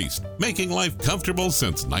 Lockridge Priest, making life comfortable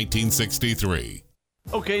since 1963.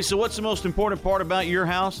 Okay, so what's the most important part about your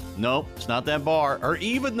house? Nope, it's not that bar or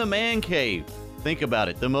even the man cave. Think about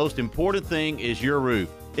it. The most important thing is your roof.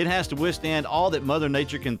 It has to withstand all that Mother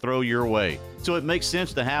Nature can throw your way. So it makes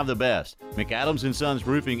sense to have the best. McAdams & Sons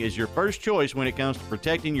Roofing is your first choice when it comes to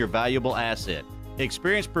protecting your valuable asset.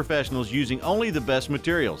 Experienced professionals using only the best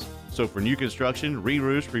materials. So for new construction,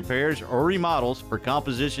 re-roofs, repairs, or remodels for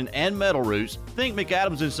composition and metal roofs, think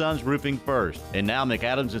McAdams & Sons Roofing first. And now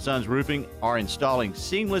McAdams & Sons Roofing are installing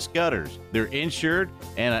seamless gutters. They're insured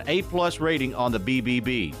and an A+ rating on the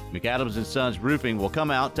BBB. McAdams & Sons Roofing will come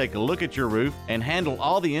out, take a look at your roof, and handle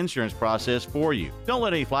all the insurance process for you. Don't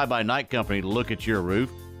let any fly-by-night company look at your roof.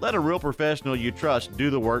 Let a real professional you trust do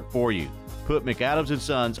the work for you. Put McAdams &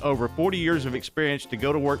 Sons over 40 years of experience to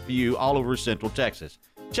go to work for you all over Central Texas.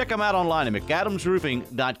 Check them out online at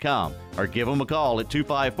McAdamsRoofing.com or give them a call at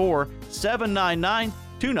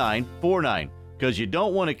 254-799-2949 because you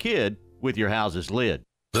don't want a kid with your house's lid.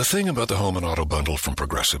 The thing about the Home and Auto Bundle from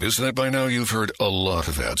Progressive is that by now you've heard a lot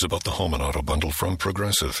of ads about the Home and Auto Bundle from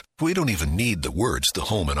Progressive. We don't even need the words the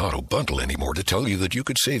Home and Auto Bundle anymore to tell you that you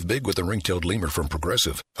could save big with the ring-tailed lemur from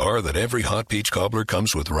Progressive, or that every hot peach cobbler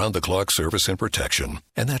comes with round-the-clock service and protection.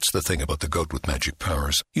 And that's the thing about the goat with magic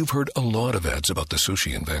powers. You've heard a lot of ads about the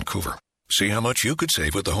sushi in Vancouver. See how much you could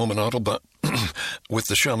save with the Home and Auto with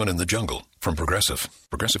the Shaman in the Jungle from Progressive.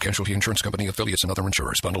 Progressive Casualty Insurance Company, affiliates, and other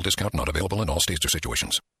insurers. Bundle discount not available in all states or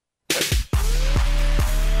situations.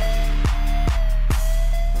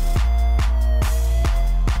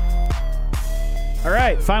 All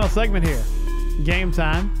right, final segment here. Game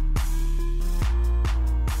time.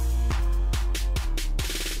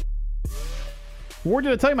 Ward,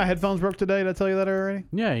 did I tell you my headphones broke today? Did I tell you that already?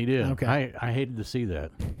 Yeah, you did. Okay. I hated to see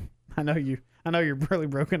that. I know you're really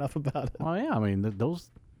broken up about it. Well, yeah. I mean,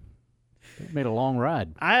 those made a long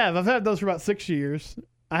ride. I have. I've had those for about 6 years.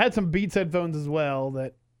 I had some Beats headphones as well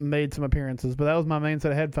that made some appearances, but that was my main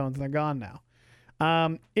set of headphones, and they're gone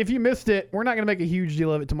now. If you missed it, we're not going to make a huge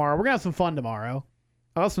deal of it tomorrow. We're going to have some fun tomorrow.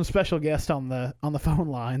 I'll have some special guests on the phone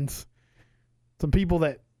lines. Some people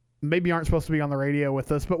that maybe aren't supposed to be on the radio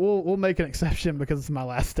with us, but we'll make an exception because it's my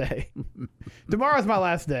last day. Tomorrow's my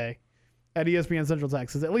last day at ESPN Central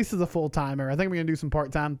Texas, at least as a full-timer. I think we're going to do some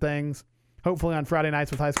part-time things, hopefully on Friday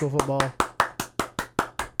nights with high school football.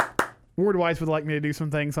 Ward Weiss would like me to do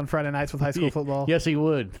some things on Friday nights with high school football. Yes, he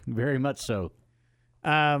would. Very much so.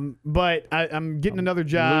 But I'm getting another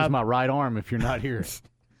job. Lose my right arm if you're not here.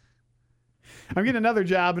 I'm getting another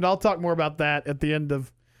job, and I'll talk more about that at the end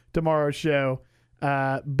of tomorrow's show.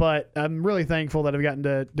 But I'm really thankful that I've gotten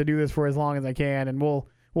to do this for as long as I can, and we'll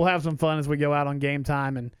have some fun as we go out on game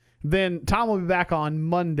time. And then Tom will be back on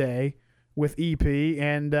Monday with EP,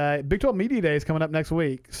 and Big 12 Media Day is coming up next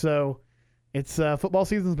week. So it's football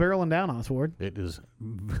season's barreling down on us, Ward. It is.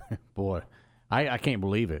 Boy, I can't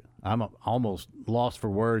believe it. I'm almost lost for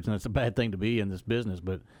words, and it's a bad thing to be in this business,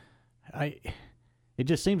 but it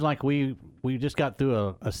just seems like we just got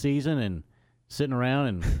through a season and sitting around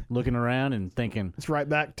and looking around and thinking, it's right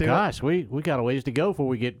back to gosh, we got a ways to go before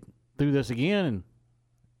we get through this again, and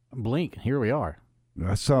blink, here we are.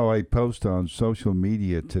 I saw a post on social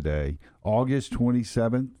media today, August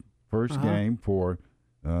 27th, first game for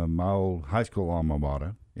my old high school alma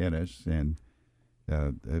mater, Ennis, and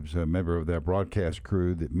it was a member of their broadcast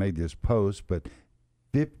crew that made this post, but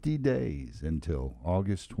 50 days until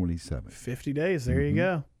August 27th. 50 days, there you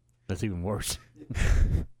go. That's even worse.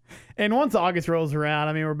 And once August rolls around,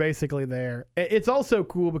 I mean, we're basically there. It's also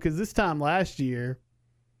cool because this time last year,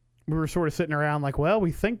 we were sort of sitting around like, well,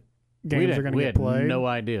 we think games are going to get played. We had no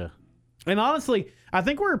idea. And honestly, I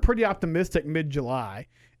think we were pretty optimistic mid-July.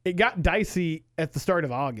 It got dicey at the start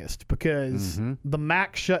of August because the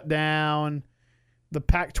MAC shut down, the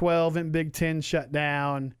Pac-12 and Big Ten shut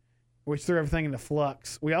down, which threw everything into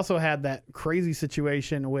flux. We also had that crazy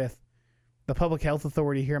situation with the Public Health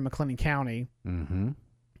Authority here in McLennan County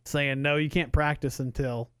saying, no, you can't practice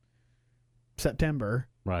until September.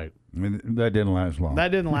 Right. I mean, that didn't last long. That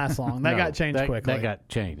didn't last long. That got changed quickly. That got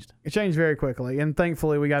changed. It changed very quickly, and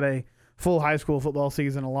thankfully we got a full high school football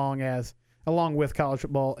season along with college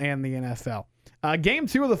football and the NFL. Game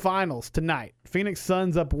 2 of the finals tonight. Phoenix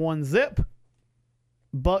Suns up 1-0.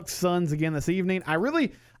 Bucks Suns again this evening.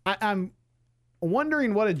 I'm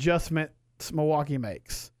wondering what adjustments Milwaukee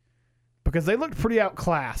makes because they looked pretty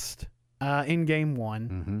outclassed in game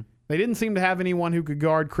 1. They didn't seem to have anyone who could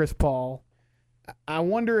guard Chris Paul. I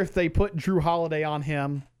wonder if they put Drew Holiday on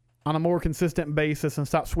him on a more consistent basis and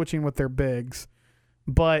stop switching with their bigs.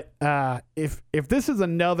 But if this is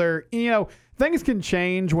another, things can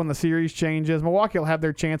change when the series changes. Milwaukee will have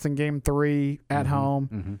their chance in game 3 at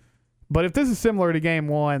home. But if this is similar to game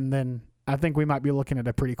 1, then I think we might be looking at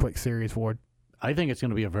a pretty quick series, Ward. I think it's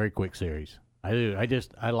going to be a very quick series. I do.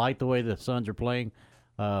 I like the way the Suns are playing.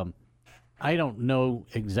 I don't know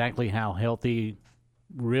exactly how healthy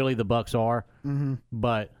really the Bucks are,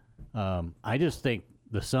 but I just think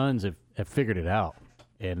the Suns have figured it out,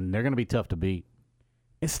 and they're going to be tough to beat.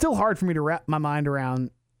 It's still hard for me to wrap my mind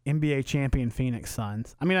around NBA champion Phoenix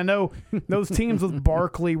Suns. I mean, I know those teams with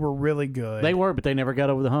Barkley were really good. They were, but they never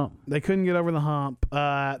got over the hump. They couldn't get over the hump.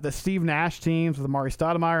 The Steve Nash teams with Amari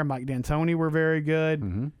Stoudemire and Mike D'Antoni were very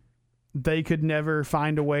good. They could never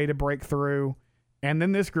find a way to break through. And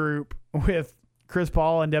then this group with Chris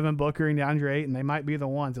Paul and Devin Booker and DeAndre Ayton, they might be the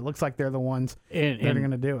ones. It looks like they're the ones that are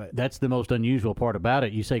going to do it. That's the most unusual part about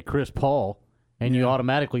it. You say Chris Paul, and you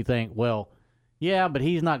automatically think, well, yeah, but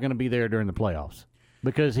he's not going to be there during the playoffs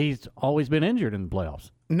because he's always been injured in the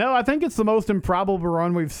playoffs. No, I think it's the most improbable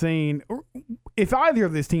run we've seen, if either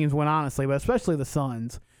of these teams win, honestly, but especially the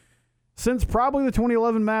Suns, since probably the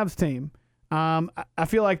 2011 Mavs team. I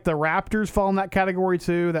feel like the Raptors fall in that category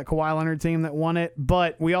too, that Kawhi Leonard team that won it,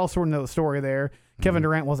 but we all sort of know the story there. Kevin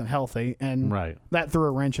Durant wasn't healthy, and that threw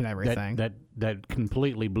a wrench in everything. That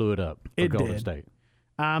completely blew it up for Golden State.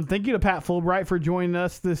 Thank you to Pat Fulbright for joining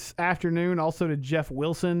us this afternoon. Also to Jeff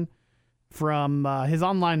Wilson from his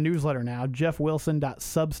online newsletter now,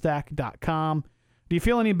 jeffwilson.substack.com. Do you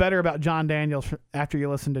feel any better about John Daniels after you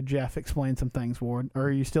listen to Jeff explain some things, Ward? Or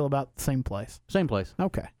are you still about the same place? Same place.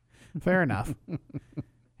 Okay. Fair enough.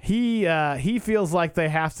 He feels like they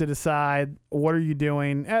have to decide, what are you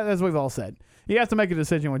doing? As we've all said, you have to make a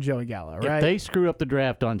decision with Joey Gallo, right? If they screw up the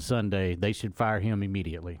draft on Sunday, they should fire him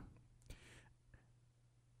immediately.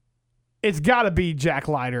 It's got to be Jack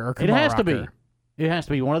Leiter or Kumar It has Rocker. to be. It has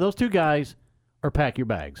to be one of those two guys, or pack your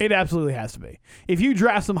bags. It absolutely has to be. If you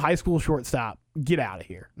draft some high school shortstop, get out of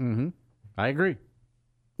here. Mm-hmm. I agree.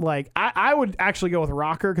 Like, I would actually go with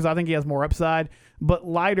Rocker because I think he has more upside. But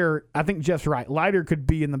Leiter, I think Jeff's right. Leiter could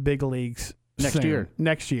be in the big leagues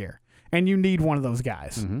Next year. And you need one of those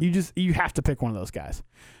guys. Mm-hmm. You have to pick one of those guys.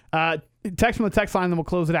 Text from the text line, then we'll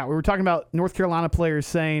close it out. We were talking about North Carolina players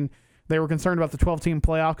saying they were concerned about the 12-team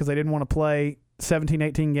playoff because they didn't want to play 17,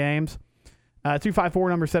 18 games. 254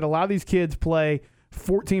 number said a lot of these kids play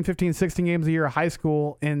 14, 15, 16 games a year of high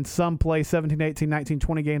school, and some play 17, 18, 19,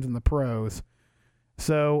 20 games in the pros.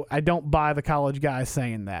 So I don't buy the college guys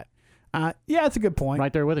saying that. Yeah, it's a good point.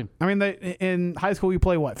 Right there with him. I mean, in high school, you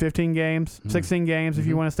play, 15 games, 16 games if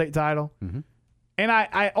you win a state title? Mm-hmm. And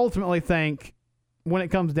I ultimately think when it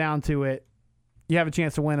comes down to it, you have a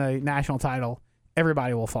chance to win a national title,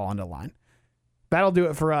 everybody will fall into line. That'll do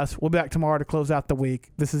it for us. We'll be back tomorrow to close out the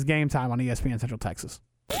week. This is Game Time on ESPN Central Texas.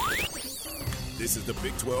 This is the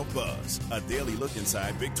Big 12 Buzz, a daily look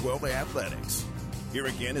inside Big 12 athletics. Here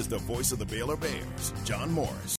again is the voice of the Baylor Bears, John Morris.